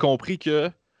 j'ai compris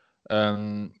que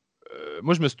euh,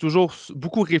 moi, je me suis toujours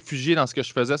beaucoup réfugié dans ce que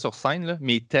je faisais sur scène, là,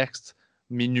 mes textes,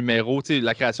 mes numéros, tu sais,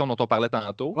 la création dont on parlait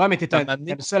tantôt. Ouais, mais Ça m'a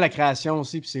amené. t'aimes ça la création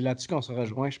aussi, puis c'est là-dessus qu'on se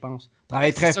rejoint, je pense. Ben,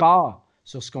 Travaille c'est très ça. fort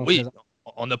sur ce qu'on Oui, présente.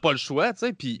 on n'a pas le choix, tu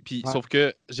sais. Ouais. Sauf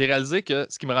que j'ai réalisé que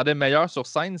ce qui me rendait meilleur sur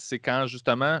scène, c'est quand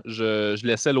justement je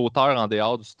laissais l'auteur en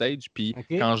dehors du stage. Puis OK?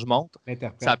 quand je monte, ça n'a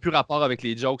L'interprète. plus rapport avec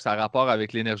les jokes, ça a rapport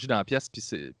avec l'énergie dans la pièce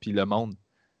puis le monde.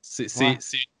 Ouais.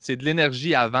 C'est de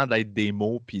l'énergie avant d'être des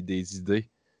mots puis des idées.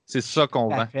 C'est Je suis ça tout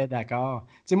qu'on à vend. fait d'accord.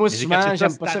 Tu sais, moi, Mais j'ai catché souvent, ça j'aime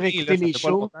cette pas ça année, réécouter là, ça les fait pas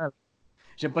shows. longtemps.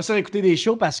 J'aime pas ça réécouter des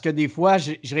shows parce que des fois,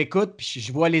 je réécoute puis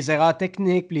je vois les erreurs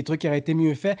techniques puis les trucs qui auraient été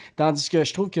mieux faits. Tandis que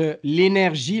je trouve que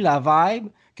l'énergie, la vibe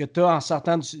que tu as en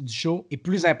sortant du show est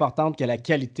plus importante que la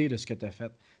qualité de ce que tu as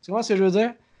fait. Tu vois ce que je veux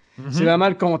dire? C'est Mhm. vraiment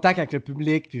le contact avec le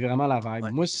public puis vraiment la vibe.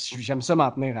 Ouais. Moi, j'aime ça m'en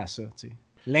tenir à ça. Tu sais.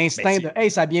 Mais L'instinct de Hey,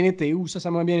 ça a bien été ou ça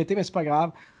m'a bien été, mais c'est pas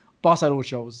grave. Passe à l'autre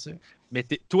chose. Tu sais. Mais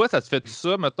toi, ça te fait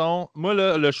ça, mettons. Moi,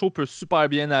 là, le show peut super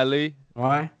bien aller.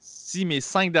 Ouais. Si mes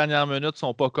 5 dernières minutes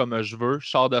sont pas comme je veux, je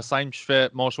sors de scène puis je fais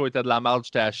mon show était de la merde,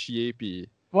 j'étais à chier puis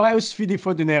Ouais, il suffit des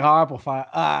fois d'une erreur pour faire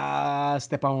Ah,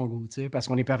 c'était pas mon goût, tu sais, parce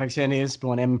qu'on est perfectionniste, puis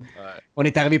ouais. on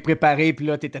est arrivé préparé, puis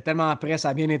là, t'étais tellement prêt, ça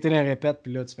a bien été dans les répètes,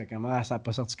 puis là, tu fais comme Ah, ça n'a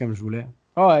pas sorti comme je voulais.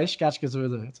 Ah ouais, je catch ce que tu veux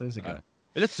dire, tu sais, c'est Ouais. comme.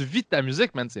 Mais là, tu vis de ta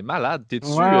musique, man, c'est malade. Ouais,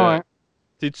 ouais.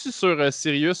 T'es-tu sur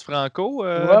Sirius Franco?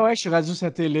 Ouais, ouais, je suis radio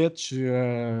satellite, je suis.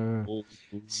 Oh,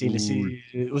 cool.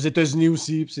 C'est aux États-Unis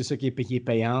aussi, puis c'est ça qui est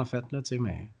payant, en fait, là, tu sais,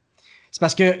 mais. C'est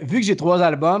parce que vu que j'ai 3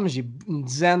 albums, j'ai une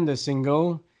dizaine de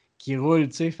singles qui roulent,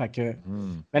 tu sais, fait que.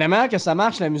 Hmm. Mais la manière que ça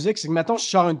marche, la musique, c'est que, mettons, je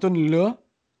sors une tune là,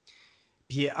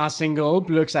 puis en single,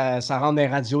 puis là, que ça rentre dans les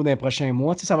radios dans les prochains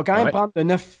mois, tu sais, ça va quand même Ouais. prendre de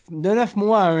neuf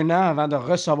mois à 1 an avant de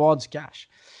recevoir du cash.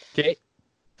 OK.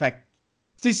 Fait que,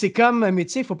 tu sais, c'est comme, mais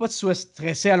tu sais, il faut pas que tu sois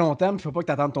stressé à long terme, il faut pas que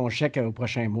tu attendes ton chèque au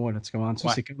prochain mois, là, tu comprends-tu?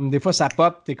 Ouais. C'est comme, des fois, ça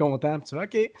pop, t'es content, puis tu vas,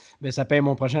 OK, ben ça paye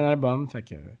mon prochain album, Ah, Fait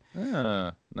que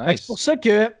c'est pour nice. ça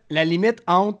que la limite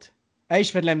entre Hey,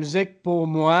 je fais de la musique pour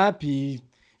moi, puis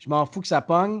je m'en fous que ça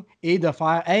pogne, et de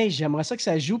faire Hey, j'aimerais ça que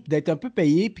ça joue, puis d'être un peu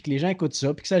payé, puis que les gens écoutent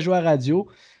ça, puis que ça joue à la radio,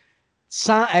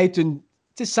 sans être une. Tu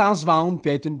sais, sans se vendre,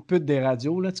 puis être une pute des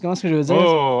radios, là. Tu comprends ce que je veux dire?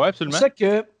 Oh, ouais, C'est pour absolument. ça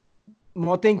que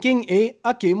mon thinking est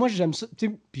OK, moi j'aime ça, tu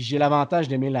sais, puis j'ai l'avantage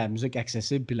d'aimer la musique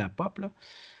accessible, puis la pop, là.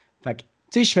 Fait que, tu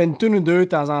sais, je fais une tune ou deux de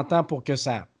temps en temps pour que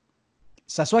ça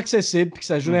soit accessible puis que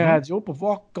ça joue dans les Mhm. radios pour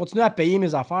pouvoir continuer à payer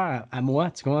mes affaires à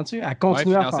moi, tu comprends-tu? À Ouais,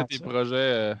 continuer à financer faire tes ça.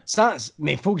 projets.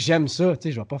 Mais il faut que j'aime ça, tu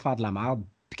sais, je vais pas faire de la merde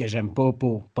puis que j'aime pas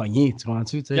pour pogner, tu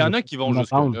comprends-tu? Tu Il sais, y je en vais a pas qui vont me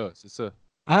vendre. jusque-là, c'est ça.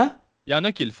 Hein? Il y en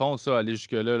a qui le font, ça, aller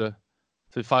jusque-là. Là.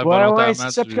 C'est faire Ouais, ouais, c'est volontairement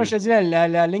ça. Puis comme je du. te dis,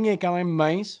 la ligne est quand même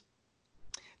mince.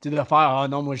 Tu sais, de faire, ah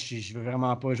non, moi, je veux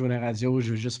vraiment pas jouer dans la radio,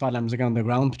 je veux juste faire de la musique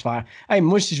underground, puis de faire, hey,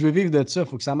 moi, si je veux vivre de ça, il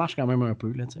faut que ça marche quand même un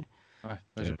peu, là, tu sais. Ouais,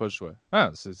 ouais, j'ai Que- pas le choix.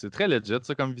 Ah, c'est très legit,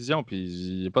 ça, comme vision. Puis,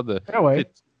 il y a pas de. Ah Tu sais,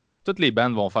 ouais. toutes les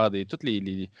bandes vont faire des.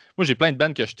 Moi, j'ai plein de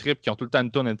bandes que je trippe qui ont tout le temps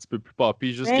une tune un petit peu plus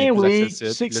poppy, juste qui est Ben plus oui, tu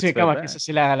accessible. sais Puis que là, tu c'est fais, comme, ok, ben, ça,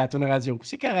 c'est la tune radio.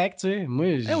 C'est correct, tu sais. Moi,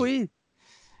 eh oui,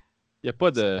 il n'y a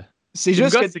pas de. c'est Ce qui me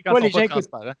juste que gosse, des c'est quand ils fois, sont les pas gens écoutent.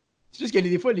 transparents. C'est juste que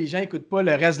des fois, les gens écoutent pas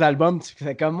le reste de l'album. Tu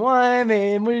fais comme, ouais,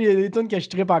 mais moi, il y a des tunes que je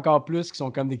trippe encore plus qui sont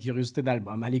comme des curiosités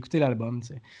d'album. Allez écouter l'album, tu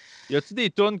sais. Y a-tu des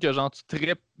tunes que genre tu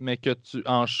trippes, mais que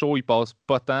en show, ils passent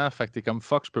pas tant, fait que t'es comme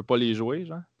fuck, je peux pas les jouer,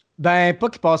 genre? Ben, pas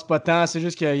qu'ils passent pas tant, c'est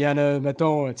juste qu'il y en a,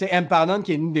 mettons, tu sais, M. Pardon,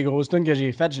 qui est une des grosses tunes que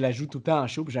j'ai faites, je la joue tout le temps en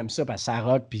show, puis j'aime ça parce que ça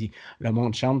rock, puis le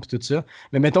monde chante, puis tout ça.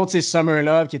 Mais mettons, tu sais, Summer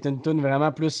Love, qui est une tune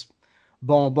vraiment plus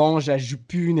bonbon, je la joue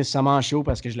plus nécessairement en show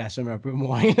parce que je l'assume un peu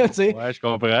moins, là, tu sais. Ouais, je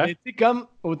comprends. Mais tu sais, comme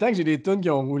autant que j'ai des tunes qui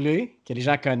ont roulé, que les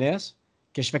gens connaissent,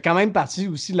 que je fais quand même partie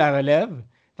aussi de la relève,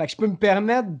 fait que je peux me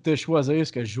permettre de choisir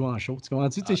ce que je joue en show. Tu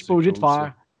comprends-tu? Tu sais, Ah, je suis pas c'est obligé de cool, ça.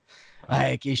 faire Ouais.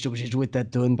 Ah, ok, je suis obligé de jouer telle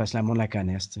tune parce que le monde la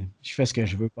connaisse. Tu sais. Je fais ce que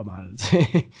je veux pas mal. Tu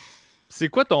sais. C'est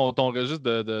quoi ton registre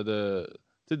tu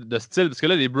sais, de style? Parce que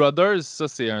là, les Brothers, ça,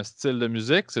 c'est un style de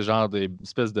musique, c'est genre des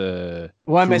espèces de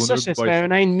Ouais, mais ça, crooner ça boy. fait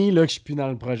 1 an et demi là, que je suis plus dans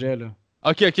le projet. Là.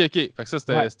 Ok, ok, ok. Fait que ça,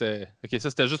 Ouais. ok, ça,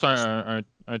 c'était juste un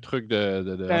truc de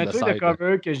C'est on un the truc de side, là.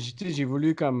 cover que tu sais, j'ai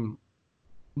voulu comme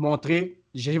montrer.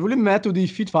 J'ai voulu me mettre au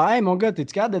défi de faire Hey mon gars,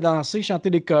 t'es-tu capable de danser, chanter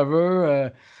des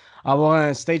covers, avoir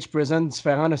un stage present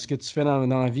différent de ce que tu fais dans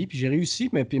la vie? Puis j'ai réussi,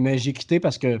 mais j'ai quitté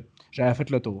parce que j'avais fait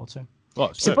le tour. Tu sais. Ouais,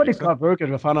 Puis c'est c'est pas des correct, ça. covers que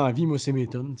je vais faire dans la vie, moi, c'est mes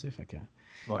tunes. Tu sais, fait que...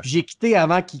 Ouais. Puis j'ai quitté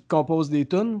avant qu'ils composent des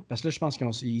tunes, parce que là, je pense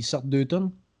qu'ils sortent 2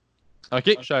 tunes.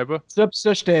 Ok, je savais pas. Ça, puis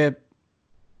ça, j'étais.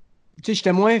 Tu sais,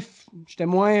 j'étais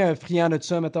moins friand de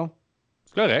ça, mettons.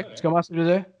 C'est correct. Tu comprends ce que je veux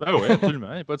dire? Ben ouais,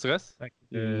 absolument, il n'y a pas de stress. Fait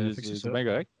que c'est C'est ça. bien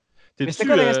correct. Mais c'était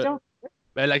quoi T'es-tu. la question?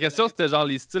 Ben, la question, c'était genre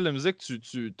les styles de musique.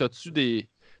 T'as-tu des.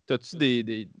 T'as-tu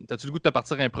le goût de te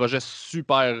partir à un projet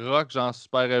super rock, genre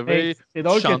super Hey, rêvé, c'est ou tu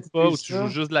drôle que chantes tu pas, ou dises tu joues ça.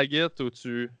 juste de la guitare, ou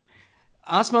tu.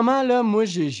 En ce moment, là, moi,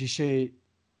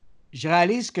 je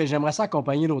réalise que j'aimerais ça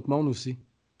accompagner d'autres mondes aussi.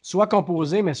 Soit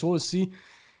composer, mais soit aussi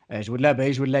jouer de la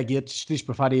bass, jouer de la guitare. Tu sais, je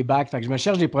peux faire des backs. Fait que je me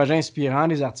cherche des projets inspirants,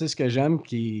 des artistes que j'aime,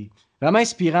 qui. Vraiment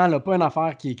inspirant, là, pas une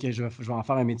affaire que je vais en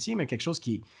faire un métier, mais quelque chose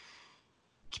qui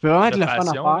peut vraiment être De le fun à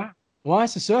passion, là? faire. Ouais,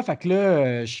 c'est ça. Fait que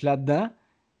là, je suis là-dedans.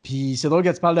 Puis c'est drôle que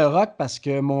tu parles de rock parce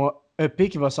que mon EP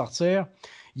qui va sortir,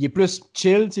 il est plus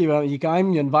chill. Tu sais, il est quand même,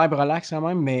 il y a une vibe relax quand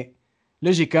même, mais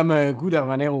là, j'ai comme un goût de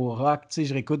revenir au rock. Tu sais,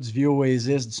 je réécoute du vieux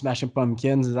Oasis, du Smashing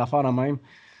Pumpkins, des affaires de même. Du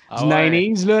Ah ouais.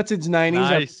 90s, là, tu sais, du 90s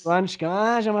un peu Nice. fun. Je suis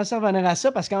comme, j'aimerais ça revenir à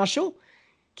ça parce qu'en show,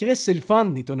 Chris, c'est le fun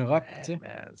des tunes rock, tu Ouais, sais.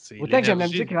 man, c'est Autant que j'aime la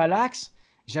l'énergie. musique relax,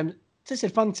 tu sais, c'est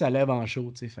le fun que ça lève en show,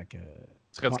 tu sais. Fait que,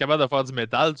 Serais-tu ouais. capable de faire du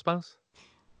métal, tu penses?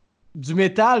 Du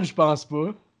métal, je pense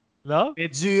pas. Non? Mais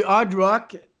du hard rock,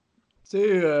 tu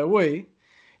sais, oui.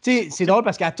 Tu sais, c'est drôle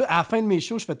parce qu'à la fin de mes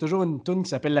shows, je fais toujours une tune qui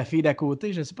s'appelle La fille d'à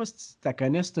côté. Je sais pas si tu la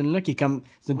connais, cette tune-là, qui est comme.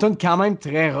 C'est une tune quand même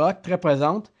très rock, très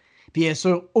présente. Puis elle est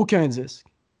sur aucun disque.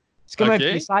 C'est comme un OK.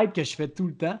 B-side que je fais tout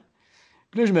le temps.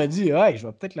 Puis là, je me dis, hey, je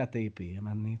vais peut-être la taper à un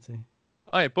moment donné, tu sais.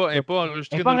 Ah, elle est pas Elle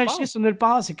enregistrée n'est pas nulle part? enregistrée sur nulle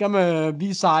part. C'est comme un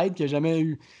B-side que j'ai jamais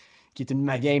eu, qui est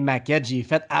ma vieille maquette. J'ai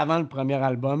faite avant le premier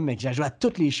album, mais que j'ai joué à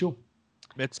tous les shows.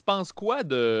 Mais tu penses quoi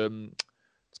de.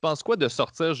 Tu penses quoi de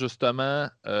sortir justement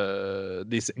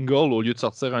des singles au lieu de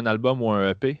sortir un album ou un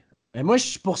EP? Mais moi, je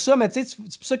suis pour ça, mais tu sais,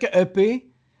 c'est pour ça que EP,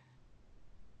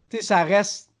 tu sais, ça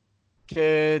reste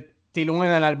que t'es loin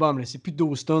d'un album. Là. C'est plus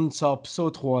 12 tonnes, tu sors plus ça aux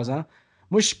 3 ans.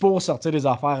 Moi, je suis pour sortir des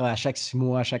affaires à chaque 6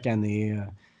 mois, à chaque année.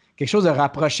 Quelque chose de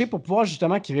rapproché pour pouvoir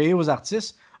justement créer aux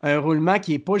artistes un roulement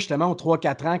qui n'est pas justement aux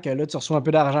 3-4 ans que là, tu reçois un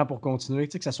peu d'argent pour continuer.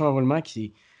 Tu sais, que ce soit un roulement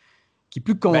qui est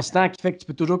plus Ben, constant, qui fait que tu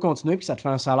peux toujours continuer puis ça te fait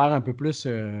un salaire un peu plus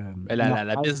ben, la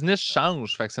normal. business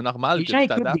change, fait que c'est normal Les que gens tu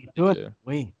écoutent t'adaptes. des tunes,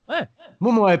 oui. Ouais.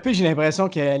 Moi, mon EP, j'ai l'impression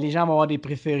que les gens vont avoir des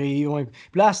préférés.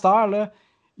 Puis là, à cette heure, là,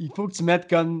 il faut que tu mettes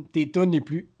comme tes tunes les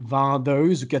plus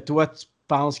vendeuses ou que toi, tu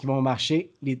penses qu'ils vont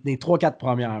marcher, les 3-4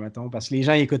 premières, mettons, parce que les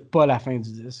gens n'écoutent pas la fin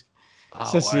du disque. Ah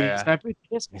Ça, ouais. c'est un peu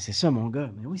triste, mais c'est ça, mon gars.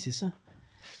 Mais oui, c'est ça.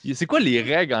 C'est quoi les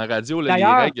règles en radio, là, les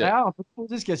D'ailleurs, règles? on peut te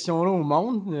poser cette question-là au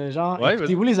monde. Genre, Ouais, vas-y.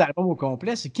 écoutez-vous les albums au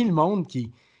complet? C'est qui le monde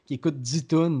qui écoute 10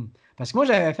 tunes? Parce que moi,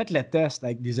 j'avais fait le test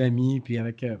avec des amis, puis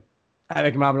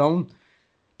avec ma blonde.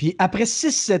 Puis après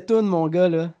 6-7 tunes, mon gars,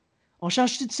 là, on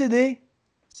change-tu de CD?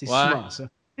 C'est Ouais. souvent ça.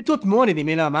 Et toi et moi, on est des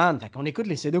mélomanes. Fait qu'on écoute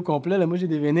les CD au complet. Là. Moi, j'ai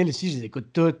des vinyles ici, je les écoute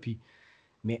toutes. Puis...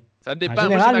 Mais Ça en dépend. Moi, j'ai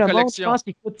général, ma le monde, je collection. pense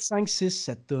qu'il écoute 5, 6,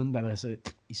 7 tunes. Puis après ça,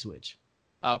 il switch.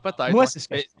 Ah, peut-être, Moi, ouais. c'est ce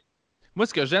que je Mais moi,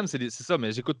 ce que j'aime, c'est ça,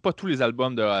 mais j'écoute pas tous les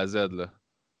albums de A à Z, là.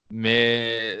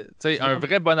 Mais, tu sais, un fais.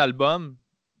 vrai bon album,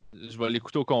 je vais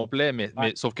l'écouter au complet, mais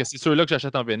sauf que c'est ceux-là que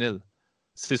j'achète en vinyle.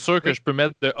 C'est sûr que Oui. je peux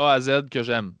mettre de A à Z que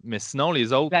j'aime. Mais sinon,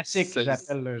 les autres, Classique,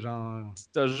 j'appelle le genre.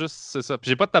 c'est juste, c'est ça. Puis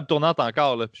j'ai pas de table tournante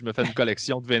encore, là. Puis je me fais une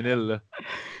collection de vinyles, là.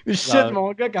 Shit, Genre,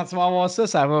 mon gars, quand tu vas avoir ça,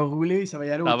 ça va rouler, ça va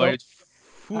y aller au ça va top. être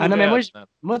fou, Ah non, mais moi, raide, man.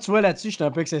 moi tu vois, là-dessus, j'étais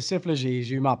un peu excessif. Là. J'ai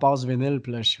eu ma passe vinyle,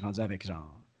 puis là, je suis rendu avec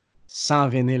genre 100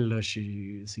 vinyles. Là.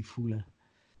 C'est fou, là. Mais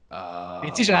tu Ah,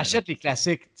 sais, je ouais, non. rachète les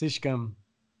classiques. Tu sais, je suis comme.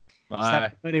 Cet Ouais.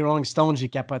 album-là des Rolling Stones, j'ai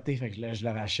capoté, fait que là, je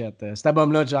le rachète. Cet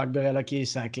album-là de Jacques Brel, ok,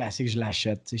 c'est un classique, je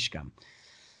l'achète. Tu sais, je suis comme.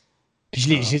 Puis je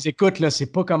les écoute, là.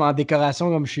 C'est pas comme en décoration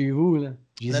comme chez vous, là.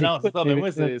 Je Non, les non, c'est écoute, ça. les Mais moi,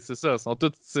 vinyles. c'est ça. Ils sont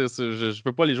tous, je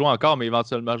peux pas les jouer encore, mais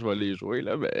éventuellement, je vais les jouer,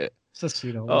 là. Mais. Ça,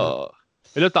 c'est drôle. Ah.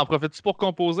 Mais là, t'en profites-tu pour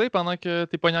composer pendant que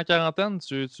t'es pogné en quarantaine?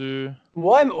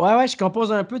 Ouais, je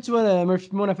compose un peu, tu vois. Murphy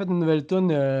et moi, on a fait une nouvelle tune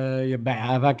ben,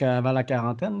 avant la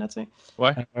quarantaine, là, tu sais.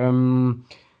 Ouais. Euh,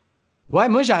 ouais,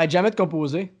 moi, j'arrête jamais de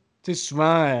composer. Tu sais,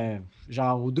 souvent,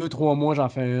 genre, aux 2-3 mois, j'en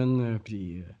fais une,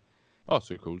 puis. Ah,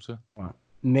 c'est cool, ça. Ouais.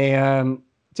 Mais, tu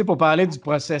sais, pour parler du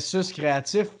processus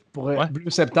créatif, pour Ouais. Bleu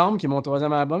Septembre, qui est mon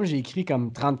troisième album, j'ai écrit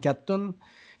comme 34 tonnes.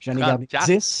 J'en ai gardé 34?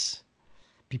 10.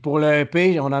 Puis pour le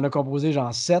EP, on en a composé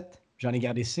genre 7. J'en ai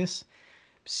gardé 6.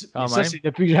 Mais Quand ça, même. c'est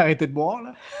depuis que j'ai arrêté de boire,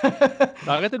 là.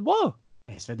 T'as arrêté de boire?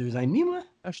 Ben, ça fait 2 ans et demi, moi.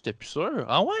 Ah, j'étais plus sûr.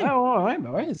 Ah Ouais, ouais? ouais,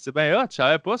 ben ouais. Hey, c'est bien hot. Je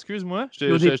savais pas, excuse-moi.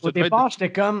 Puis au départ,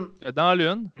 j'étais comme. J'étais dans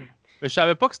l'une. Mais je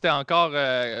savais pas que c'était encore.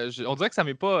 On dirait que ça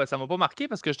m'a pas marqué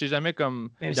parce que je t'ai jamais comme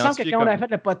Ben, il me semble que identifié quand on a comme.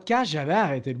 fait le podcast, j'avais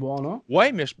arrêté de boire, non?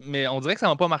 Ouais, mais on dirait que ça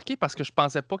m'a pas marqué parce que je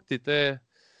pensais pas que t'étais.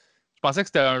 Je pensais que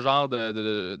c'était un genre Dans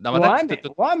ma tête,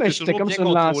 Ouais, mais t'es j'étais toujours comme bien sur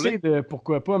une contrôlé. lancée de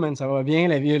pourquoi pas, man, ça va bien,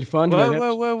 la vie est le fun, je me Ouais, lève.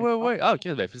 ouais, ouais, ouais, ouais. Ah, ok,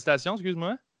 ben félicitations,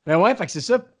 excuse-moi. Ben ouais, fait que c'est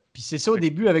ça. Puis c'est ça au Fait que-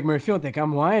 début avec Murphy, on était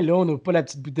comme, ouais, là, on n'ouvre pas la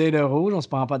petite bouteille de rouge, on se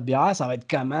prend pas de bière, ça va être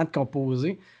comment de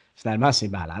composer. Finalement, c'est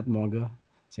malade, mon gars.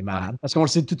 C'est Ouais. malade. Parce qu'on le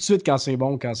sait tout de suite quand c'est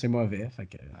bon, quand c'est mauvais. Fait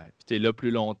que... Ouais, puis t'es là plus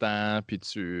longtemps, puis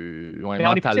Ouais, Mais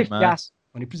on est plus mentalement. efficace.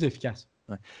 On est plus efficace.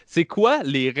 Ouais. C'est quoi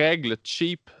les règles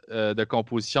cheap de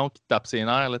composition qui te tapent ses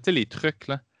nerfs, là? Tu sais, les trucs,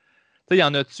 là? Tu sais, y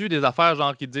en a-tu des affaires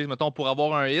genre qui te disent, mettons, pour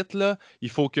avoir un hit, là, il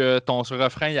faut que ton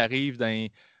refrain il arrive dans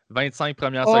les 25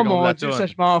 premières Oh secondes de mon la Dieu, ça, tune.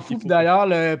 je m'en Il fous. Puis faut que. d'ailleurs,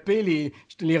 le EP,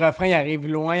 les refrains, ils arrivent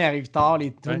loin, ils arrivent tard,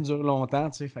 les tunes Ouais. durent longtemps,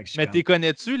 tu sais. Fait que je suis Mais comme... t'es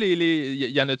connais-tu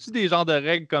y en a-tu des genres de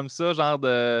règles comme ça, genre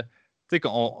de. Tu sais,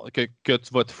 que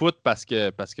tu vas te foutre parce que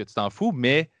tu t'en fous,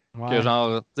 mais que Ouais.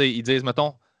 genre, tu sais, ils disent,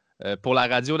 mettons, pour la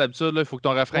radio d'habitude, là, il faut que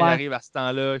ton refrain il Ouais. arrive à ce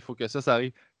temps-là, il faut que ça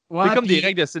arrive. C'est Ouais, comme des puis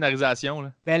règles de scénarisation,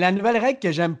 là. ben, la nouvelle règle que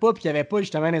j'aime pas, puis qu'il n'y avait pas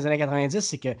justement dans les années 90,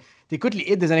 c'est que t'écoutes les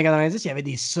hits des années 90, il y avait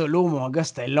des solos, mon gars,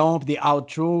 c'était long, puis des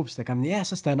outros, puis c'était comme, yeah,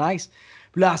 ça c'était nice.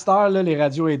 Puis là, à cette heure, là, les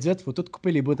radios éditent, faut tout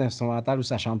couper les bouts instrumentales où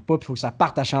ça chante pas, puis faut que ça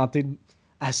parte à chanter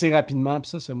assez rapidement,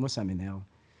 puis ça, moi, ça m'énerve.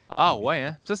 Ah ouais,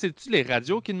 hein? Ça, c'est-tu les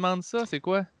radios qui demandent ça? C'est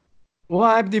quoi?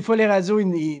 Ouais, puis des fois, les radios,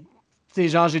 tu sais,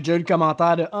 genre, j'ai déjà eu le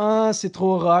commentaire de ah, c'est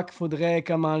trop rock, faudrait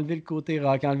comme enlever le côté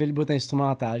rock, enlever le bout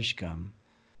instrumental. Je suis comme.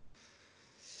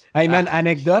 Hey man,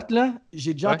 anecdote là,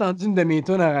 j'ai déjà Ouais. entendu une de mes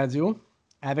tunes à radio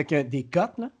avec des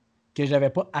cotes là, que j'avais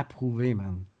pas approuvées,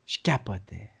 man. Je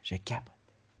capotais.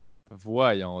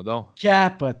 Voyons donc.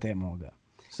 Capotais, mon gars.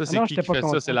 Ça, Ah c'est non, qui j'étais pas fait ça?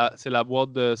 content. C'est la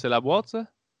boîte c'est la boîte, ça?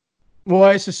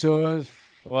 Ouais, c'est ça.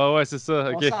 Ouais, c'est ça,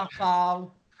 On ok. s'en reparle.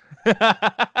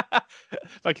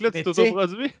 Fait que là, tu Mais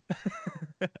t'autoproduis?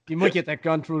 Puis moi qui étais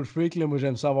control freak, là, moi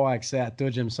j'aime ça avoir accès à tout,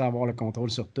 j'aime ça avoir le contrôle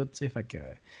sur tout, tu sais, fait que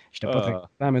j'étais pas très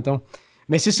content, mettons.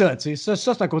 Mais c'est ça, tu sais,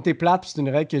 ça c'est un côté plate, puis c'est une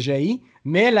règle que j'ai.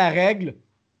 Mais la règle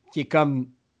qui est comme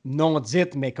non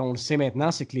dite, mais qu'on le sait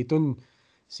maintenant, c'est que les tunes,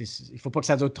 il faut pas que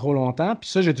ça dure trop longtemps. Puis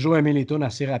ça, j'ai toujours aimé les tunes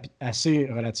assez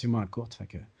relativement courtes, fait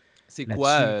que C'est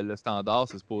quoi là-dessus. le standard?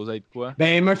 C'est supposé être quoi?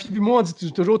 Ben, Murphy puis moi, on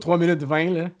dit toujours 3 minutes 20,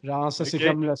 là. Genre, ça, c'est Ok.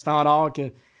 comme le standard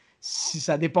que si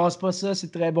ça dépasse pas ça,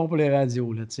 c'est très bon pour les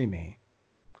radios, là, tu sais, mais...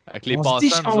 Avec les On se dit,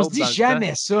 passants, nous on se autres, dit dans le temps.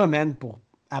 jamais ça, man,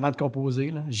 avant de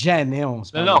composer. Là. Jamais on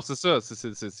se Non, parle. non, c'est ça.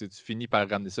 Tu finis par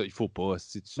ramener ça. Il faut pas.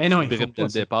 Si tu, Mais non, tu il faut brimes dès pas.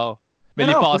 le départ. Mais Non,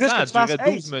 les non, faut passants, juste que elles tu fasses.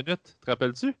 duraient 12 minutes. Te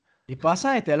rappelles-tu? Les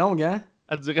passants étaient longues, hein?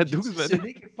 Elles duraient J'ai 12 minutes.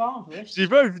 CD quelque part, ouais. J'ai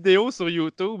vu une vidéo sur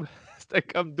YouTube. C'était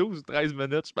comme 12 ou 13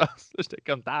 minutes, je pense. J'étais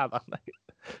comme tabarnak.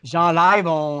 Genre live,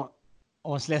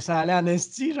 on se laissait aller en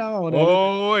esti, genre.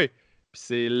 Oh, oui. Puis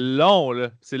c'est long,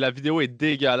 là. La vidéo est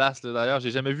dégueulasse, là. D'ailleurs,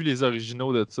 j'ai jamais vu les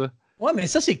originaux de ça. Ouais, mais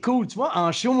ça, c'est cool. Tu vois,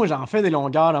 en show, moi, j'en fais des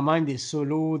longueurs, là, même des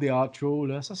solos, des outros,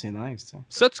 là. Ça, c'est nice, tu sais.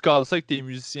 Ça, tu calls ça avec tes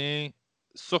musiciens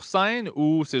sur scène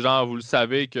ou c'est genre, vous le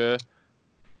savez que.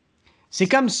 C'est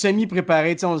comme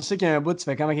semi-préparé, tu sais. On le sait qu'il y a un bout, tu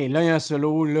fais comme, OK, là, il y a un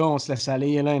solo, là, on se laisse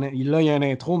aller, là, il y a un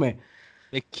intro, mais.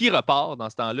 Mais qui repart dans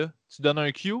ce temps-là? Tu donnes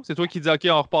un cue? C'est toi qui dis, OK,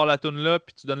 on repart la tune là,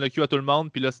 puis tu donnes le cue à tout le monde,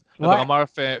 puis là, le Ouais. drummer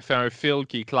fait un fill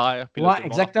qui est clair, puis là, Ouais, tout le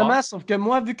monde exactement. repart. Sauf que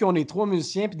moi, vu qu'on est 3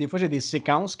 musiciens, puis des fois, j'ai des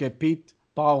séquences que Pete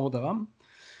part au drum.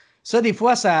 Ça, des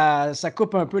fois, ça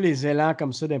coupe un peu les élans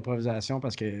comme ça d'improvisation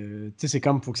parce que, tu sais, c'est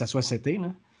comme, il faut que ça soit seté,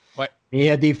 là. Ouais. Et il y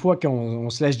a des fois qu'on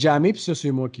se laisse jammer, puis ça,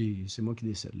 c'est moi qui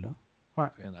décide, là. Ouais.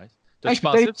 Très nice. Hey, T'as-tu je peux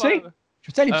aller pensé pisser? faire?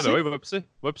 Je peux aller Ah, pisser? ben oui, va pisser.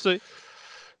 Va pisser.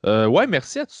 Ouais,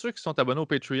 merci à tous ceux qui sont abonnés au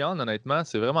Patreon, honnêtement.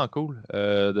 C'est vraiment cool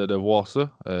de voir ça.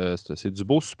 C'est du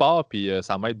beau support, puis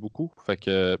ça m'aide beaucoup. Fait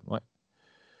que, ouais.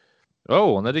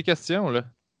 Oh, on a des questions, là.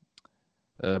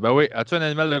 Ben oui, as-tu un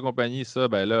animal de compagnie? Ça,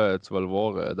 ben là, tu vas le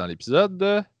voir dans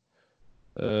l'épisode.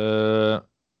 Un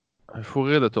fou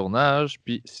rire de tournage.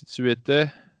 Puis, si tu étais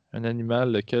un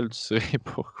animal, lequel tu serais?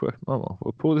 Pourquoi? Bon, on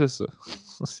va poser ça.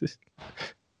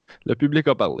 Le public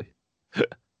a parlé.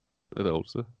 C'est drôle,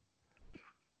 ça.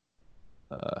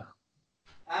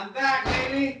 I'm back,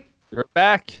 baby! You're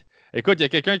back! Écoute, il y a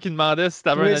quelqu'un qui demandait si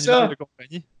t'avais un Trouvez ça? animal de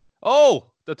compagnie. Oh!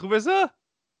 T'as trouvé ça?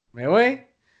 Mais oui!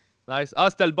 Nice. Ah,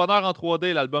 c'était le bonheur en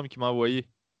 3D, l'album qu'il m'a envoyé.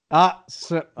 Ah, c'est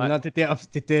ça. Ouais. Non, t'étais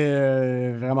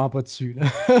vraiment pas dessus, là.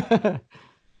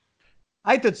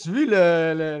 Hey, t'as-tu vu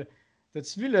le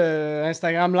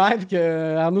Instagram Live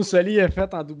que Arnaud Soli a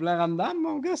fait en doublant Ramdam,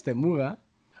 mon gars? C'était mourant.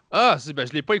 Ah, ben,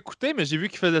 je l'ai pas écouté, mais j'ai vu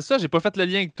qu'il faisait ça. J'ai pas fait le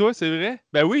lien avec toi, c'est vrai?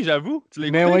 Ben oui, j'avoue. Tu l'as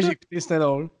écouté, Mais ouais, toi? j'ai écouté, c'était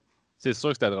drôle. C'est sûr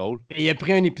que c'était drôle. Et il a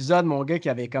pris un épisode, mon gars, qui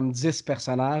avait comme 10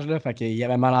 personnages, là. Fait qu'il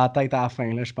avait mal à la tête à la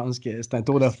fin, là. Je pense que c'était un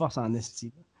tour de force en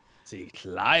esti. C'est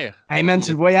clair. Hey man,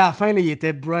 tu le voyais à la fin, là, il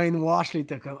était brainwash, là, il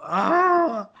était comme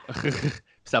ah!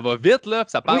 Ça va vite, là.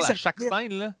 Puis ça parle Oui, ça à chaque va vite.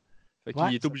 scène, là. Fait qu'il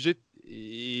Ouais, est obligé.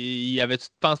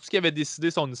 Penses-tu qu'il avait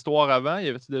décidé son histoire avant? Il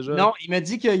avait-tu déjà. Non, il m'a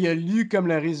dit qu'il a lu comme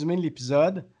le résumé de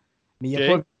l'épisode,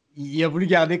 mais Ok. il a voulu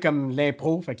garder comme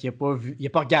l'impro, fait qu'il il a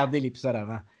pas regardé l'épisode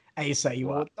avant. Hey, ça y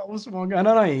va, Ouais. toast, mon gars.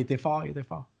 Non, non, il était fort, il était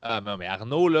fort. Ah, non, mais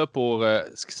Arnaud, là, pour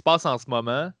ce qui se passe en ce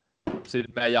moment, c'est le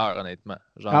meilleur, honnêtement.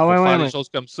 Genre, Ah ouais, pour faire ouais, des choses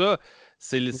comme ça,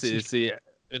 c'est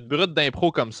une brute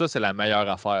d'impro comme ça, c'est la meilleure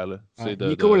affaire, là. Ouais, C'est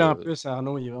il est cool en plus,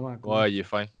 Arnaud, il est vraiment cool. Ouais, il est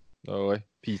fin. Ah ouais.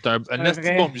 Puis c'est un Un esti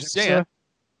vrai, bon j'aime musicien, ça. hein?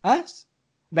 Hein?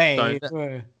 Ben,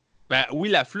 C'est Ben oui,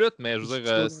 la flûte, mais je veux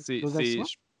dire,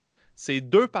 ses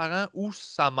deux parents ou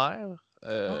sa mère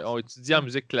ont étudié en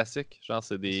musique classique. Genre,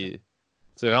 c'est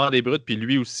vraiment des brutes. Puis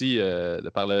lui aussi,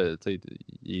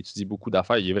 il étudie beaucoup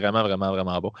d'affaires. Il est vraiment, vraiment,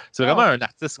 vraiment bon. C'est vraiment un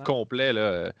artiste complet,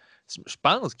 là. Je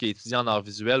pense qu'il a étudié en art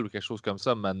visuel ou quelque chose comme ça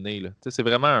à un moment donné, là. C'est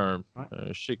vraiment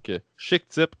un chic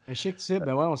type. un chic type,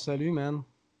 ben ouais, on salue, man.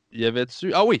 Il y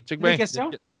avait-tu. Ah oui, check Il y a bien. une question?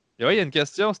 Oui, il y a une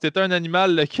question. Si t'étais un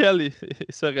animal, lequel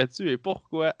serais-tu et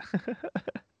pourquoi?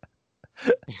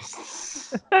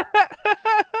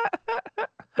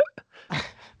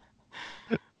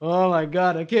 Oh my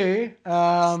God, OK.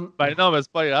 Ben non, mais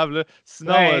c'est pas grave, là.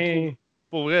 Sinon, Ben,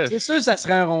 pour vrai. c'est sûr que ça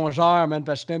serait un rongeur, man,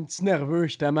 parce que j'étais un petit nerveux,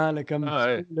 justement, là, comme Ah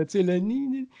ouais. là, tu sais, le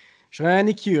nid. Je serais un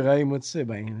écureuil, moi, tu sais,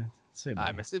 ben. Tu C'est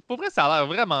Ah, bon. mais pour vrai, ça a l'air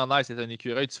vraiment nice, c'est un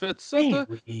écureuil. Tu fais tout ça, Eh toi?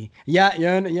 oui. Il y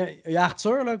a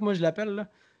Arthur, là, que moi je l'appelle, là,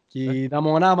 qui est dans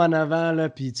mon arbre en avant, là,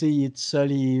 puis tu sais, il est tout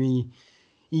seul, il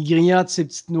grignote ses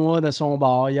petites noix de son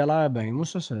bar. Il a l'air bien. Moi,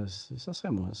 ça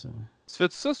serait moi, ça. Tu fais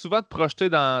tout ça souvent de projeter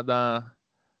dans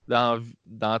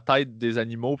la tête des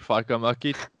animaux puis faire comme, OK,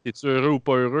 es-tu heureux ou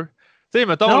pas heureux? Tu sais,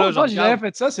 mettons, Non, là, je moi, j'ai jamais regarde.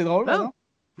 fait ça, c'est drôle, Non! non?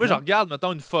 Moi, je Non? regarde,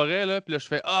 mettons, une forêt, là, puis là, je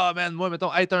fais, ah, man, moi,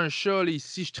 mettons, être un chat, là,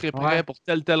 ici, je Ouais. triperais pour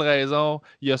telle raison.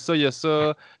 Il y a ça, il y a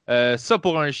ça. Ça,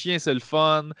 pour un chien, c'est le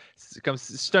fun. C'est comme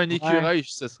si j'étais un Ouais. écureuil. Tu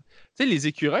sais, les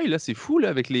écureuils, là, c'est fou, là,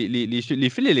 avec les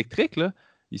fils électriques, là.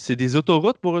 C'est des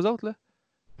autoroutes pour eux autres, là.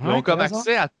 Ils ont Ouais, t'as comme raison.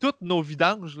 accès à toutes nos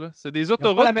vidanges, là. C'est des Ils n'ont pas,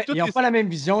 autoroutes, puis ils ont pas la même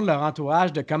vision de leur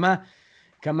entourage, de comment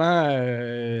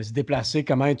se déplacer,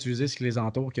 comment utiliser ce qui les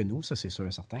entoure que nous, ça, c'est sûr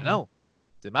et certain. Hein. Non,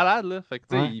 c'est malade, là. Fait que,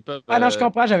 tu sais, Ouais. ils peuvent. Ah non, je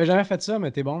comprends, j'avais jamais fait ça,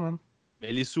 mais t'es bon, man.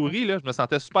 Mais les souris, là, je me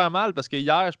sentais super mal parce que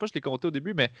hier, je sais pas, je l'ai compté au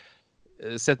début, mais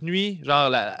cette nuit, genre,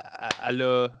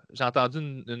 j'ai entendu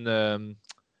Une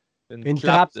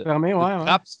trappe fermée, une ouais, ouais.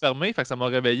 trappe se fermer, fait que ça m'a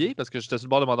réveillé parce que j'étais sur le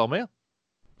bord de m'endormir.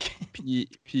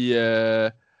 Puis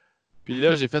là,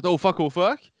 j'ai fait oh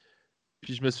fuck.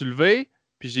 Puis je me suis levé,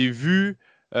 puis j'ai vu.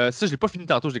 Ça, je l'ai pas fini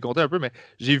tantôt, je l'ai compté un peu, mais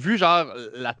j'ai vu genre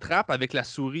la trappe avec la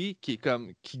souris qui est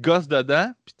comme qui gosse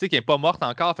dedans, puis tu sais, qui est pas morte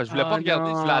encore. Fait que je voulais pas Ah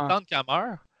regarder, je voulais non. attendre qu'elle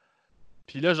meure.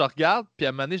 Puis là, je regarde, puis à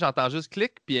un moment donné, j'entends juste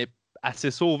clic, puis elle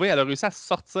s'est sauvée, elle a réussi à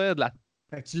sortir de la.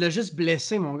 Fait que tu l'as juste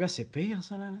blessé, mon gars, c'est pire,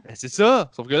 ça, là. Ben, c'est ça!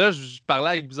 Sauf que là, je parlais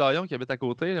avec Bizarillon qui habite à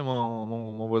côté, là,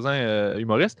 mon voisin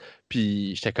humoriste,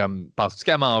 puis j'étais comme, penses-tu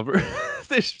qu'elle m'en veut?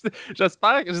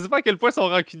 J'espère, je sais pas à quel point ils sont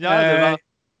rancunières de Euh, genre.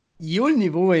 il est où le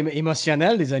niveau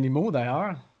émotionnel des animaux,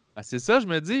 d'ailleurs? Ben, c'est ça, je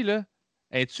me dis, là.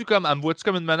 Elle me vois-tu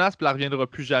comme une menace, puis elle reviendra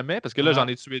plus jamais? Parce que là, j'en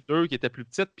Ouais. ai tué deux qui étaient plus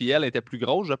petites, puis elle était plus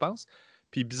grosse, je pense.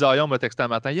 Puis Bizarillon m'a texté un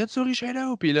matin, il y a une souris chez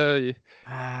nous. Puis là,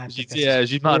 Ah, j'ai peut-être qu'elle dit, s'est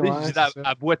j'ai essoufflée, demandé, j'ai ouais, dit, c'est ça.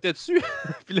 elle boitait dessus.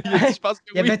 Puis là, il a dit, je pense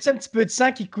que Y oui. avait-tu un petit peu de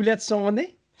sang qui coulait de son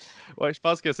nez? Ouais, je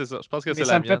pense que c'est ça. Je pense que Mais c'est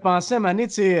ça la me fait mienne. penser à un moment donné,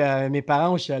 tu sais, mes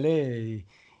parents au chalet,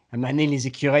 à un moment donné, les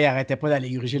écureuils n'arrêtaient pas d'aller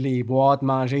gruger les boîtes,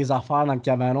 manger les affaires dans le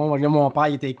cabanon. Là, mon père,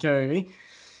 il était écœuré.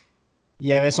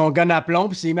 Il avait son gun à plomb,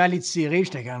 puis il s'est mis à les tirer.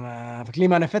 J'étais comme. Fait que là, il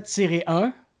m'en a fait tirer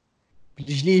un. Puis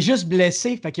je l'ai juste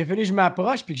blessé. Fait qu'il a fallu que je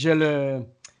m'approche, puis que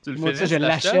Tu le Moi, ça, je finisses,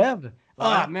 l'achèves? l'achève. Ouais.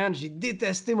 Ah, man, j'ai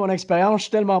détesté mon expérience. Je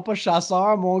suis tellement pas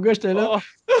chasseur. Mon gars, j'étais là. Oh!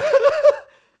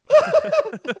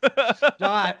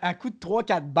 Genre, à coup de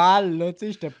 3-4 balles, là, tu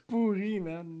sais, j'étais pourri,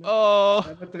 man. Oh!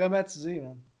 Ça m'a traumatisé,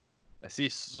 man. Ben, c'est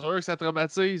sûr que ça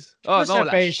traumatise. Je suis Ah plus non,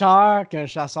 un pêcheur qu'un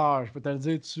chasseur, je peux te le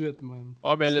dire tout de suite, man.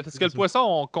 Ah, mais parce que le poisson,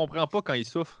 on comprend pas quand il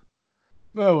souffre.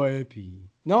 Ben ouais, puis.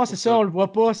 Non, c'est Pour ça, ça. on le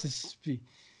voit pas. Puis...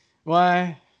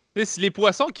 Ouais. Tu sais, si les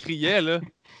poissons criaient, là.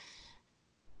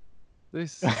 Tu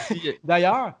sais, si.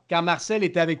 D'ailleurs, quand Marcel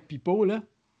était avec Pipo, là,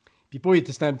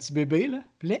 c'était un petit bébé, là.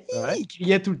 Puis là, Ouais. il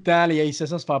criait tout le temps, là, il haïssait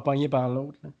ça se faire pogner par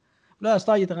l'autre. Là, là à cette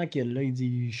heure, il est tranquille, là. Il dit,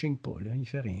 il chigne pas, là, il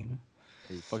fait rien, là.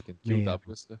 Il est fucking cute Mais en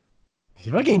plus, là.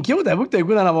 c'est pas qu'un cute, t'avoue que t'as le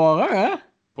goût d'en avoir un, hein?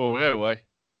 Pour vrai, ouais.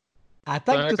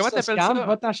 Attends que tout Comment ça se t'appelles calme, ça?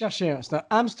 va t'en chercher un. C'est un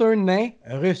hamster nain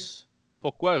russe.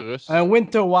 Pourquoi russe? Un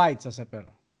winter white, ça s'appelle.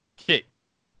 Ok.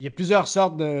 Il y a plusieurs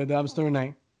sortes de hamster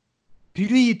nains. Puis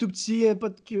lui, il est tout petit, pas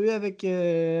de queue avec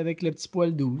le petit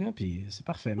poil doux, là. Puis c'est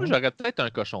parfait, Moi, man. j'aurais peut-être un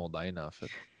cochon d'Inde, en fait.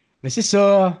 Mais c'est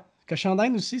ça. Cochon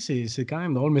d'Inde aussi, c'est quand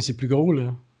même drôle, mais c'est plus gros,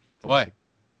 là. Ouais.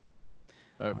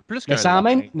 Ouais. Plus Mais qu'un ça a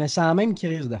lapin. même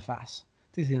crise de face.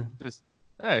 Tu sais,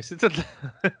 Ouais, c'est toute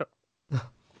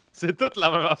c'est toute la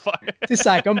même affaire.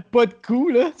 ça a comme pas de cou,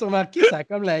 là. Tu as remarqué, ça a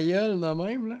comme la gueule, là,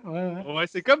 même, là. Ouais, ouais. Ouais,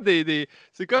 c'est comme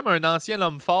c'est comme un ancien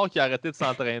homme fort qui a arrêté de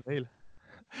s'entraîner, là.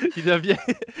 Il devient.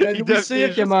 Le Il Louis devient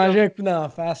Cyr qui a juste mangé comme. un coup d'en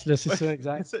face, là, c'est Ouais, ça,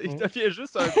 exact. il Ouais. devient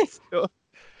juste un petit gars.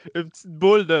 Une petite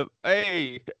boule de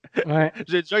Hey! Ouais.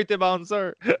 J'ai déjà été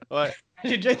bouncer. Ouais.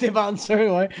 J'ai déjà été bouncer,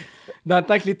 ouais. Dans le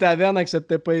temps que les tavernes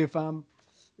n'acceptaient pas les femmes.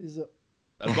 C'est ça.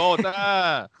 Le bon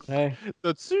temps! Ouais.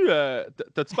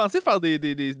 T'as-tu pensé faire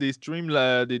des streams,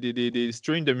 là, des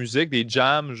streams de musique, des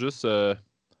jams, juste faire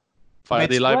Ben, des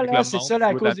tu lives vois, avec là, le c'est monde? ça, là,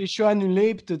 à Jouer de la cause des shows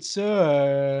annulés puis tout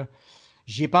ça,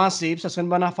 j'y ai pensé, puis ça serait une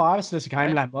bonne affaire, parce que là, c'est quand même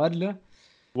Ouais. la mode, là.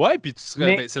 Ouais, puis tu serais.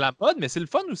 Mais, Ben, c'est la mode, mais c'est le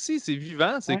fun aussi, c'est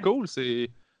vivant, c'est ouais. cool, Mais c'est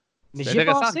j'y ai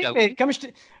intéressant à pensé, mais regarder. comme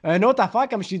une autre affaire,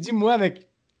 comme je t'ai dit, moi, avec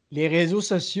les réseaux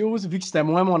sociaux, vu que c'était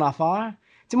moins mon affaire,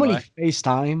 tu sais, moi, les Ouais,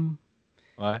 FaceTime,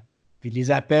 ouais. puis les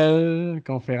appels,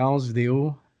 conférences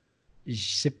vidéo,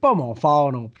 c'est pas mon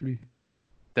fort non plus.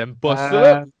 T'aimes pas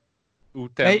ça Euh, ou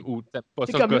ben, t'aimes pas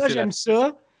tu sais, ça comme là, gosser la. j'aime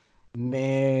ça,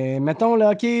 Mais mettons,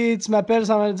 là, OK, tu m'appelles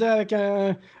sans me le dire avec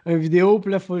un vidéo,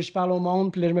 puis là, faut que je parle au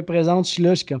monde, puis là, je me présente, je suis là,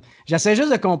 je suis comme. J'essaie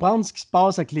juste de comprendre ce qui se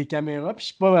passe avec les caméras, puis je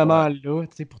suis pas Ouais. vraiment là,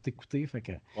 tu sais, pour t'écouter. Fait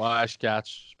que. Ouais, je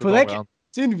catch. Je peux Faudrait que. comprendre.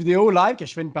 Tu sais, une vidéo live, que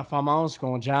je fais une performance,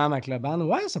 qu'on jam avec le band,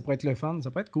 ouais, ça pourrait être le fun, ça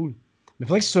pourrait être cool. Mais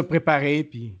faudrait que ce soit préparé,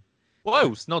 puis. Ouais,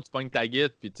 ou sinon, tu pognes ta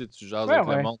guide, puis tu jases Ouais, avec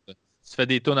le ouais. monde. Tu fais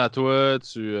des tunes à toi, Tout à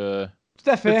tu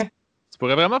sais, fait. tu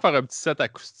pourrais vraiment faire un petit set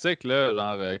acoustique, là,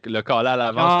 genre le caler à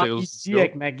l'avance sur Genre tes réseaux ici sociaux.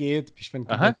 avec ma guide, puis je fais une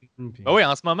coupe de Uh-huh. tunes, puis. Ah oui,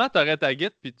 en ce moment, tu aurais ta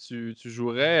guide, puis tu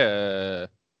jouerais,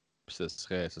 puis ce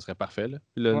serait parfait, là.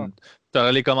 Puis là, Ouais. tu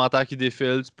aurais les commentaires qui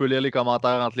défilent, tu peux lire les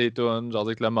commentaires entre les tunes, genre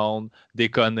avec le monde,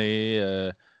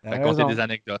 déconner, T'as raconter des raison.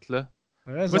 anecdotes, là.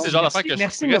 T'as Moi, raison. c'est le genre d'affaire Merci, que je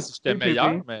merci de ferais me si j'étais pousser,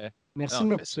 meilleur, Pépé. mais Merci non, de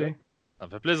me fais ça. pousser. Ça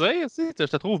me fait plaisir, tu sais, je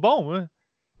te trouve bon, moi.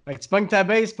 Fait que tu pognes ta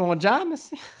base pour on jam,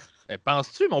 aussi. Mais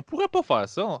penses-tu, mais on pourrait pas faire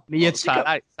ça. Mais y a-tu comme.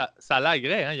 Ça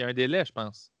laguerait, hein? Il y a un délai, je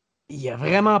pense. Il y a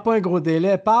vraiment pas un gros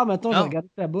délai. Parle, mettons, je vais Non, regarder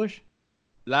ta bouche.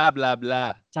 bla bla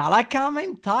bla. Ça a l'air quand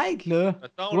même tight, là.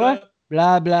 Mettons, Ouais. là.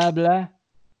 Bla, bla, bla.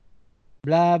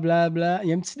 Bla, bla, bla. Il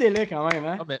y a un petit délai quand même,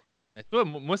 hein. Ah, mais toi,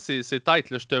 moi, c'est tête,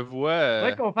 là. Je te vois.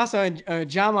 Faudrait qu'on fasse un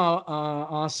jam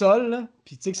en sol, là.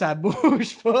 Puis tu sais que ça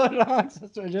bouge pas, genre, que ça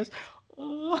soit juste.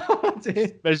 Tu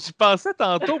sais. Ben, j'y pensais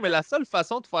tantôt, mais la seule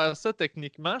façon de faire ça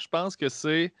techniquement, je pense que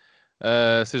c'est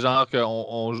genre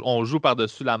qu'on on joue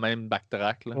par-dessus la même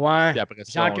backtrack, là. Ouais. Puis après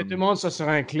ça, Genre que tout le monde soit sur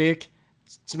un clic.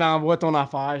 Tu m'envoies ton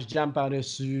affaire, je jam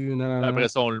par-dessus. Non, non, non. après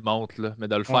ça, on le monte, là. Mais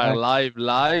de le faire Ouais.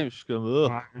 live, je suis comme, Ouais.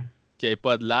 qu'il n'y ait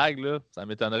pas de lag, là, ça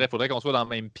m'étonnerait. Faudrait qu'on soit dans la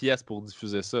même pièce pour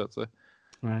diffuser ça, tu sais.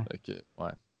 Ouais. Fait que,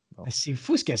 ouais. Bon. C'est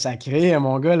fou ce que ça crée,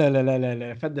 mon gars,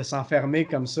 le fait de s'enfermer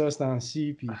comme ça ce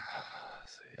temps-ci. Puis. Moi,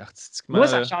 Artistiquement,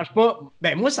 ça là. change pas.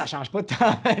 Ben, moi, ça change pas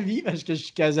tant ma vie parce que je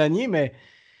suis casanier, mais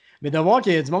de voir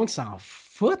qu'il y a du monde qui s'en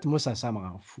fout, moi, ça me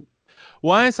rend fou.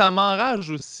 Ouais, ça m'enrage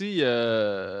aussi,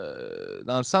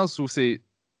 dans le sens où c'est.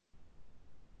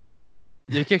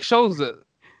 Il y a quelque chose.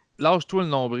 Lâche-toi le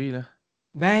nombril, là.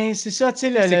 Ben, c'est ça, tu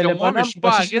sais, C'est le comme moi, mais je bonhomme suis qui va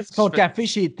pas à chercher risque. son Je fais. café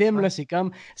chez Tim, Ouais. là, c'est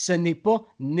comme, ce n'est pas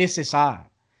nécessaire.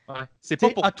 Ouais. C'est Tu pas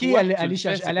sais, pour OK, toi que tu le aller fais,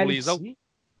 chercher, c'est aller à pour les autres. l'épicerie.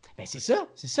 Ben,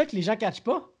 c'est ça que les gens ne catchent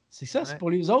pas. C'est ça, c'est Ouais. pour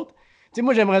les autres. Tu sais,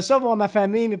 moi, j'aimerais ça voir ma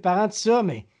famille, mes parents, tout ça,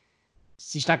 mais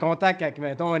si je suis en contact avec,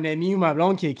 mettons, un ami ou ma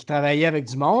blonde qui travaillait avec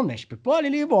du monde, mais je peux pas aller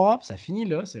les voir, puis ça finit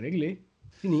là, c'est réglé.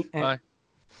 Fini. Hein.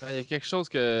 Ouais. Il y a quelque chose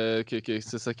que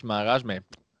c'est ça qui m'enrage, mais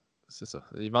c'est ça. Toi,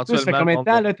 ça fait Éventuellement, le combien de monde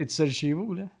temps, va. là, t'es tout seul chez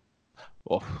vous, là?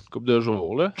 Oh, une couple de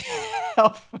jours, là.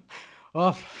 Off.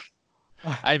 Off.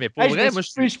 Hey, mais pour Hey, je me vrai, suis moi, je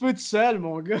coupé les suis. cheveux tout seul,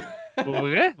 mon gars. Pour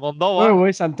vrai? Montre donc Oui, voir.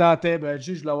 oui, ça me tentait. Ben,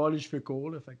 juste, je voulais avoir les cheveux courts,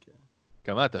 là. Fait que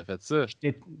Comment t'as fait ça?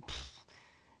 je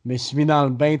me suis mis dans le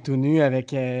bain tout nu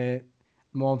avec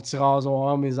mon petit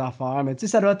rasoir, mes affaires. Mais tu sais,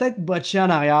 ça doit être botché en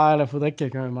arrière, là. Faudrait que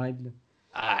quelqu'un m'aide, là.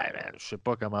 Ah, ben, je sais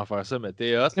pas comment faire ça, mais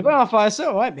t'es hot, C'est là. pas en faire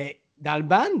ça, ouais, mais dans le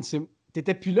band,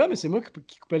 t'étais plus là, mais c'est moi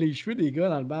qui coupais les cheveux des gars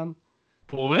dans le band.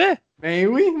 Pour vrai? Ben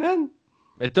oui, man.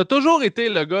 Mais t'as toujours été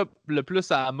le gars le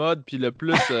plus à la mode, puis le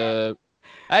plus.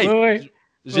 Hey, Ouais,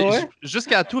 ouais.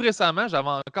 jusqu'à tout récemment, j'avais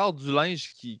encore du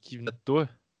linge qui venait de toi.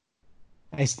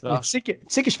 Hey, mais tu sais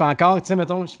que je fais encore, tu sais,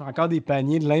 mettons, je fais encore des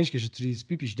paniers de linge que j'utilise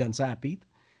plus, puis je donne ça à Pete.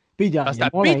 Puis Ah, il y c'est a à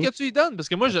mon Pete linge. que tu y donnes, parce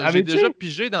que moi, j'ai Savais-tu? déjà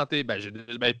pigé dans tes. Ben, je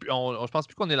pense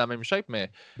plus qu'on est la même shape, mais.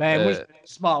 Ben, moi, je euh, fais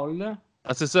du small, là.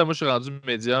 Ah, c'est ça, moi, je suis rendu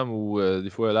médium ou des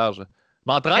fois large.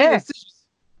 M'entraîne, Hein? esti.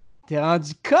 T'es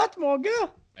rendu cut, mon gars?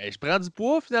 Ben, je prends du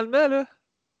poids, finalement, là.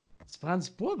 Tu prends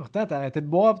du poids, pourtant, t'as arrêté de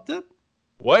boire, pis tout.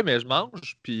 Ouais, mais je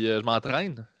mange, puis je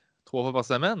m'entraîne 3 fois par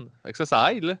semaine. Fait que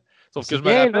ça aide, là. Sauf que C'est je me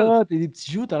bien, rappelle. là. T'as des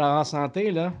petits joues, t'as l'air en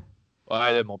santé, là.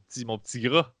 Ouais, là, mon petit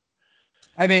gras.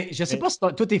 Eh ben, je sais Mais, pas si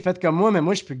toi, t'es fait comme moi, mais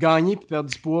moi, je peux gagner puis perdre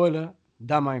du poids, là.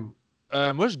 De même.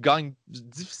 moi, je gagne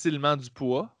difficilement du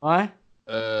poids. Ouais?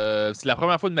 C'est la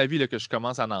première fois de ma vie là, que je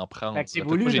commence à en Fait prendre. que c'est Fait que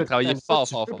moi, voulu, j'ai là. travaillé T'aimes ça, fort,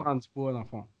 tu fort, peux fort. prendre du poids, dans le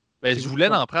fond. Ben, C'est je voulu, voulais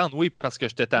ça. en prendre, oui, parce que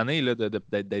j'étais tanné là,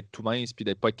 d'être tout mince puis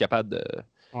d'être pas être capable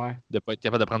Ouais. de pas être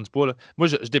capable de prendre du poids, là. Moi,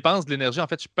 je dépense de l'énergie. En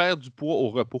fait, je perds du poids au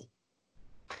repos.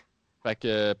 Fait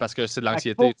que, parce que c'est de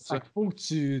l'anxiété, tout Fait ça. qu'il faut que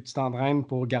tu t'entraînes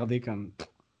pour garder comme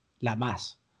la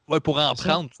masse. Ouais, pour en C'est ça?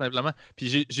 prendre, tout simplement.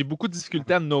 Puis j'ai beaucoup de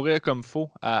difficultés à me nourrir comme faut,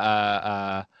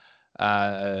 à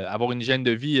avoir une hygiène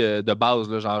de vie de base,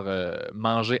 là, genre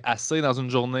manger assez dans une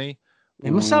journée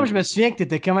Mais moi, ça, ou je me souviens que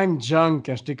t'étais quand même junk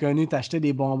quand je t'ai connu. T'achetais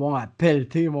des bonbons à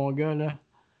pelleter, mon gars, là.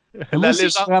 Mais moi la aussi, je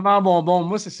suis légende. vraiment bonbon.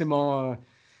 Moi, c'est mon.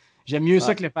 J'aime mieux ça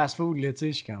Ouais. que le fast-food, là, tu sais.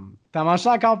 Je suis comme. T'en manges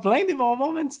encore plein des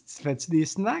bonbons, man? Tu fais-tu des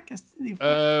snacks, des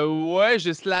fois? Ouais,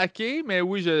 j'ai slacké, mais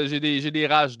oui, j'ai des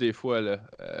rages des fois, là.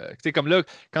 Tu sais, comme là,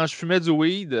 quand je fumais du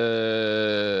weed,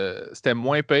 c'était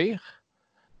moins pire,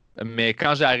 mais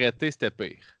quand j'ai arrêté, c'était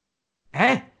pire.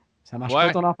 Hein? Ça marche Ouais.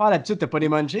 pas ton affaire d'habitude, t'as pas des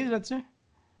munchies là-dessus?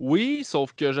 Oui,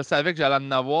 sauf que je savais que j'allais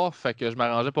en avoir, fait que je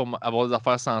m'arrangeais pour avoir des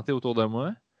affaires santé autour de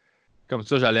moi. Comme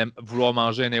ça, j'allais vouloir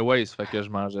manger anyways, fait que je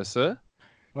mangeais ça.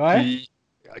 Ouais. Puis,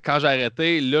 quand j'ai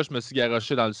arrêté, là, je me suis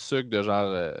garoché dans le sucre de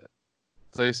genre...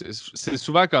 tu sais, c'est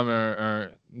souvent comme une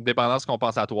dépendance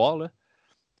compensatoire, là.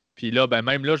 Puis là, ben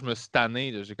même là, je me suis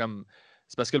tanné. Là. J'ai comme...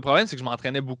 C'est parce que le problème, c'est que je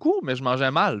m'entraînais beaucoup, mais je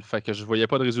mangeais mal. Fait que je voyais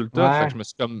pas de résultat. Fait Ouais. que je me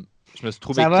suis comme... Je me suis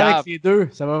trouvé Ça va avec cave. les deux.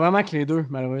 Ça va vraiment avec les deux,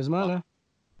 malheureusement, Ah, là.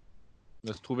 je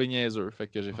me suis trouvé niaiseux. Fait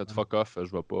que j'ai fait fuck off.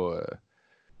 Je vais pas...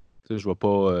 tu sais, je vais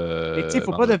pas Mais tu sais,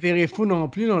 faut pas manger. devenir fou non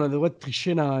plus. Là, on a le droit de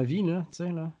tricher dans la vie, là. Tu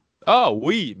sais, là. Ah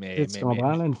oui, Tu sais, tu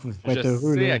comprends, là. Il faut je être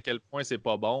heureux, sais là. à quel point c'est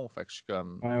pas bon. Fait que je suis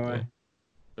comme... Ouais, tu ouais. sais,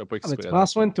 je fais pas Ah, mais tu exprès dans prends le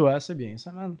soin fond. de toi, c'est bien,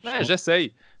 ça, man. Ouais,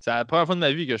 j'essaye. C'est la première fois de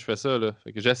ma vie que je fais ça, là.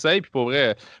 Fait que j'essaye, puis pour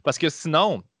vrai... Parce que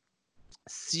sinon...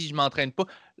 Si je m'entraîne pas.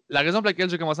 La raison pour laquelle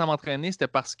j'ai commencé à m'entraîner, c'était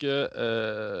parce que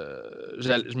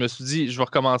je me suis dit, je vais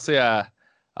recommencer à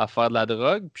faire de la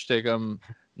drogue. Puis j'étais comme,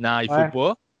 non, il faut Ouais.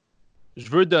 pas. Je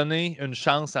veux donner une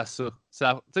chance à ça. Tu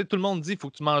sais, tout le monde dit, il faut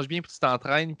que tu manges bien, puis tu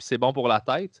t'entraînes, puis c'est bon pour la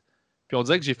tête. Puis on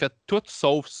dirait que j'ai fait tout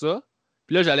sauf ça.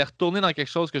 Puis là, j'allais retourner dans quelque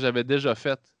chose que j'avais déjà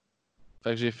fait. Fait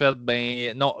que j'ai fait,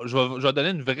 ben non, je vais donner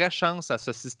une vraie chance à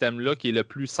ce système-là qui est le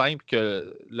plus simple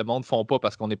que le monde ne font pas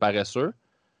parce qu'on est paresseux.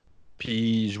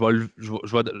 Puis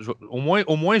au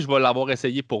moins, je vais l'avoir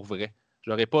essayé pour vrai.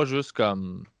 J'aurais pas juste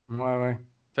comme Ouais, ouais.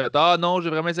 fait ah non, j'ai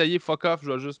vraiment essayé, fuck off,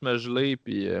 je vais juste me geler.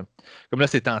 Puis comme là,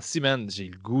 ces temps-ci, man, j'ai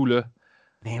le goût là.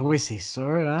 Ben oui, c'est sûr,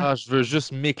 hein. Ah, je veux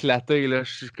juste m'éclater là.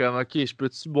 Je suis comme ok, je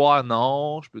peux-tu boire?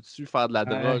 Non. Je peux-tu faire de la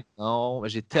Ouais. drogue? Non. Mais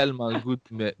j'ai tellement le goût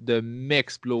de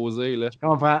m'exploser là. Je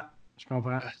comprends. Je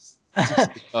comprends. Ah,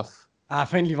 c'est tough. À la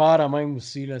fin de l'hiver, là même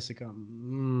aussi, là, c'est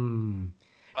comme.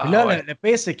 Puis Ah là, ouais. le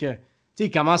pire, c'est que, tu sais,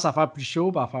 il commence à faire plus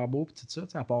chaud, puis à faire beau, puis tout ça,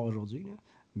 tu sais, à part aujourd'hui, là.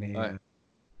 Mais Ouais.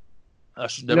 Ah,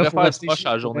 je là, devrais faire du moche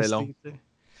à la journée longue. tu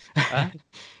sais. Hein?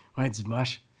 Ouais, du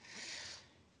moche.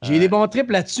 J'ai eu des Ouais. bons trips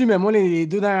là-dessus, mais moi, les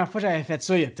deux dernières fois, j'avais fait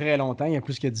ça il y a très longtemps, il y a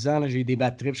plus que 10 ans, là, j'ai eu des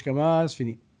bad trips. Je suis comme, ah, c'est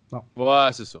fini. Non. Ouais,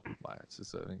 c'est ça. Ouais, c'est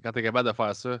ça. Quand t'es capable de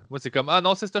faire ça, moi, c'est comme, ah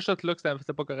non, c'est ce shot-là que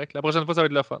c'était pas correct. La prochaine fois, ça va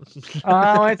être le fun.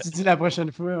 Ah ouais, tu dis la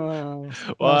prochaine fois, ouais, ouais.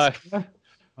 C'est pas Ouais, ça.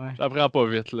 Ouais. j'apprends pas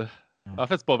vite, là. En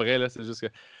fait, c'est pas vrai, là. C'est juste que,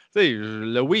 tu sais,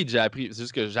 le weed, j'ai appris. C'est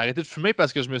juste que j'ai arrêté de fumer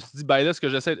parce que je me suis dit, ben là, ce que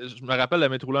j'essaie. Je me rappelle de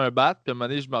mettre roulé un bat, puis à un moment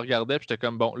donné, je me regardais, puis j'étais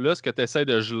comme, bon, là, ce que tu essaies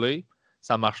de geler,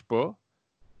 ça marche pas.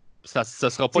 Ça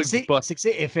sera pas C'est que avec du pot.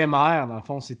 c'est éphémère, dans le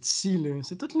fond. C'est ici, là.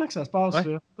 C'est tout là que ça se passe, Ouais,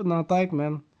 là. Tout dans la tête,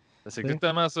 man. c'est Tu sais.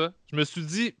 exactement ça. Je me suis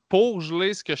dit, pour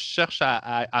geler ce que je cherche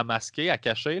à masquer, à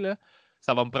cacher, là,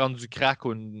 ça va me prendre du crack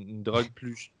ou une drogue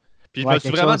plus. Puis je me Ouais, suis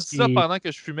quelque vraiment chose dit ça qui. pendant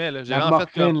que je fumais, là. J'ai La vraiment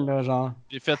fait comme. morphine, là, genre.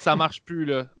 J'ai fait ça marche plus,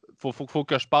 là. Faut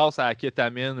que je passe à la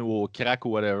kétamine ou au crack ou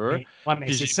whatever. Ouais, mais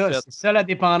Puis c'est j'ai ça. fait. C'est ça la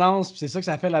dépendance. Puis c'est ça que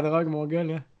ça fait la drogue, mon gars,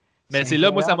 là. Mais C'est c'est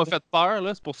là, moi, ça m'a incroyable. fait peur,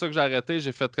 là. C'est pour ça que j'ai arrêté.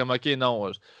 J'ai fait comme, OK, non,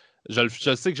 je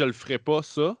sais que je le ferai pas,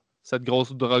 ça, cette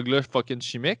grosse drogue-là fucking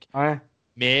chimique. Ouais.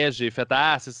 Mais j'ai fait,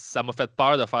 ça m'a fait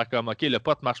peur de faire comme, OK, le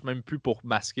pot marche même plus pour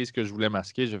masquer ce que je voulais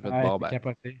masquer. J'ai fait, Ouais, bon, t'es ben,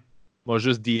 capoté. moi,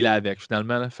 juste dealer avec,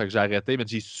 finalement, là. Fait que j'ai arrêté, mais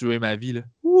j'ai sué ma vie, là.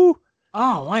 Ouh!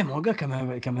 Ah, ouais, mon gars, comme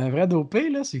un vrai dopé,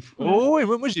 là. C'est fou, hein. Oh, oui,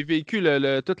 moi j'ai vécu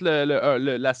toute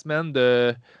la semaine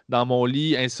dans mon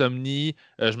lit, insomnie.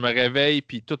 Je me réveille,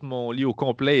 puis tout mon lit au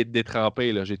complet est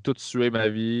détrempé, là. J'ai tout sué ma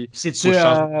vie. Faut C'est-tu. que je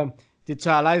change. T'es-tu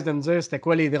à l'aise de me dire c'était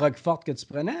quoi les drogues fortes que tu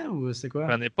prenais ou c'est Je quoi?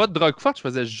 prenais pas de drogue forte, je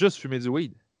faisais juste fumer du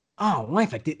weed. Ah, ouais,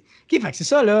 fait que t'es. Ok, fait que c'est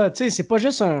ça, là. Tu sais, c'est pas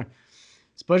juste un.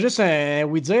 C'est pas juste un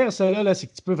oui-dire, ça, là. C'est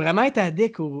que tu peux vraiment être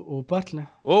addict aux potes, là.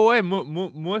 Oh, ouais,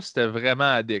 moi c'était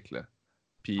vraiment addict, là. Ah,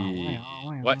 ouais, Puis, ah,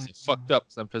 ouais, ouais, ouais. c'est fucked up.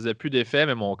 Ça me faisait plus d'effet,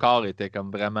 mais mon corps était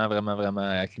comme vraiment, vraiment, vraiment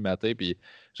acclimaté. Puis,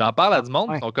 j'en parle à Ah, du monde,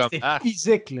 ils ouais. sont comme, C'était ah,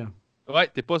 physique, là. ouais,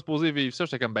 t'es pas supposé vivre ça.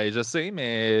 J'étais comme, ben, je sais,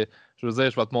 mais je veux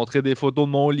dire, je vais te montrer des photos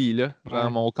de mon lit, là. Genre, Ouais.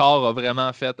 mon corps a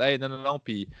vraiment fait, hey, non, non, non,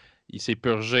 puis il s'est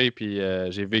purgé, puis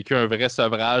j'ai vécu un vrai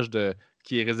sevrage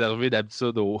qui est réservé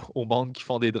d'habitude au monde qui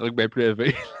font des drogues bien plus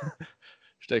élevées.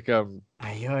 J'étais comme,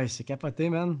 Aïe, aïe, c'est capoté,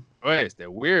 man. ouais, c'était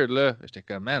weird, là. J'étais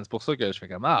comme, man, c'est pour ça que je fais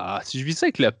comme, si je vis ça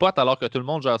avec le pote alors que tout le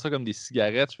monde gère ça comme des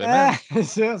cigarettes, je fais, man, Ah, c'est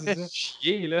ça, c'est fais ça.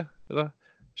 chier, là.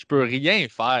 Je peux rien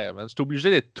faire, man. Je suis obligé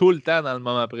d'être tout le temps dans le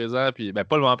moment présent, puis, ben,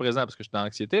 pas le moment présent parce que je suis dans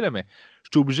l'anxiété, là, mais je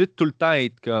suis obligé de tout le temps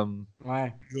être comme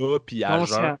Ouais. là, puis à jeun.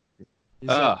 Conscient. C'est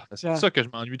ça. C'est pour Conscient. ça que je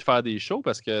m'ennuie de faire des shows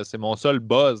parce que c'est mon seul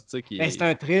buzz, tu sais, qui Ben, c'est est.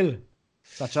 un thrill.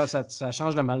 Ça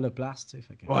change de mal de place, tu sais.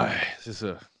 Fait que... Ouais, c'est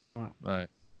ça. Ouais. Ouais.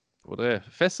 Faudrait.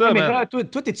 Fais Hey, ça, mais man. là,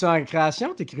 toi, t'es-tu en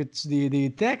création? T'écris-tu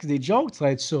des textes, des jokes? Tu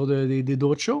travailles-tu sur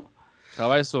d'autres shows? Je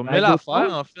travaille sur Avec 1000 d'autres affaires,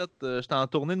 choses? en fait. J'étais en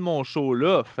tournée de mon show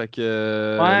là. Fait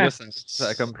que là, Ouais. ça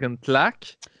a comme pris une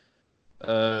claque.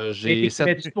 J'ai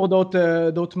T'écrivais-tu pour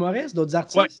d'autres humoristes, d'autres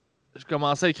Ouais, artistes? je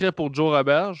commençais à écrire pour Joe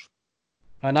Roberge.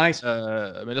 Ah, nice.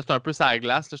 Mais là, c'est un peu ça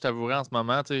glace, là, je t'avouerais, en ce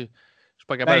moment. Je suis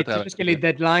pas capable Ben, de tu sais, travailler. parce que les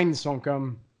deadlines sont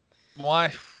comme. Ouais,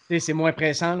 Tu sais, c'est moins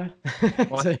pressant, là. ouais.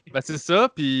 Tu sais. Ben, c'est ça.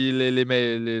 Puis,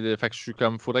 fait que je suis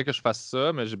comme, faudrait que je fasse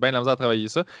ça, mais j'ai bien la misère à travailler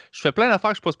ça. Je fais plein d'affaires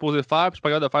que je suis pas supposé faire, puis je suis pas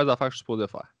capable de faire des affaires que je suis supposé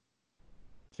faire.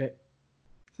 Ok.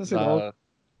 Ça, c'est drôle. Genre,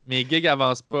 mes gigs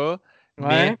avancent pas,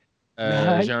 Ouais.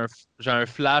 mais Nice. j'ai un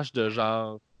flash de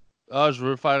genre, ah, je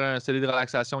veux faire un CD de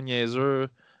relaxation niaiseux.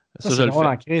 Ça, Ça, c'est je le drôle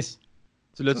fais. en crise. Tu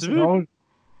Ça, l'as-tu c'est vu? drôle.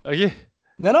 Ok.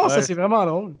 Non, non, ça, Ouais. c'est vraiment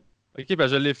drôle. Ok, ben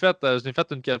je l'ai fait. Je l'ai fait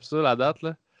une capsule à date,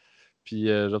 là. Puis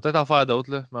je vais peut-être en faire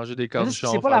d'autres, là. Manger des Mais ça, c'est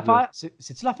cornichons, pas faire de. l'affaire.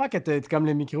 C'est-tu l'affaire que t'es comme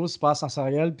le micro super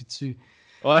sensoriel, puis tu.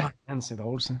 Ouais. Ah, man, c'est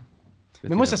drôle, ça. Mais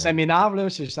C'est moi, ça vraiment. m'énerve, là.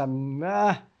 Je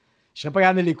serais pas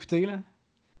capable de l'écouter, là.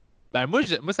 Ben moi,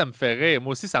 ça me fait rire.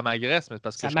 Moi aussi, ça m'agresse, mais c'est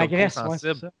parce que Ça je suis comme trop m'agresse, ouais, c'est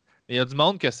sensible. ça. Mais il y a du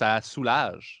monde que ça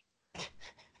soulage.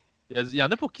 Il y en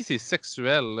a pour qui c'est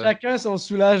sexuel, là. Chacun son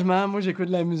soulagement. Moi, j'écoute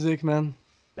de la musique, man.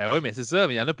 Ben oui, mais c'est ça.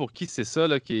 Mais il y en a pour qui c'est ça,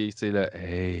 là, qui c'est le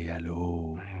Hey, Ouais,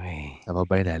 allô, ouais. ça va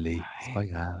bien aller. C'est pas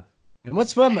grave. Mais moi,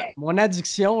 tu vois, mon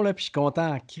addiction, là, puis je suis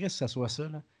content en Christ que ça soit ça,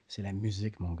 là, c'est la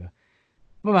musique, mon gars.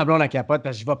 Moi, ma blonde, elle capote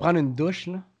parce que je vais prendre une douche,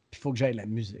 là, puis il faut que j'aille la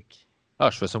musique. Ah,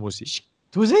 je fais ça moi aussi.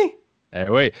 Toi aussi? Eh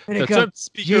oui. Elle est T'as-tu comme, un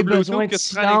petit j'ai speaker besoin Bluetooth de que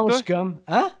tu traînes avec silence, toi? je suis comme,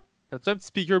 hein? T'as-tu un petit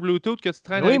speaker Bluetooth que tu Ben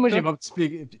traînes oui, avec moi, j'ai toi? mon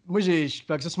petit moi, je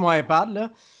fais ça sur mon iPad, là.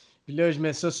 Puis là, je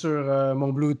mets ça sur mon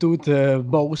Bluetooth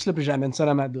Bose, là, puis j'amène ça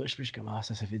dans ma douche. Puis je suis comme, ah,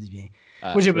 ça fait du bien.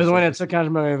 Ah, Moi, je j'ai fais ça besoin moi de ça aussi. quand je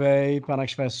me réveille, pendant que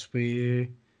je fais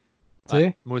souper. Tu Ouais,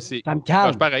 sais, moi aussi. ça me Ah, je suis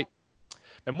calme. pareil.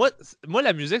 Mais moi,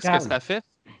 la musique, ce que Calme. ça fait,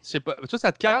 je sais pas, toi,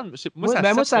 ça te calme? Moi, Moi, ça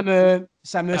ben moi, set mon mood,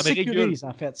 ça me ça me régule. sécurise,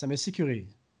 en fait. Ça me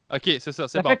sécurise. OK, c'est ça,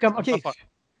 c'est Ça bon. fait comme, C'est la OK, même affaire.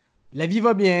 la vie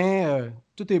va bien,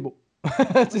 tout est beau.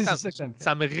 Moi, Tu sais, c'est ça que ça me fait.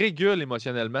 ça me régule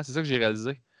émotionnellement, c'est ça que j'ai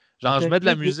réalisé. Ça Genre, te je mets de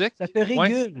la régule. musique, Ça te ouais,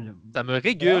 régule. ça me Verbe.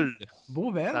 régule.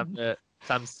 Beau Ça verbe. me,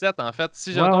 ça me set, en fait. Si,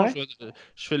 Ouais, j'entends, ouais.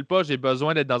 je file pas, j'ai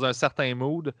besoin d'être dans un certain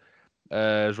mood,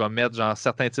 je vais mettre, genre,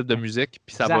 certains types de musique,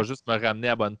 puis ça va Exact. juste me ramener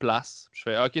à bonne place. Puis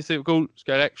je fais, OK, c'est cool, c'est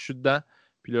correct, je suis dedans,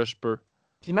 puis là, je peux.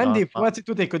 Puis même Genre, des fois, tu sais,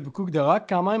 toi, t'écoutes beaucoup de rock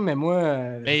quand même, mais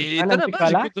moi, j'écoute mais pas de la musique étonnamment, j'écoute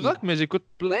relax. du rock, mais j'écoute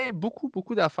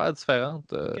beaucoup d'affaires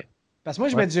différentes. OK. Parce que moi,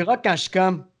 je Ouais. mets du rock quand je suis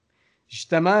comme,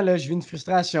 justement, là, je vis une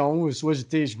frustration, ou soit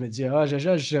je me dis, ah,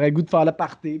 j'aurais le goût de faire le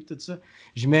party, puis tout ça.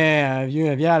 Je mets un vieux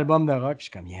album de rock, puis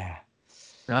je suis comme, yeah,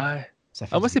 Ouais. ça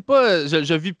fait Ah, moi, du bien. c'est pas.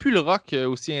 Je vis plus le rock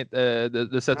aussi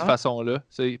de cette Hein? façon-là.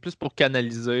 C'est plus pour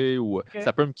canaliser ou OK.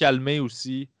 ça peut me calmer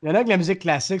aussi. Il y en a que la musique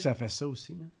classique, ça fait ça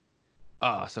aussi, là.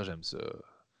 Ah, ça, j'aime ça.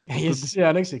 Il J'écoute beaucoup. y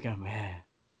en a que c'est comme,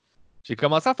 J'ai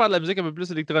commencé à faire de la musique un peu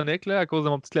plus électronique là, à cause de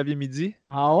mon petit clavier MIDI.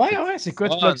 ah C'est ouais, ouais, c'est quoi?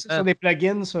 Tu fun, plugues ça sur man. des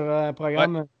plugins sur un Ouais.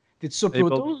 programme? T'es-tu sur Pro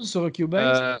Ableton, Tools ou sur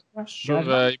Cubase? Ouais. sur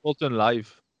GarageBand? Ableton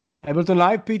Live. Ableton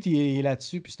Live, Pete, il est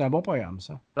là-dessus, puis c'est un bon programme,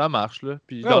 ça. Ça marche, là.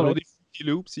 Puis j'ai Ouais, ouais. downloadé Fruity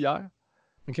Loops hier.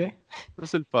 OK. Ça,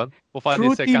 c'est le fun. Pour faire des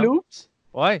Fruity séquences. Loops,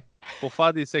 Ouais. Pour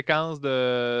faire des séquences c'est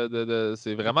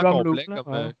le vraiment drum loop, complet là.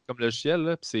 comme, Ouais. comme logiciel,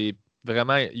 là. Puis c'est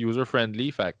vraiment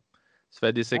user-friendly. Fait que tu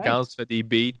fais des séquences, Nice. tu fais des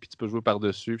beats, puis tu peux jouer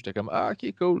par-dessus. Puis j'étais comme, ah,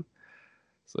 ok, cool.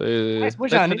 Nice. Moi,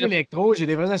 Peut-être j'en ai faudrait- l'électro, j'ai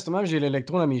des vrais instruments, mais j'ai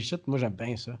l'électro dans mes shit. Moi, j'aime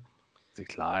bien ça. C'est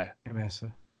clair. J'aime bien ça.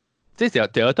 Tu sais,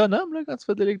 t'es autonome là, quand tu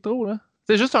fais de l'électro, là.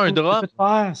 C'est juste un Tu peux drum. tout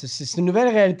faire. C'est une nouvelle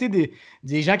réalité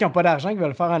des gens qui n'ont pas d'argent, qui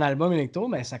veulent faire un album électro,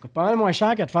 mais ça coûte pas mal moins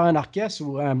cher que de faire un orchestre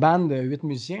ou un band de 8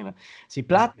 musiciens, là. C'est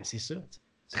plate, mais c'est ça.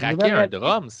 C'est une Traquer nouvelle un réalité.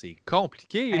 drum, c'est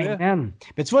compliqué, Hey, là. man.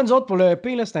 Mais tu vois, nous autres, pour le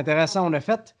EP, là, c'est intéressant. On a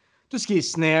fait tout ce qui est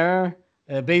snare,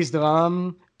 bass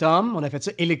drum, tom. On a fait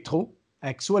ça électro,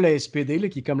 avec soit le SPD, là,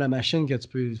 qui est comme la machine que tu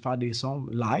peux faire des sons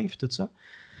live, tout ça.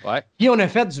 Ouais. Puis on a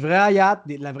fait du vrai hi-hat,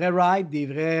 de la vraie ride, des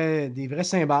vrais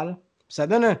cymbales. Puis ça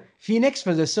donne un. Phoenix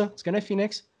faisait ça. Tu connais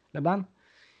Phoenix, le band?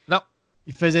 Non.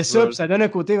 Il faisait ça, puis ça donne un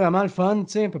côté vraiment le fun,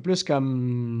 tu sais, un peu plus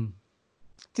comme.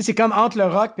 Tu sais, c'est comme entre le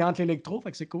rock et entre l'électro,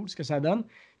 fait que c'est cool ce que ça donne.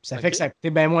 Puis ça fait OK. que ça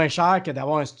coûtait bien moins cher que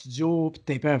d'avoir un studio puis de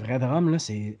taper un vrai drum, là.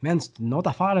 Man, c'est une autre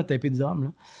affaire, là, de taper du drum, là.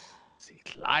 C'est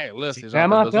clair, là. C'est C'est genre, t'as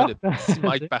vraiment besoin top. de petits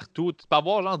mics partout. Tu peux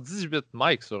avoir genre 18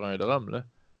 mics sur un drum, là.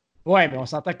 Ouais, mais on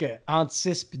s'entend que entre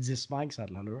 6 et 10 mics, ça a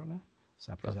de l'allure, là.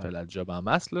 Ça Ça peut fait la job en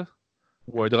masse, là.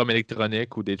 Ou un drum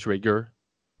électronique ou des triggers.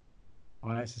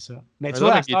 Ouais, c'est ça. Mais Un tu drum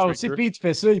vois, à avec cette des heure aussi, triggers. puis tu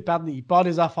fais ça, il part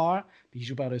des affaires, puis il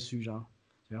joue par-dessus, genre.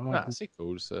 C'est vraiment Ah, cool. c'est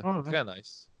cool, ça. Ouais, ouais. Très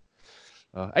nice.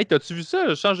 Ah. Hey, t'as-tu vu ça?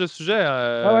 Je change de sujet. Ouais,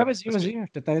 ouais, vas-y, Parce que vas-y.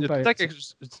 Je t'ai tanné il y de a tout le parler temps de ça.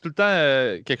 je dis tout le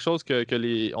temps quelque chose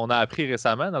on a appris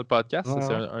récemment dans le podcast. Ouais, Ça,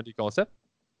 c'est ouais. un des concepts.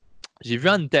 J'ai vu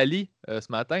en Italie ce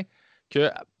matin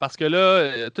parce que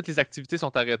là, toutes les activités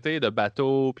sont arrêtées de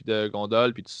bateaux, puis de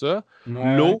gondoles, puis tout ça. Ouais,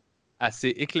 ouais. L'eau, elle s'est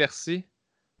éclaircie,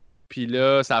 Puis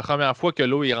là, c'est la première fois que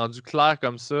l'eau est rendue claire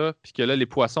comme ça. Puis que là, les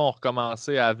poissons ont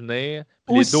recommencé à venir.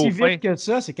 Puis les Aussi dauphins. vite que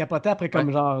ça, c'est capoté après Ouais, comme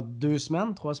genre 2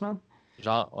 semaines, 3 semaines.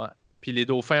 genre, ouais. Puis les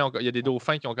dauphins, il y a des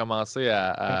dauphins qui ont commencé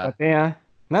à... Capoté, hein?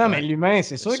 Non, mais Ouais. l'humain,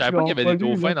 c'est Je sûr savais qu'ils pas qu'il y l'ont avait pas des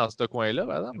lu, dauphins là. dans ce coin-là,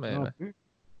 par exemple, mais Non ouais. plus.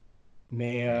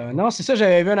 Mais non, c'est ça,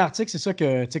 j'avais vu un article, c'est ça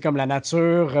que, tu sais, comme la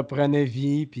nature reprenait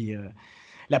vie, puis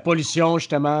la pollution,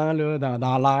 justement, là,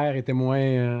 dans l'air était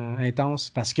moins intense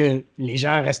parce que les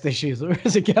gens restaient chez eux.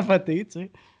 C'est capoté, tu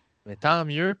sais. Mais tant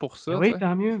mieux pour Mais ça, tu oui, sais.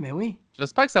 tant mieux, mais oui.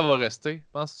 J'espère que ça va rester.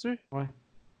 Penses-tu? Ouais.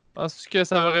 Penses-tu que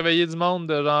ça va réveiller du monde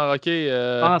de genre, OK,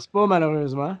 Je pense pas,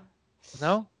 malheureusement.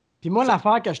 non? Puis moi, Ça-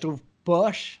 l'affaire que je trouve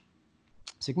poche,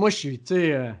 c'est que moi, je suis, tu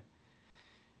sais,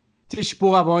 je suis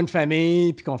pour avoir une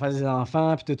famille, puis qu'on fasse des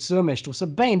enfants, puis tout ça, mais je trouve ça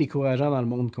bien décourageant dans le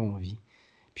monde qu'on vit.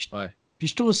 Puis je, Ouais, puis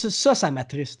je trouve ça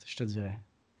m'attriste, je te dirais.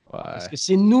 Parce ouais, que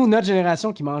c'est nous, notre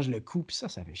génération, qui mange le coup, puis ça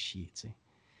fait chier, tu sais.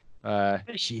 ouais. Ça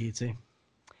fait chier, tu sais.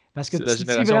 Parce que C'est la tu te dis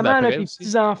génération vraiment, là, d'après tes aussi.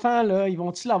 petits-enfants, là, ils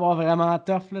vont-ils l'avoir vraiment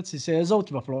tough, là? Tu sais, c'est eux autres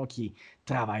qu'il va falloir qu'ils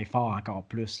travaillent fort encore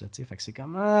plus, là, tu sais. Fait que c'est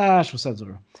comme, je trouve ça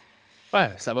dur. Ouais,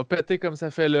 ça va péter comme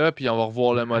ça fait là, puis on va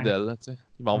revoir le Ouais. modèle, là, tu sais.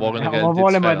 Ils vont avoir une Ouais, on va réalité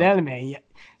voir le différente. modèle, mais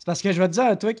c'est parce que je vais te dire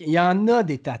un truc, il y en a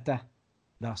des tatas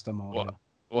dans ce Ouais, monde-là.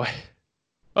 ouais.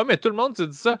 Ah, mais tout le monde se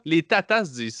dit ça. Les tatas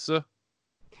se disent ça.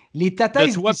 Les tatas, De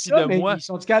ils se toi disent puis ça, de mais moi. ils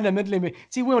sont capables de mettre les. Tu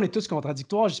sais, oui, on est tous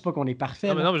contradictoires, je dis pas qu'on est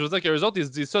parfait, là. Non, mais je veux dire qu'eux autres, ils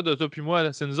se disent ça de toi puis moi,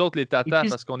 là. C'est nous autres les tatas,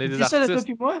 parce qu'on est Ils des disent ça de toi artistes.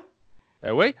 puis moi?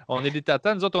 Ben oui, on est des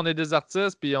tatas, nous autres, on est des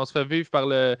artistes, puis on se fait vivre par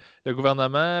le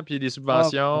gouvernement, puis des Oh, mon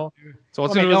subventions. Dieu. Tu vois Ouais,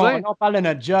 ce que mais je veux là, dire? on parle de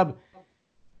notre job.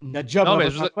 Notre job ne Non, mais je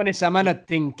veux représente pas nécessairement dire. notre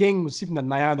thinking aussi, puis notre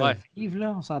manière de Ouais. vivre,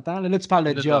 là, on s'entend. Là, tu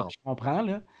parles de job, Non. je comprends,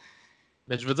 là.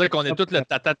 Mais je veux dire qu'on est tous le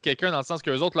tata de quelqu'un dans le sens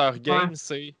qu'eux autres, leur Ouais. game,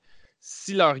 c'est.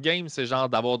 Si leur game, c'est genre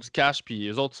d'avoir du cash, puis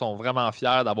les autres sont vraiment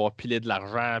fiers d'avoir pilé de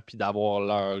l'argent, puis d'avoir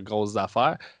leurs grosses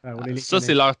affaires, Rouler les ça, c'est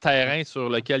canettes. leur terrain sur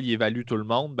lequel ils évaluent tout le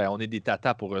monde. Ben, on est des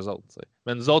tatas pour eux autres. T'sais.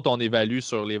 Mais nous autres, on évalue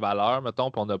sur les valeurs, mettons,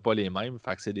 puis on n'a pas les mêmes.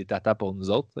 Fait que c'est des tatas pour nous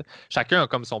autres. T'sais. Chacun a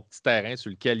comme son petit terrain sur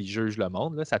lequel il juge le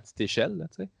monde, là, sa petite échelle. Là,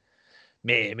 t'sais.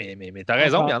 Mais t'as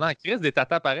raison, il y D'accord. en a en crise des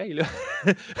tatas pareils. Là.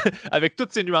 Avec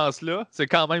toutes ces nuances-là, c'est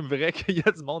quand même vrai qu'il y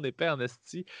a du monde épais en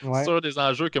esti Ouais. sur des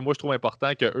enjeux que moi je trouve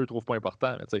importants, qu'eux trouvent pas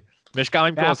importants. Mais je suis quand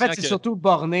même Ben, en fait, conscient c'est que. surtout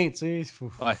borné, tu sais.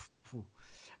 Ouais.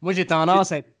 Moi, j'ai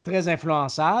tendance à être très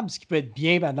influençable, ce qui peut être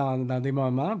bien dans des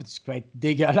moments, puis ce qui peut être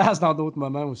dégueulasse dans d'autres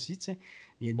moments aussi, tu sais.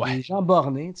 Il y a Ouais. des gens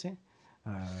bornés, tu sais.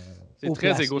 C'est Haut très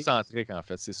placés. égocentrique, en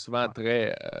fait. C'est souvent Ouais.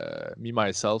 très me,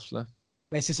 myself. Là.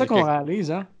 Ben, c'est Il y ça a qu'on quelque-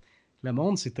 réalise, hein. Le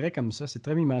monde, c'est très comme ça. C'est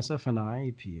très mis myself and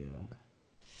I, puis...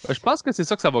 Je pense que c'est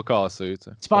ça que ça va casser. Tu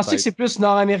pensais que Peut-être. c'est plus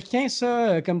nord-américain,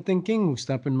 ça, comme thinking, ou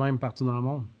c'est un peu le même partout dans le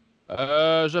monde?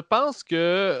 Je pense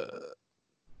que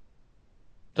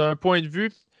tu as un point de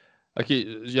vue. OK,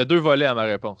 il y a deux volets à ma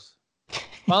réponse. Je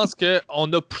pense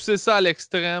qu'on a poussé ça à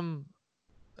l'extrême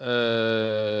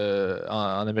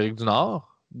en Amérique du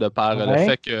Nord, de par le Ouais.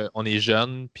 fait qu'on est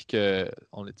jeune, puis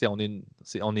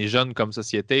on est jeune comme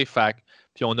société,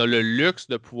 puis on a le luxe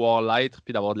de pouvoir l'être,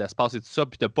 puis d'avoir de l'espace et tout ça,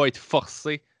 puis de ne pas être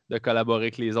forcé de collaborer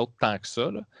avec les autres tant que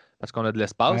ça, là, parce qu'on a de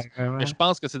l'espace. Ouais, ouais, Mais ouais. je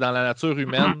pense que c'est dans la nature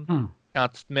humaine, quand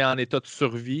tu te mets en état de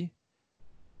survie,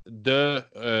 de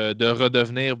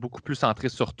redevenir beaucoup plus centré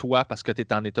sur toi parce que tu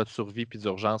es en état de survie, puis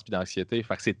d'urgence, puis d'anxiété.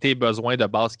 Fait que c'est tes besoins de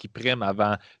base qui priment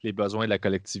avant les besoins de la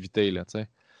collectivité. Là,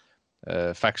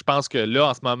 fait que je pense que là,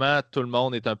 en ce moment, tout le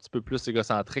monde est un petit peu plus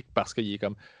égocentrique parce qu'il est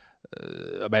comme.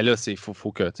 Ben là,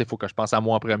 faut que je pense à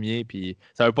moi en premier. Puis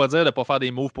ça veut pas dire de ne pas faire des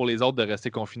moves pour les autres, de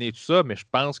rester confiné et tout ça, mais je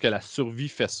pense que la survie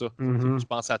fait ça. Faut que tu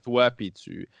penses à toi, puis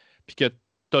que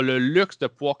tu as le luxe de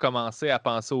pouvoir commencer à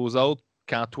penser aux autres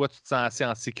quand toi, tu te sens assez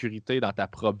en sécurité dans ta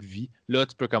propre vie. Là,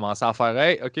 tu peux commencer à faire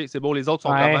Hey, OK, c'est beau, les autres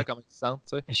sont Ouais, comment ils se sentent.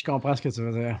 Tu sais. je comprends ce que tu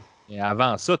veux dire. Et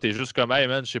avant ça, tu es juste comme Hey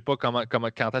man, je sais pas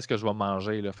quand est-ce que je vais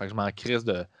manger. Là. Fait que je m'en crisse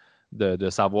de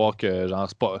savoir que genre,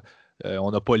 c'est pas.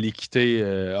 On n'a pas l'équité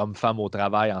homme-femme au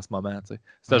travail en ce moment. Tu sais.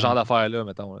 C'est ce genre d'affaire-là,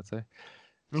 mettons. Là, tu sais.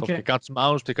 Sauf que OK. quand tu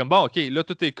manges, tu es comme bon, OK, là,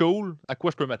 tout est cool. À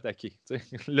quoi je peux m'attaquer? Tu sais.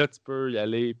 Là, tu peux y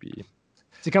aller. Puis...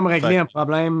 C'est comme régler Fait un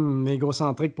problème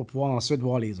égocentrique pour pouvoir ensuite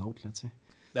voir les autres, là, tu sais.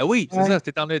 ben oui, c'est Ouais. ça.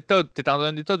 T'es dans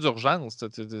un état d'urgence.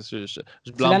 Je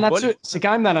C'est la blâme pas les. nature, c'est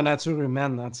quand même dans la nature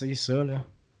humaine, hein, tu sais, ça, là.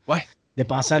 Ouais. De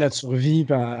penser à notre survie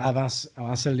puis avant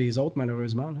celle des autres,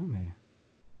 malheureusement, là, mais...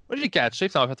 Moi, j'ai catché,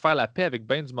 ça m'a fait faire la paix avec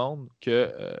bien du monde que,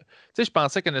 tu sais, je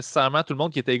pensais que nécessairement tout le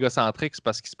monde qui était égocentrique, c'est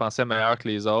parce qu'il se pensait meilleur que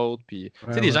les autres. Puis, tu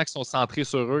Ouais, sais, des ouais. gens qui sont centrés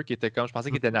sur eux, qui étaient comme, je pensais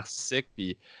qu'ils étaient narcissiques.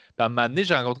 Puis à un moment donné,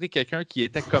 j'ai rencontré quelqu'un qui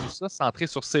était comme ça, centré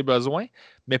sur ses besoins,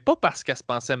 mais pas parce qu'elle se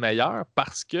pensait meilleure,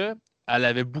 parce qu'elle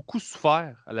avait beaucoup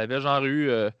souffert. Elle avait genre eu,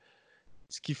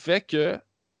 ce qui fait que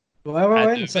Ouais, ouais, elle ouais,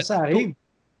 mais devait ça tout. arrive.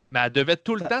 Mais elle devait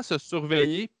tout le temps se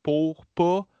surveiller pour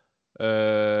pas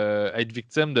être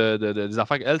victime des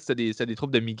affaires. Elle, c'était des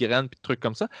troubles de migraine et des trucs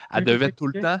comme ça. Elle devait tout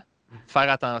le temps faire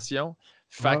attention.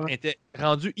 Fait qu'elle était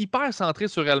rendue hyper centrée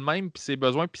sur elle-même puis ses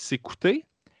besoins puis s'écouter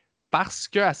parce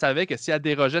qu'elle savait que si elle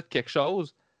dérogeait de quelque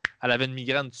chose, elle avait une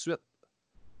migraine tout de suite.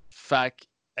 Fait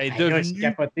qu'elle est devenue... C'est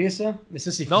capoté, ça. Mais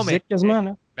ça, c'est physique quasiment,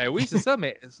 là. Ben oui, c'est ça,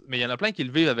 mais il y en a plein qui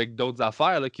le vivent avec d'autres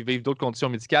affaires, là, qui vivent d'autres conditions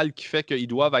médicales, qui fait qu'ils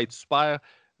doivent être super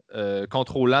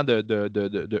contrôlants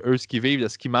de eux, ce qu'ils vivent, de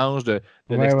ce qu'ils mangent, de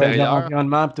l'extérieur. De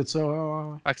l'environnement et tout ça.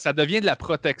 Ouais. Fait que ça devient de la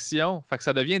protection, fait que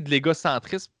ça devient de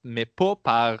l'égocentrisme, mais pas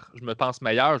par je me pense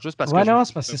meilleur, juste parce que non,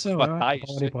 je c'est ça, protège.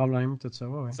 Des problèmes, tout ça.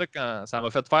 C'est ça, quand ça m'a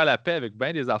fait faire la paix avec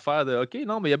bien des affaires de OK,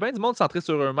 non, mais il y a bien du monde centré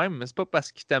sur eux-mêmes, mais c'est pas parce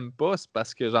qu'ils t'aiment pas, c'est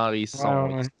parce que genre ils se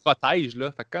protègent.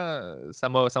 Là. Fait que quand ça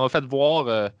m'a fait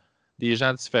voir des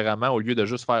gens différemment au lieu de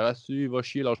juste faire Ah, si, va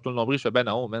chier, lâche-toi le nombril, je fais ben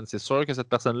non, man, c'est sûr que cette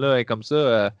personne-là est comme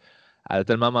ça. Elle a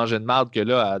tellement mangé de marde que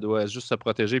là, elle doit juste se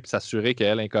protéger et s'assurer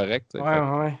qu'elle est incorrecte.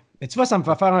 Ouais. Mais tu vois, ça me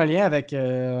fait faire un lien avec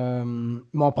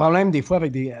mon problème des fois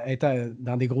avec être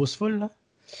dans des grosses foules. Là.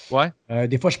 Ouais.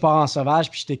 Des fois, je pars en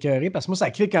sauvage puis je suis écœuré parce que moi, ça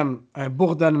crée comme un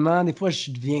bourdonnement. Des fois, je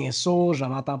deviens sourd, je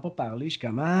n'en entends pas parler. Je suis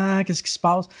comme Ah, qu'est-ce qui se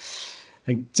passe?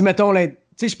 Tu sais, mettons,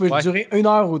 je peux durer 1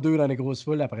 heure ou 2 dans les grosses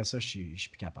foules. Après ça, je suis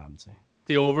plus capable. T'sais.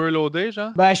 T'es overloadé,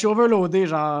 genre? Ben, je suis overloadé,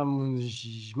 genre,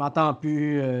 je m'entends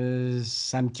plus,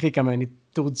 ça me crée comme un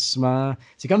étourdissement.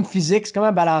 C'est comme physique, c'est comme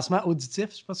un balancement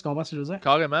auditif, je sais pas si tu comprends ce que je veux dire.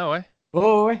 Carrément, ouais.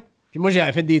 Oh, ouais. Puis moi,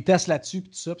 j'avais fait des tests là-dessus,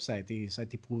 puis tout ça, puis ça a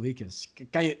été prouvé que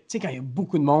quand il y a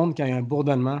beaucoup de monde, quand il y a un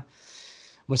bourdonnement,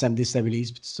 moi, ça me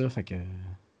déstabilise, puis tout ça, fait que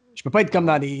je peux pas être comme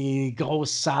dans des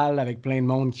grosses salles avec plein de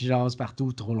monde qui jase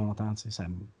partout trop longtemps, tu sais, ça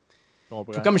me... Faut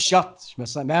comme je sorte, je me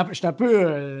sens... Mais je suis un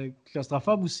peu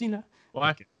claustrophobe aussi, là.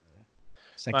 Ouais.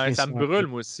 Ça me brûle,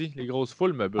 moi aussi. Les grosses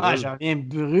foules me brûlent. Ah, j'en viens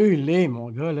brûler, mon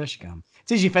gars, là. Je suis comme.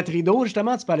 Tu sais, j'ai fait rideau,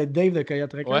 justement. Tu parlais de Dave de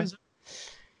Coyote Records.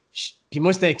 Puis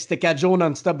moi, c'était 4 jours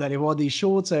non-stop d'aller voir des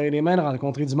shows, de serrer les mains, de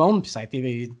rencontrer du monde. Puis ça a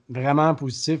été vraiment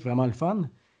positif, vraiment le fun.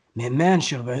 Mais man, je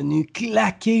suis revenu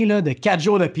claqué, là, de 4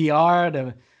 jours de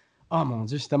PR. Oh mon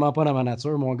Dieu, c'est tellement pas dans ma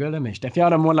nature, mon gars, là. Mais j'étais fier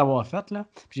de moi de l'avoir fait, là.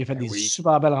 Puis j'ai fait des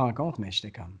super belles rencontres, mais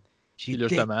j'étais comme.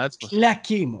 J'étais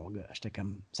claqué, mon gars. J'étais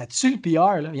comme, ça tue le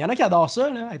PR, là. Il y en a qui adorent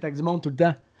ça, là, être avec du monde tout le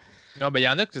temps. Non, ben il y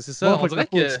en a que c'est ça. On dirait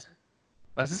que...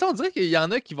 Ben, c'est ça, on dirait qu'il y en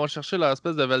a qui vont chercher leur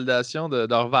espèce de validation de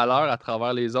leur valeur à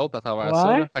travers les autres, à travers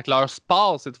ça. Là. Fait que leur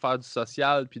sport, c'est de faire du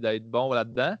social puis d'être bon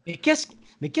là-dedans. Mais qu'est-ce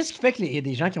qui fait qu'il y a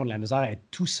des gens qui ont de la misère à être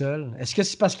tout seuls? Est-ce que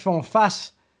c'est parce qu'ils font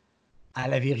face à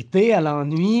la vérité, à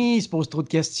l'ennui, ils se posent trop de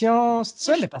questions? C'est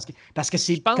ça, mais parce que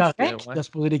c'est correct de se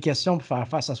poser des questions pour faire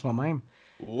face à soi-même.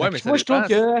 Ouais, mais moi, je trouve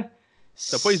que...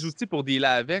 T'as pas les outils pour dealer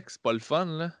avec, c'est pas le fun,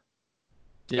 là.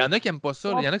 Il y en a qui aiment pas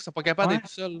ça, il y en a qui sont pas capables d'être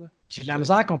tout seuls. J'ai de la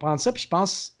misère à comprendre ça, puis je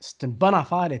pense que c'est une bonne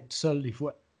affaire d'être tout seul des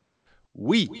fois.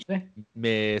 Oui,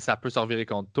 mais ça peut se revirer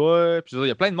contre toi. Puis il y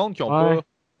a plein de monde qui ont pas... Tu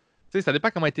sais, ça dépend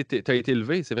comment t'as été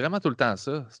élevé. C'est vraiment tout le temps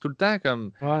ça. C'est tout le temps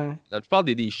comme... La plupart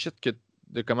des shit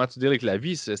de comment tu deals avec la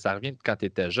vie, ça revient de quand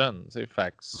t'étais jeune. Fait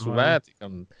que souvent, t'es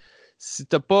comme... Si tu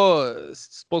te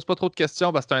poses pas trop de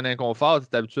questions parce que tu as un inconfort, tu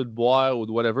es habitué de boire ou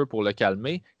de whatever pour le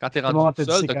calmer, quand tu es rendu tout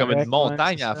seul, tu as comme une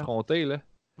montagne à affronter. Là.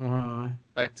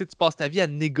 Fait que, tu passes ta vie à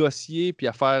négocier puis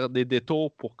à faire des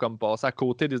détours pour comme passer à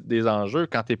côté des enjeux.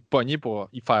 Quand tu es pogné pour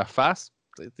y faire face,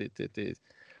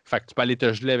 fait que tu peux aller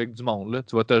te geler avec du monde. Là.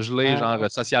 Tu vas te geler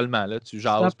genre socialement. Là. Tu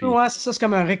jases. C'est ça, c'est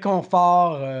comme un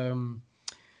réconfort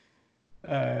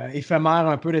éphémère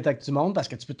un peu d'être avec du monde parce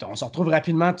que on se retrouve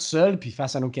rapidement tout seul puis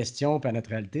face à nos questions puis à notre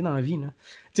réalité dans la vie.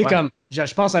 Tu sais, comme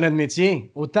je pense à notre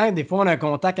métier, autant que des fois on a un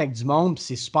contact avec du monde puis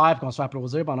c'est super qu'on se fait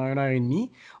applaudir pendant 1 heure et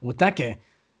demie, autant que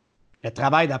le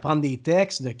travail d'apprendre des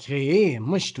textes, de créer,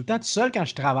 moi je suis tout le temps tout seul quand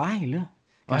je travaille. Là.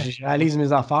 Quand je réalise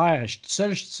mes affaires, je suis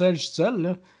tout seul.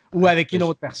 Là. Ou avec une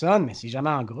autre personne, mais c'est jamais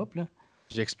en groupe. Là.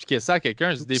 J'ai expliqué ça à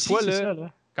quelqu'un. Des fois,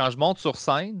 là, quand je monte sur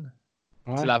scène,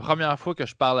 c'est la première fois que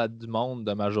je parle à du monde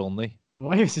de ma journée.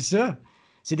 Oui, c'est ça.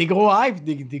 C'est des gros hype,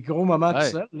 des gros moments tout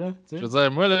seul. Là, je veux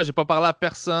dire, moi, là, j'ai pas parlé à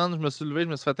personne. Je me suis levé, je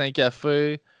me suis fait un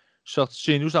café. Je suis sorti de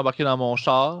chez nous, je suis embarqué dans mon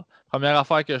char. Première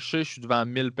affaire que je sais, je suis devant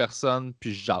 1000 personnes,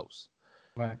 puis je jase.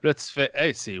 Puis là, tu fais,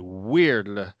 hey, c'est weird,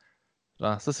 là.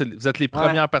 Genre, ça, vous êtes les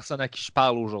premières personnes à qui je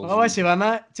parle aujourd'hui. Ouais, c'est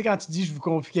vraiment, tu sais, quand tu dis je vous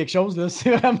confie quelque chose, là,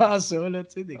 c'est vraiment ça, là,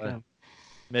 tu sais,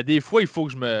 Mais des fois, il faut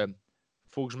que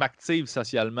je m'active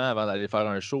socialement avant d'aller faire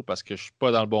un show parce que je suis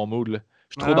pas dans le bon mood, là.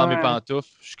 Je suis trop dans mes pantoufles.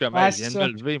 Je suis comme, je viens de me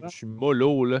lever, je suis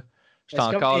mollo, là. Je suis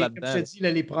encore là-dedans. Comme je te dis, là,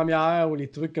 les premières ou les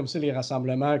trucs comme ça, les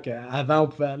rassemblements qu'avant on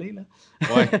pouvait aller, là.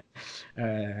 Ouais.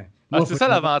 C'est ça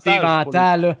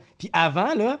l'avantage. Puis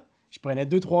avant, là, je prenais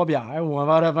 2-3 bières ou un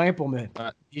verre de vin pour me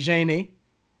déjeuner.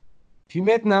 Puis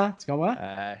maintenant, tu comprends?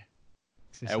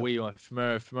 Eh Ça. oui, on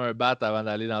fumait un bat avant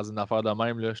d'aller dans une affaire de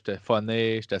même. Là. J'étais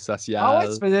funné, j'étais social. Ah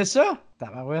ouais, tu faisais ça?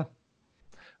 Tabarouette.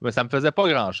 Mais ça me faisait pas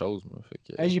grand-chose. Moi, fait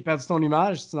que... Hey, j'ai perdu ton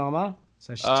image, c'est normal?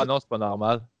 Ça chie. Ah non, c'est pas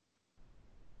normal.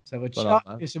 Ça va te Pas chier.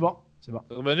 normal. Ok, c'est bon. C'est bon.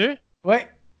 T'es revenu? Ouais.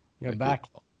 You're Ok. back.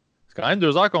 C'est quand même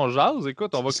 2 heures qu'on jase.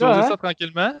 Écoute, on va C'est ça, closer hein? ça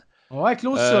tranquillement. Ouais,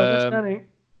 close ça, laisse Euh, aller.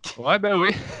 Ouais, ben oui.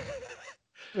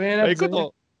 Rien à Ben écoute, dire.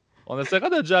 on essaiera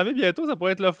de jammer bientôt. Ça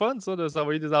pourrait être le fun, ça, de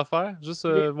s'envoyer des affaires. Juste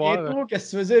voir. Bientôt, qu'est-ce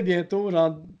que tu faisais bientôt?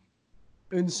 Genre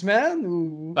une semaine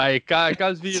ou. Ben, quand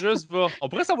le virus va. On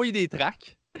pourrait s'envoyer des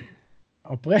tracks.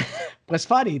 On pourrait, on pourrait se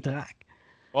faire des tracks.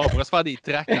 Ouais, on pourrait se faire des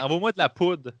tracks. Envoie-moi de la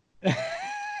poudre.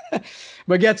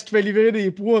 Mais gars, tu te fais livrer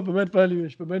des poids, je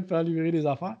peux même te faire livrer des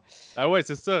affaires. Ah ouais,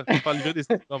 c'est ça. On va me faire livrer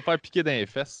on va me faire piquer dans les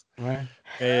fesses. Ouais.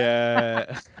 Et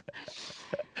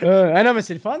Ah non, mais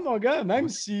c'est le fun, mon gars. Même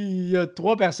s'il y a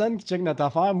 3 personnes qui checkent notre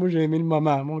affaire, moi j'ai aimé le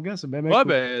moment. Mon gars, c'est bien ouais, cool.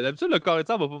 ben d'habitude, le corps et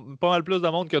va pas mal plus de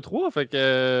monde que 3. Fait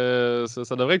que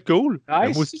ça devrait être cool. Nice. Ben,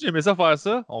 moi aussi, j'ai aimé ça faire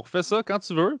ça. On refait ça quand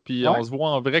tu veux. Puis Ouais. on se voit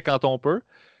en vrai quand on peut.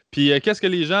 Puis qu'est-ce que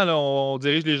les gens, là, on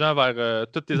dirige les gens vers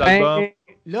tous tes Ben, albums.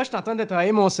 là, je suis en train de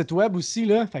travailler mon site web aussi,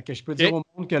 là. Fait que je peux dire au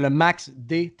monde que le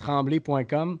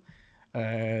maxdtremblay.com,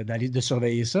 d'aller de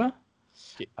surveiller ça.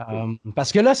 Ok.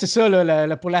 Parce que là, c'est ça,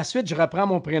 là, pour la suite, je reprends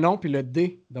mon prénom puis le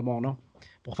D de mon nom.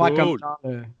 Pour faire comme Cool. genre,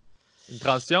 Une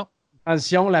transition.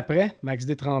 transition l'après, Max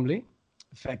D. Tremblay.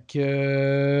 Fait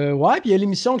que, ouais, puis il y a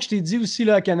l'émission que je t'ai dit aussi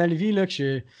là, à Canal Vie, là,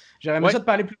 que j'aurais aimé ça de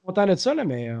parler plus longtemps de ça, là,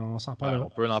 mais on s'en Ben, parlera. on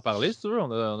peut en parler si tu veux.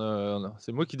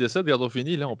 C'est moi qui décide, regarde, on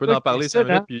finit. Là. On peut Ouais, en parler c'est 5 ça,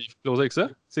 minutes hein. puis closer avec ça.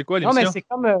 C'est quoi Non, mais l'émission? c'est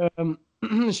comme.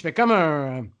 Je fais comme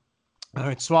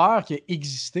un tueur qui a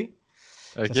existé.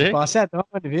 Ça s'est OK. passé à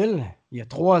Drummondville il y a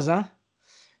 3 ans.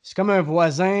 C'est comme un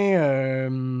voisin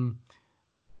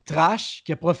trash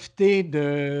qui a profité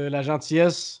de la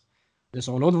gentillesse de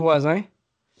son autre voisin,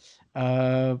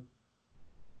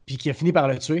 puis qui a fini par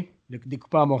le tuer, le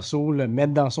découper en morceaux, le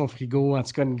mettre dans son frigo. En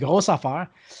tout cas, une grosse affaire.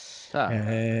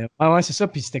 Ouais, c'est ça.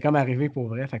 Puis c'était comme arrivé pour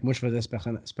vrai. Fait que moi, je faisais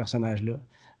ce personnage-là.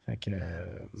 Fait que,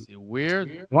 C'est weird.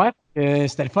 ouais,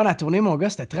 c'était le fun à tourner, mon gars.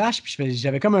 C'était trash. Puis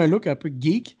j'avais comme un look un peu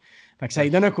geek. Fait que ça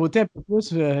lui donne un côté un peu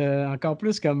plus, encore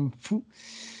plus comme fou.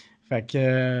 Fait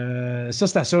que ça,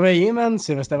 c'était à surveiller, man.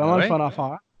 C'était vraiment le fun à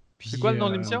faire. C'est quoi le nom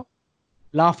de l'émission?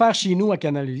 L'Enfer chez nous à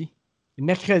Canal Vie.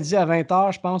 Mercredi à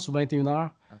 20h, je pense, ou 21h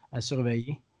à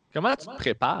surveiller. Comment tu te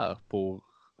prépares pour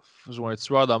jouer un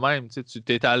tueur de même? Tu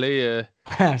t'es allé.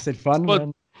 C'est le fun,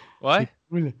 man. Ouais? C'est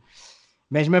cool.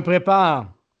 Mais je me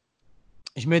prépare.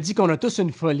 Je me dis qu'on a tous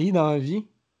une folie dans la vie.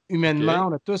 Humainement,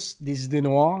 on a tous des idées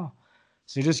noires.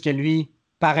 C'est juste que lui,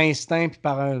 par instinct, puis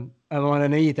à un moment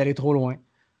donné, il est allé trop loin.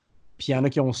 Puis il y en a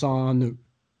qui ont ça en eux.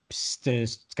 Puis c'est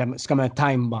comme un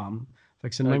time bomb. Fait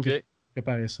que c'est le même que j'ai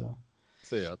préparé ça.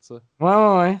 C'est hot, ça.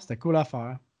 Ouais. C'était cool à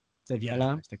faire. C'était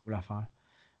violent, mais c'était cool à faire.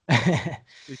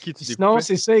 C'est qui tu Sinon,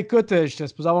 c'est ça. Écoute, j'étais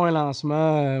supposé avoir un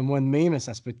lancement au mois de mai, mais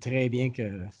ça se peut très bien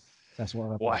que ça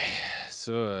soit... Ouais,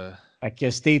 ça... Fait que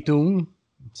stay tuned.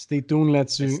 Stay tuned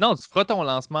là-dessus. Sinon, tu feras ton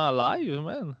lancement live,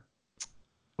 man.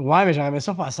 Ouais, mais j'aurais aimé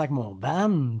ça faire ça avec mon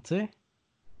band, tu sais.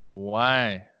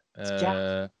 Ouais.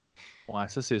 Ouais,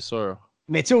 ça, c'est sûr.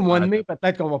 Mais tu sais, au mois de mai,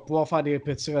 peut-être qu'on va pouvoir faire des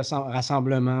petits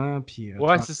rassemblements. Puis,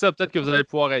 ouais, c'est ça. Peut-être que vous allez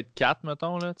pouvoir être 4,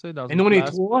 mettons, là, tu sais, dans mais une nous, on est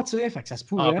place. 3, tu sais, fait que ça se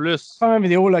pourrait. En plus. Faire une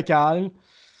vidéo locale.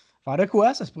 Faire de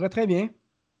quoi, ça se pourrait très bien.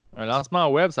 Un lancement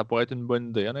web, ça pourrait être une bonne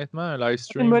idée, honnêtement. Un live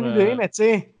stream. C'est une bonne idée, mais tu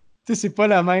sais, c'est pas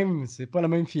la même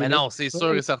feeling. Mais non, c'est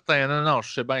sûr et certain. Non,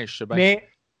 je sais bien. Mais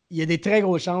il y a des très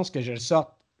grosses chances que je le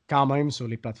sorte quand même sur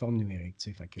les plateformes numériques,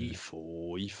 tu sais. Fait que... Il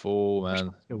faut,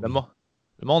 man.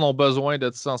 Le monde a besoin de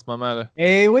ça en ce moment, là.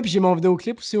 Et oui, puis j'ai mon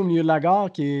vidéoclip aussi au milieu de la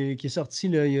gare qui est sorti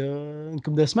là, il y a une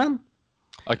couple de semaines.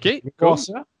 OK,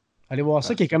 Allez voir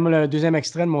ça, qui est comme le deuxième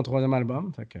extrait de mon 3e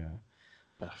album. Fait que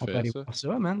on peut aller voir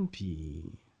ça, man. Puis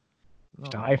je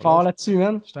travaille fort là-dessus,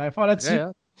 man.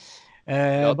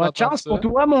 Bonne chance pour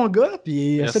toi, mon gars.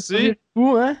 Puis merci.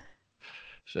 Fou, hein?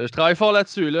 Je travaille fort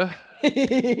là-dessus, là.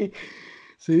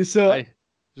 C'est ça. Hey,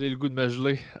 j'ai le goût de me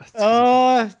geler.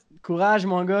 Courage,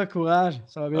 mon gars, courage.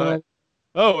 Ça va bien aller.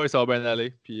 Ah oui, ça va bien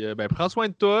aller. Puis, prends soin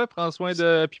de toi, prends soin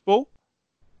de Pipo.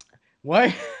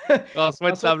 Ouais. Prends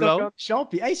soin de ta blonde.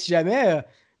 Puis, hey, si jamais,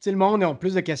 le monde a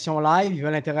plus de questions live, ils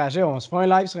veulent interagir, on se fera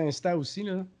un live sur Insta aussi,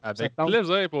 là. Avec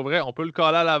plaisir, pour vrai. On peut le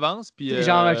caller à l'avance. Puis,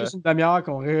 genre, juste une demi-heure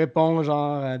qu'on répond,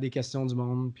 genre, à des questions du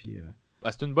monde. Puis,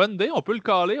 c'est une bonne idée. On peut le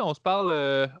caller. On se parle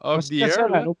off the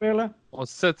air. On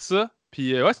se set ça.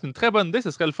 Puis, c'est une très bonne idée.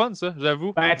 Ce serait le fun, ça,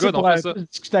 j'avoue. On fait ça.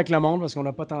 Discuter avec le monde parce qu'on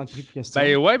n'a pas tant de questions.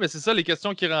 Mais c'est ça, les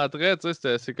questions qui rentraient,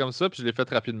 c'est comme ça. Puis, je l'ai fait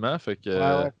rapidement. Fait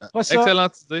que,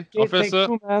 excellente idée. On fait ça.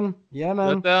 Man. Yeah,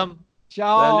 man. Je t'aime.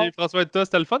 Ciao! Salut François et toi,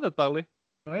 c'était le fun de te parler.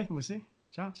 Ouais, moi aussi.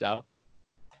 Ciao! Ciao.